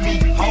off me,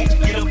 ho,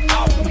 get up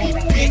off me,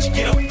 bitch,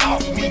 get up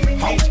off me,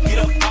 ho, get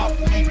up off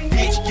me,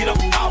 bitch, get up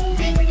off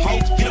me, ho,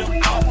 get up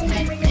off me,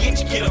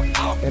 bitch, get up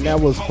off me. And that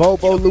was Bo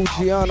Bo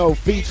Luchiano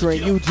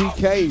featuring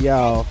UGK,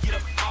 y'all.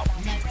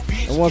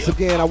 And once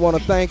again, I want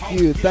to thank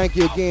you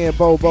again,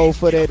 Bo Bo,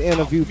 for that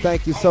interview.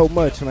 Thank you so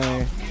much,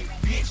 man.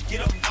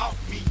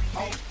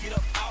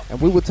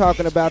 And we were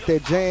talking about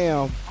that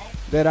jam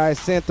that I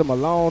sent them a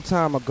long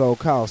time ago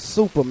called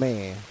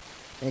Superman.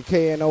 And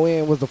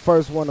KNON was the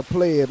first one to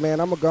play it,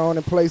 man. I'm going to go on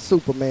and play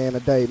Superman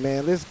today,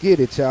 man. Let's get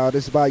it, y'all.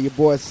 This is by your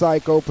boy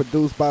Psy2ko,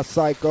 produced by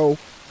Psy2ko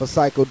for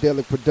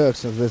Psychedelic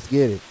Productions. Let's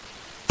get it.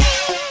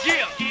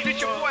 Yeah, this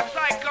your boy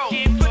Psy2ko.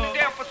 Putting it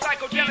down for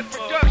Psychedelic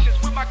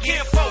Productions with my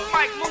kinfolk,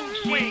 Mike Moon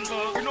Swing.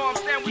 You know what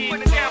I'm saying? We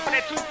putting it down for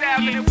that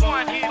 2001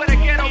 for the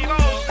Ghetto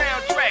Gold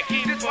soundtrack.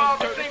 This for all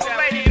the single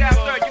ladies out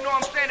there. You know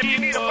what I'm saying? If you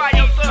need a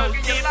bio thug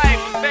in your life,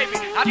 baby,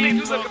 I think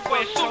you're looking for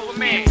a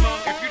Superman.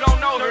 If you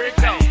don't know, here it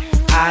goes.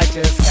 I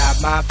just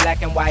got my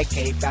black and white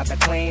cape out the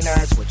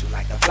cleaners. Would you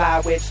like to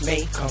fly with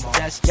me? Come on,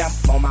 just jump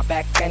on my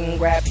back and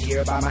grab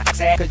here by my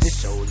ass, cause your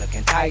show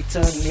looking tight to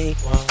me.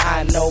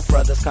 I know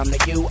brothers come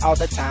to you all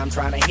the time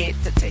trying to hit.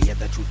 To tell you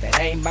the truth, that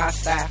ain't my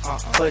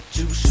style. But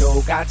you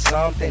sure got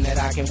something that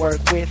I can work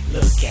with.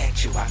 Look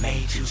at you, I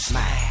made you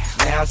smile.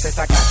 Now since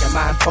I got your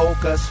mind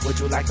focused, would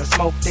you like to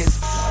smoke this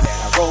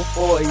that I wrote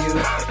for you?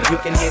 You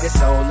can hit it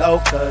solo,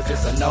 cause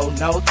it's a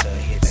no-no to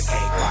hit the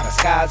cake while the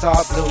skies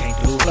are blue.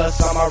 Can't do plus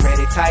I'm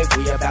already tight,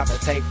 we about to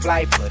take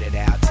flight. Put it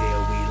out till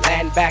we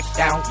land back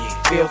down.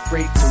 Feel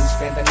free to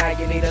spend the night,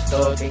 you need a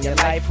thug in your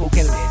life who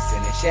can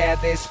listen and share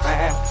this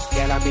file.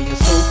 Can I be your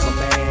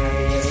Superman?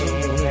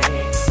 Can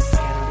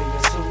I be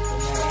your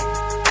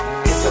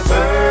Superman? It's a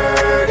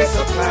bird, it's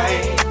a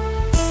plane.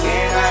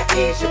 Can I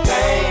ease your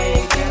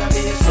pain? Can I be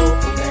a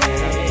Superman?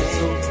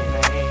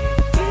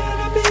 Can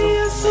I be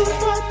a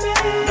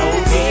Superman? No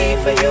need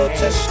for you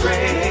to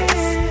stress,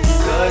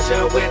 cause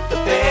you're with the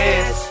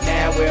best.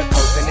 Now we're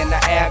coasting in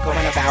the air,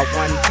 going about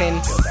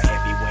 110. Feel the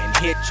heavy wind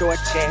hit your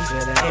chest.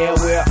 Here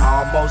we're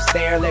almost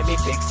there, let me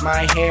fix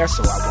my hair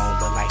so I won't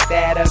look like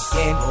that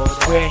again.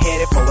 We're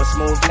headed for a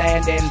smooth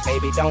landing,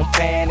 baby don't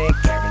panic.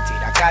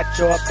 Guaranteed I got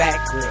your back.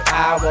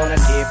 I wanna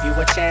give you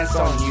a chance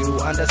on you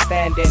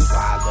understanding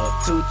why I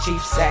love to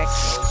cheap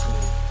sex.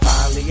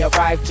 Finally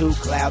arrived to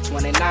cloud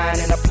 29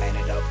 in a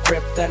planet of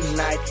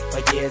kryptonite.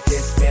 For years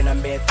it's been a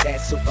myth that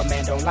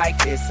Superman don't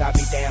like this. I'll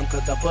be damned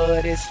cause the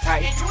bud is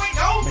tight.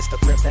 Mr.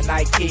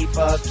 Kryptonite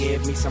Keeper,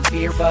 give me some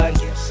fear, but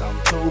give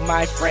some to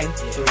my friend.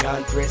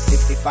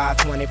 365,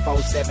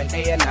 24/7,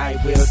 day and night.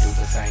 We'll do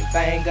the same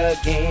thing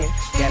again.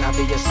 Can I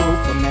be a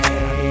Superman? Can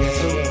I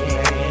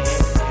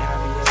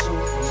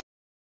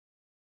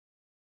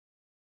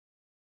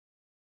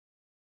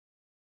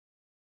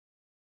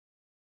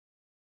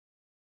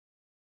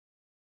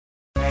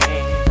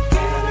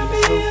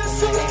be a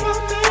Superman?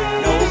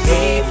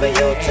 For you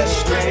to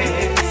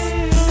stress,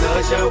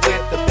 cause you're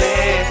with the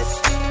best.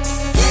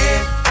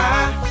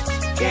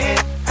 Can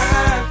I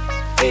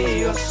be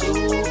your Superman?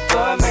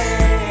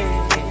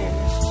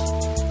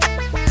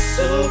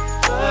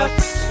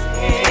 Superman,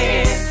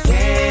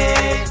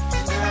 can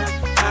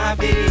I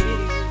be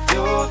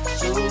your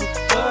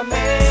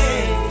Superman?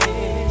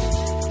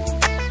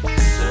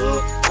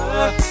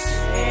 Superman.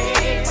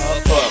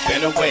 Up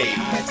and away.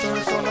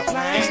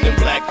 It's the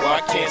Black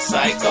Rock and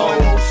Psycho.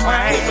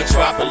 With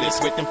Metropolis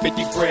with them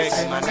 50 bricks.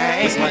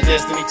 It's my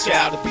destiny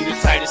child to be the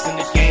tightest in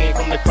the game.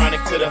 From the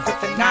chronic to the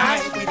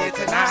tonight, we did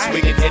tonight.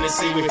 Swinging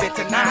Hennessy with it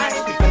tonight,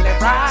 we feel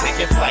it right.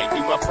 Taking flight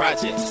through my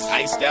projects.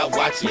 Iced out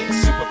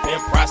watches, super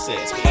pimp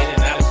process. In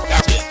and out of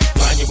gotchas.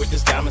 With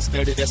this diamond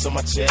studded that's on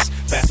my chest.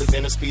 Faster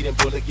than a speeding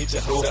bullet, get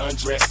your holder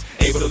undressed.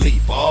 Able to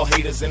leap all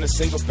haters in a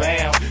single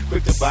bound.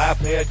 Quick to buy a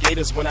pair of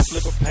gators when I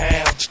flip a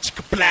pound.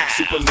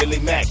 Super Lily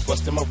Mac,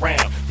 bust them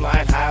around.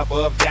 Flying high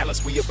above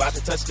Dallas, we about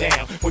to touch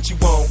down. What you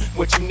want,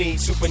 what you need,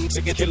 super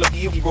nigga killer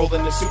B. We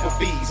rolling the super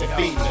B's and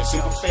feeding the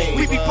super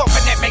fiends. We be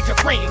pumping that major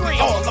green, we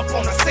all up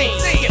on the scene.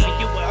 Giving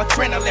you an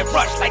adrenaline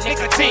rush like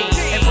nicotine.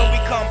 And when we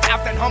come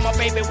out that Hummer,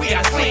 baby, we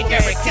are clean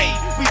guaranteed.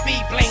 We be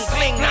bling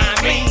bling, nah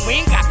I mean, we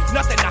ain't got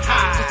nothing to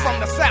hide. From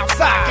the south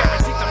side,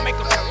 guaranteed to make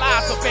them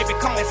realize, so baby,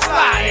 come and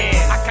slide in.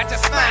 I got you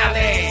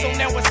smiling, so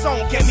now it's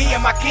on. Get me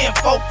and my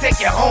kinfolk, take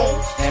you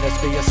home. Let us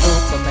be a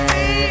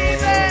Superman.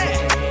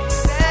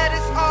 That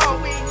is all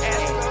we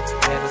ask.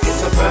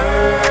 It's a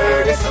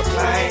bird, it's a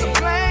plane.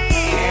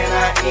 Can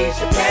I ease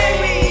your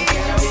pain?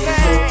 Can I be a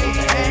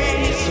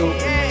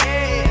Superman?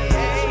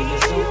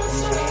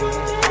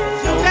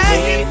 No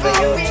need for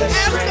you to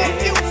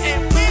stress,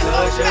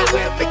 cause you're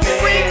with the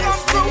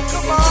best.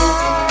 Come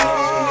on.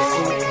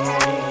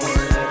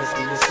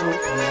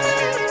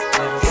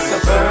 It's a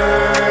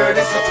bird,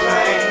 it's a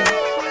plane.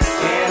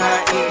 Can I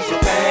ease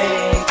your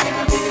pain? Can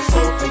I be a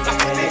Superman? I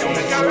put it on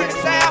the dirty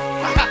south.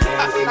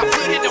 I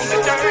put it on the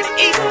dirty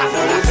east. I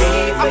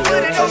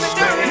put it on the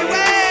dirty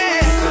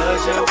west.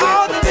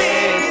 All the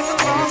ladies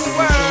around the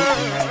world.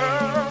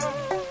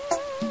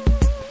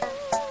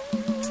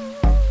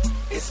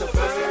 It's a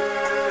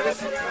bird,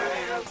 it's a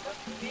plane.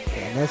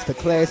 And that's the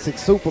classic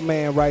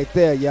Superman right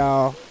there,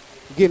 y'all.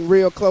 Getting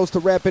real close to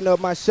wrapping up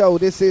my show.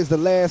 This is the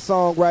last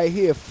song right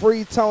here.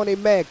 Free Tony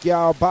Mac,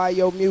 y'all. Buy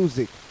your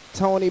music.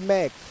 Tony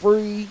Mac.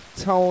 Free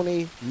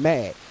Tony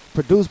Mac.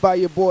 Produced by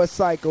your boy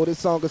Psycho. This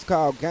song is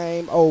called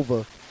Game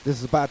Over. This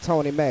is by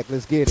Tony Mac.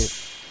 Let's get it.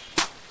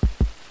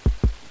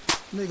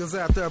 Niggas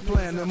out there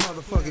playing them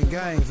motherfucking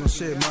games and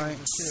shit, man.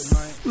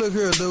 Look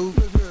here, dude.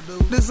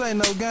 This ain't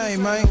no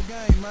game, man.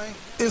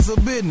 It's a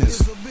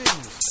business.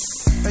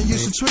 And you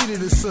should treat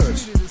it as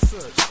such.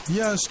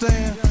 You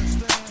understand?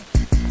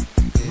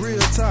 Real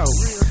talk.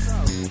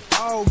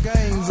 All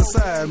games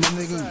aside, my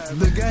nigga,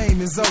 the game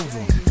is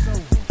over.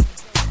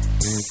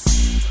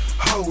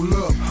 Hold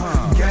up,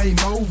 game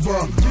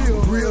over.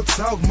 Real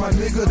talk, my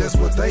nigga, that's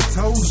what they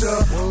told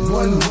ya.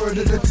 One word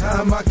at a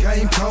time, I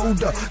came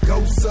colder.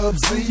 Go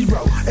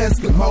Sub-Zero,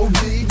 Eskimo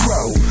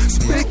Negro.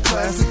 Spit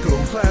classical.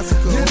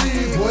 You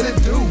dig what it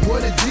do,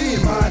 what it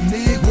did, my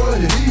nigga, what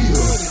it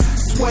is.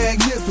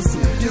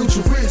 Swagnificent,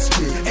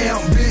 futuristic,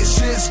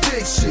 ambitious,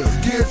 stick shit.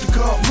 Geared to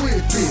come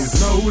with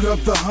this. Load up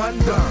the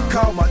Honda,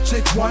 call my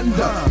chick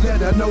Wonder.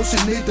 Let her know she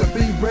need to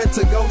be ready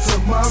to go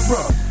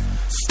tomorrow.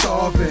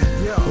 Starving,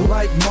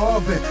 like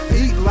Marvin.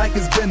 Eat like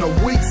it's been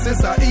a week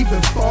since I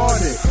even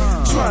farted.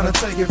 Trying to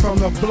take it from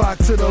the block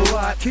to the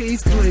lot.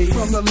 Keys, please.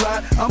 From the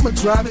lot, I'ma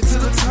drive it to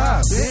the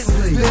top.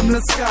 Bentley. Then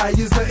the sky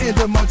is the end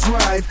of my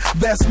drive.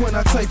 That's when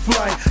I take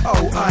flight.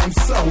 Oh, I'm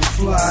so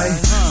fly.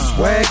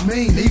 Swag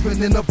mean,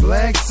 even in the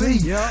black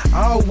sea.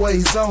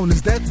 Always on,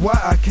 is that why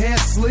I can't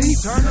sleep?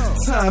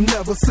 Time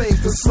never seems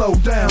to slow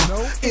down.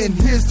 In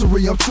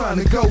history, I'm trying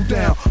to go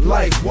down.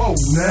 Like, whoa,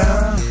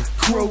 now.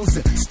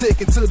 Cruising,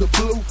 sticking to the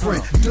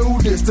blueprint. Do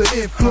this to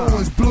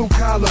influence blue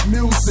collar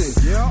music.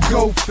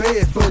 Go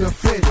fed for the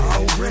fitted.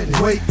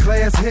 Weight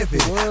class heavy.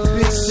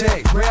 Big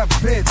Shaq, rap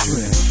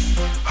veteran.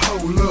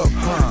 Hold up,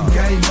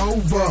 game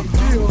over.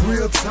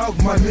 Real talk,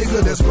 my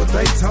nigga, that's what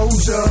they told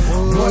ya.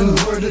 One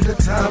word at a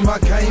time, I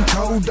came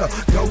colder.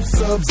 Go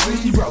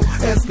Sub-Zero,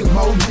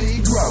 Eskimo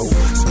Negro.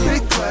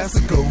 Spit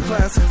classical.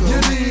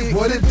 You dig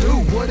what it do,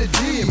 what it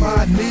did,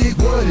 my nigga,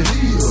 what it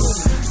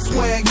is.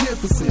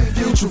 Swagnificent,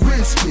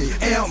 futuristic,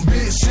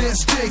 ambition,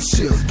 stick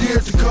shift,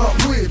 geared to come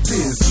with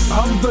this.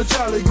 I'm the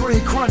Jolly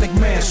Green Chronic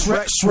Man,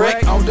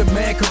 Shrek, on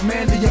demand,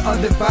 commanding your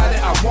undivided.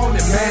 I want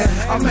it, man.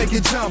 I make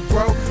it jump,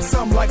 bro.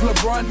 Something like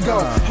LeBron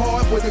go.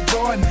 Hard with a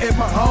garden in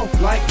my home,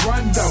 like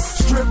Rondo.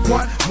 Strip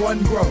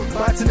one grow.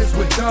 Botanist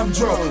with dumb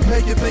draw.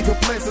 Make you think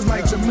of places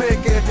like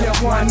Jamaica if you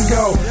one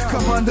go.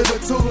 Come under the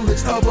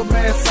tutelage of a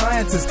mad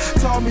scientist.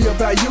 Taught me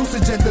about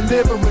usage and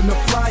delivering the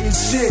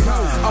flyest shit.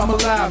 I'm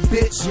alive,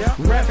 bitch.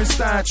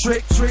 Rappenstein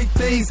treat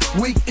these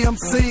weak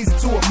MCs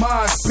to a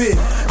mosh pit.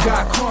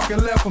 Got crunk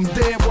and left them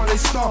dead where they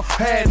stomp.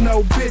 Had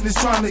no business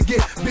trying to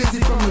get busy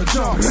from the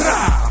jump.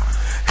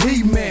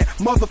 He-Man,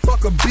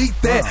 motherfucker, beat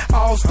that.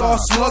 All-star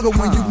slugger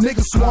when you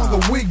niggas swung a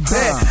weak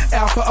bat.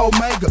 Alpha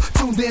Omega,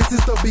 tuned in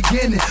since the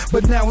beginning.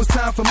 But now it's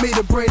time for me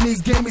to bring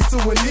these gamers to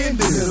an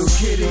ending. Little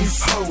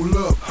kiddies, hold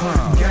up,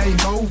 game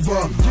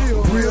over.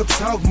 Real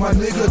talk, my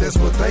nigga,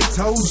 that's what they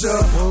told ya.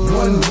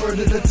 One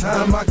word at a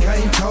time, I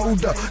came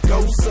colder.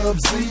 Go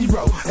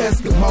Sub-Zero,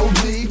 Eskimo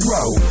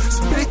Negro.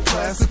 Spit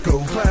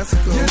classical.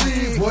 You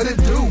dig what it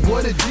do,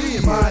 what it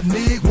did. My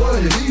nigga,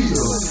 what it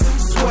is.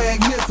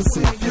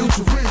 Swagnificent,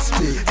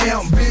 futuristic,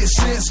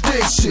 ambition,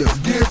 stick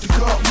shift, geared to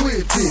come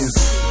with this.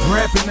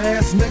 Rapping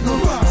ass nigga,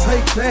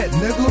 take that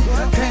nigga.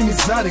 Came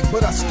exotic,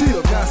 but I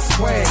still got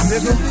swag,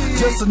 nigga.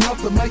 Just enough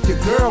to make your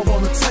girl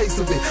want a taste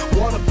of it.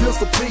 Want a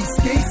pistol piece,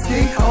 ski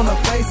on her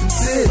face and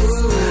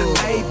tits.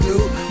 Hey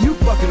dude, you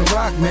fucking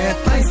rock, man.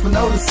 Thanks for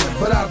noticing,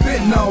 but I've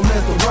been known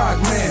as the rock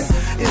man.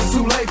 It's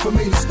too late for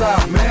me to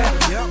stop, man.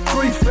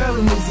 3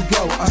 felonies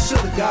ago, I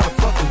should've got a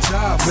fucking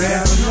job,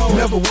 man.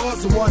 Never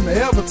was the one to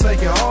ever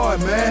take it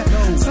hard, man.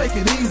 Take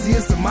it easy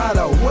is the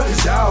motto. What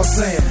is y'all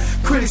saying?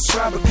 Critics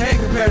try but can't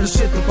compare the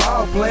shit to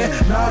ball playing.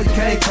 No, you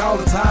can't call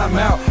the time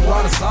out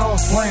while the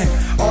song's playing.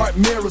 Art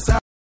mirrors out.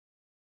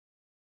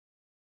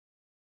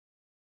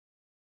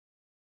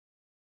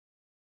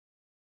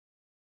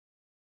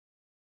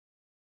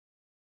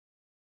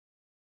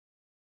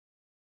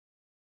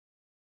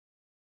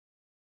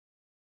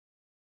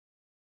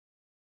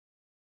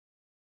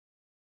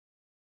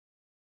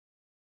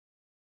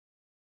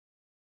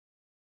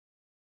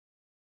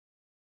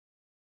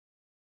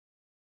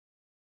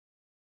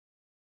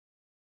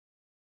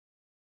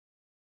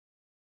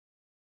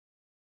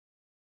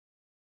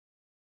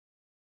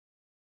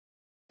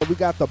 We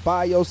got the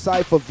Bio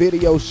Cypher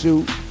video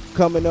shoot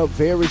coming up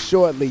very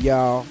shortly,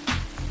 y'all.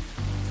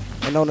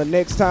 And on the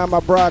next time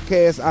I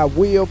broadcast, I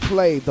will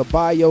play the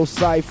Bio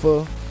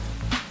Cypher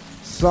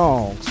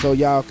song so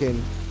y'all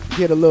can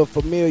get a little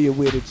familiar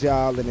with it,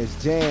 y'all. And it's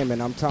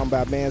jamming. I'm talking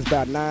about, man, it's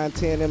about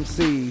 9-10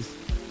 MCs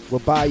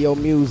with Bio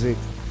music.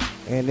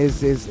 And it's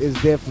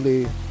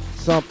definitely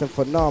something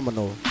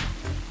phenomenal.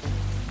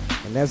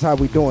 And that's how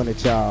we doing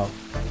it, y'all.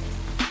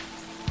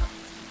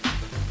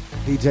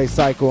 DJ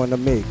Psy2ko in the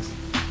mix.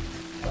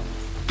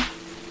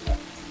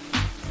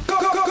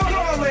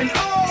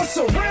 All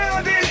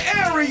surrounding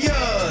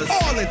areas.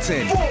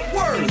 Arlington, Fort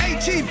Worth,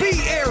 HEB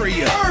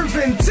area,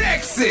 Irving,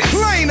 Texas,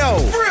 Plano,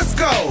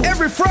 Frisco.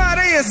 Every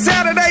Friday and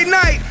Saturday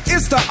night,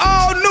 it's the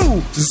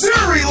all-new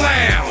Zuri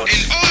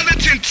Lounge. In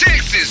Arlington,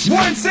 Texas.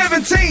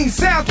 117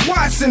 South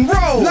Watson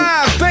Road.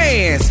 Live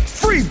bands,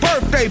 free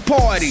birthday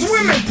parties,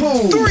 swimming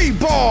pool, 3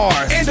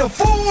 bars, and a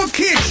full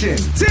kitchen.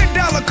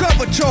 $10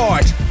 cover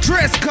charge.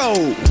 Dress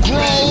code,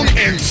 grown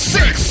and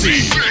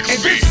sexy.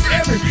 And this is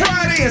every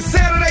Friday and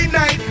Saturday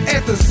night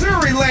at the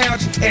Zuri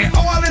Lounge in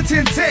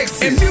Arlington,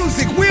 Texas. And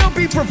music will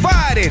be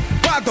provided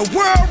by the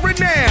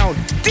world-renowned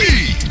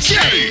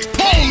DJ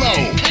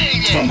Polo.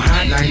 From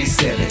Hot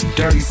 97,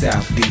 Dirty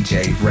South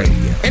DJ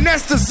Radio. And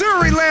that's the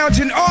Zuri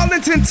Lounge in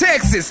Arlington,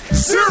 Texas.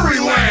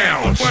 Zuri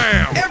Lounge.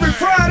 Wow. Every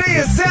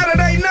Friday and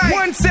Saturday night,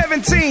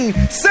 117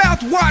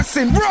 South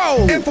Watson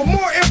Road. And for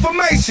more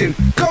information,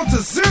 go to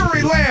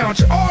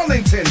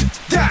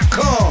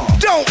ZuriLoungeArlington.com.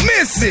 Don't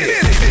miss it.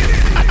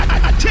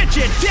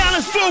 Attention,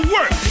 Dallas Fort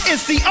Worth.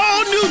 It's the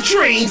all-new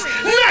Dreams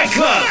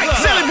Nightclub.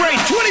 Celebrate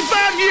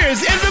 25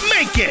 years in the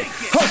making.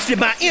 Hosted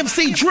by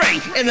MC Dre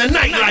and the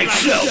Nightlife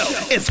Show.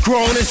 It's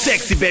grown and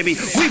sexy, baby.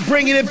 We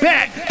bringing it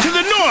back to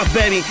the north,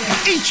 baby.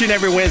 Each and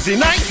every Wednesday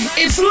night,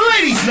 it's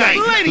Ladies Night.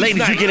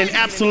 Ladies, you're getting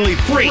absolutely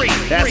free.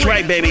 That's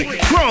right, baby.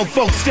 Grown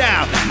folk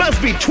style.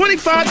 Must be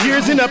 25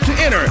 years and up to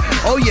enter.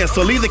 Oh, yes,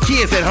 so leave the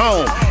kids at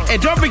home.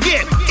 And don't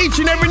forget, each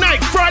and every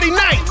night, Friday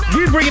night,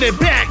 we're bringing it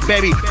back,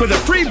 baby, for the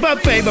free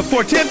buffet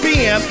before 10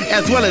 p.m.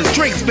 as well as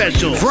drink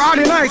specials.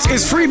 Friday nights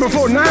is free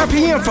before 9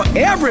 p.m. for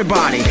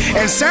everybody.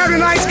 And Saturday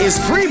nights is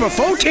free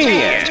before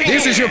 10.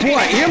 This is your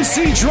boy,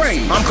 MC Dre.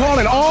 I'm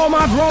calling all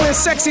my grown and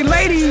sexy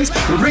ladies.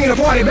 We're bringing the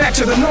party back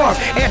to the north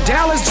at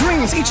Dallas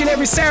Dreams each and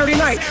every Saturday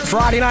night.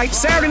 Friday night,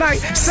 Saturday night,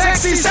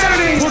 Sexy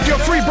Saturdays. Book your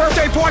free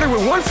birthday party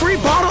with 1 free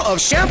bottle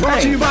of champagne.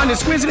 Brought to you by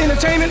Exquisite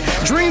Entertainment,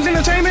 Dreams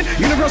Entertainment,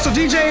 Universal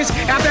DJs,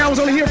 After Hours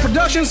on the Hill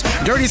Productions,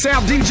 Dirty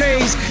South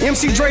DJs,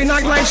 MC Dre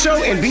Nightlife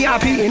Show, and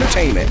VIP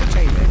Entertainment.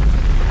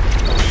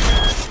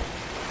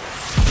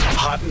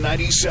 Hot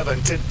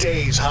 97,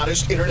 today's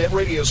hottest internet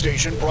radio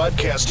station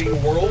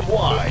broadcasting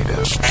worldwide.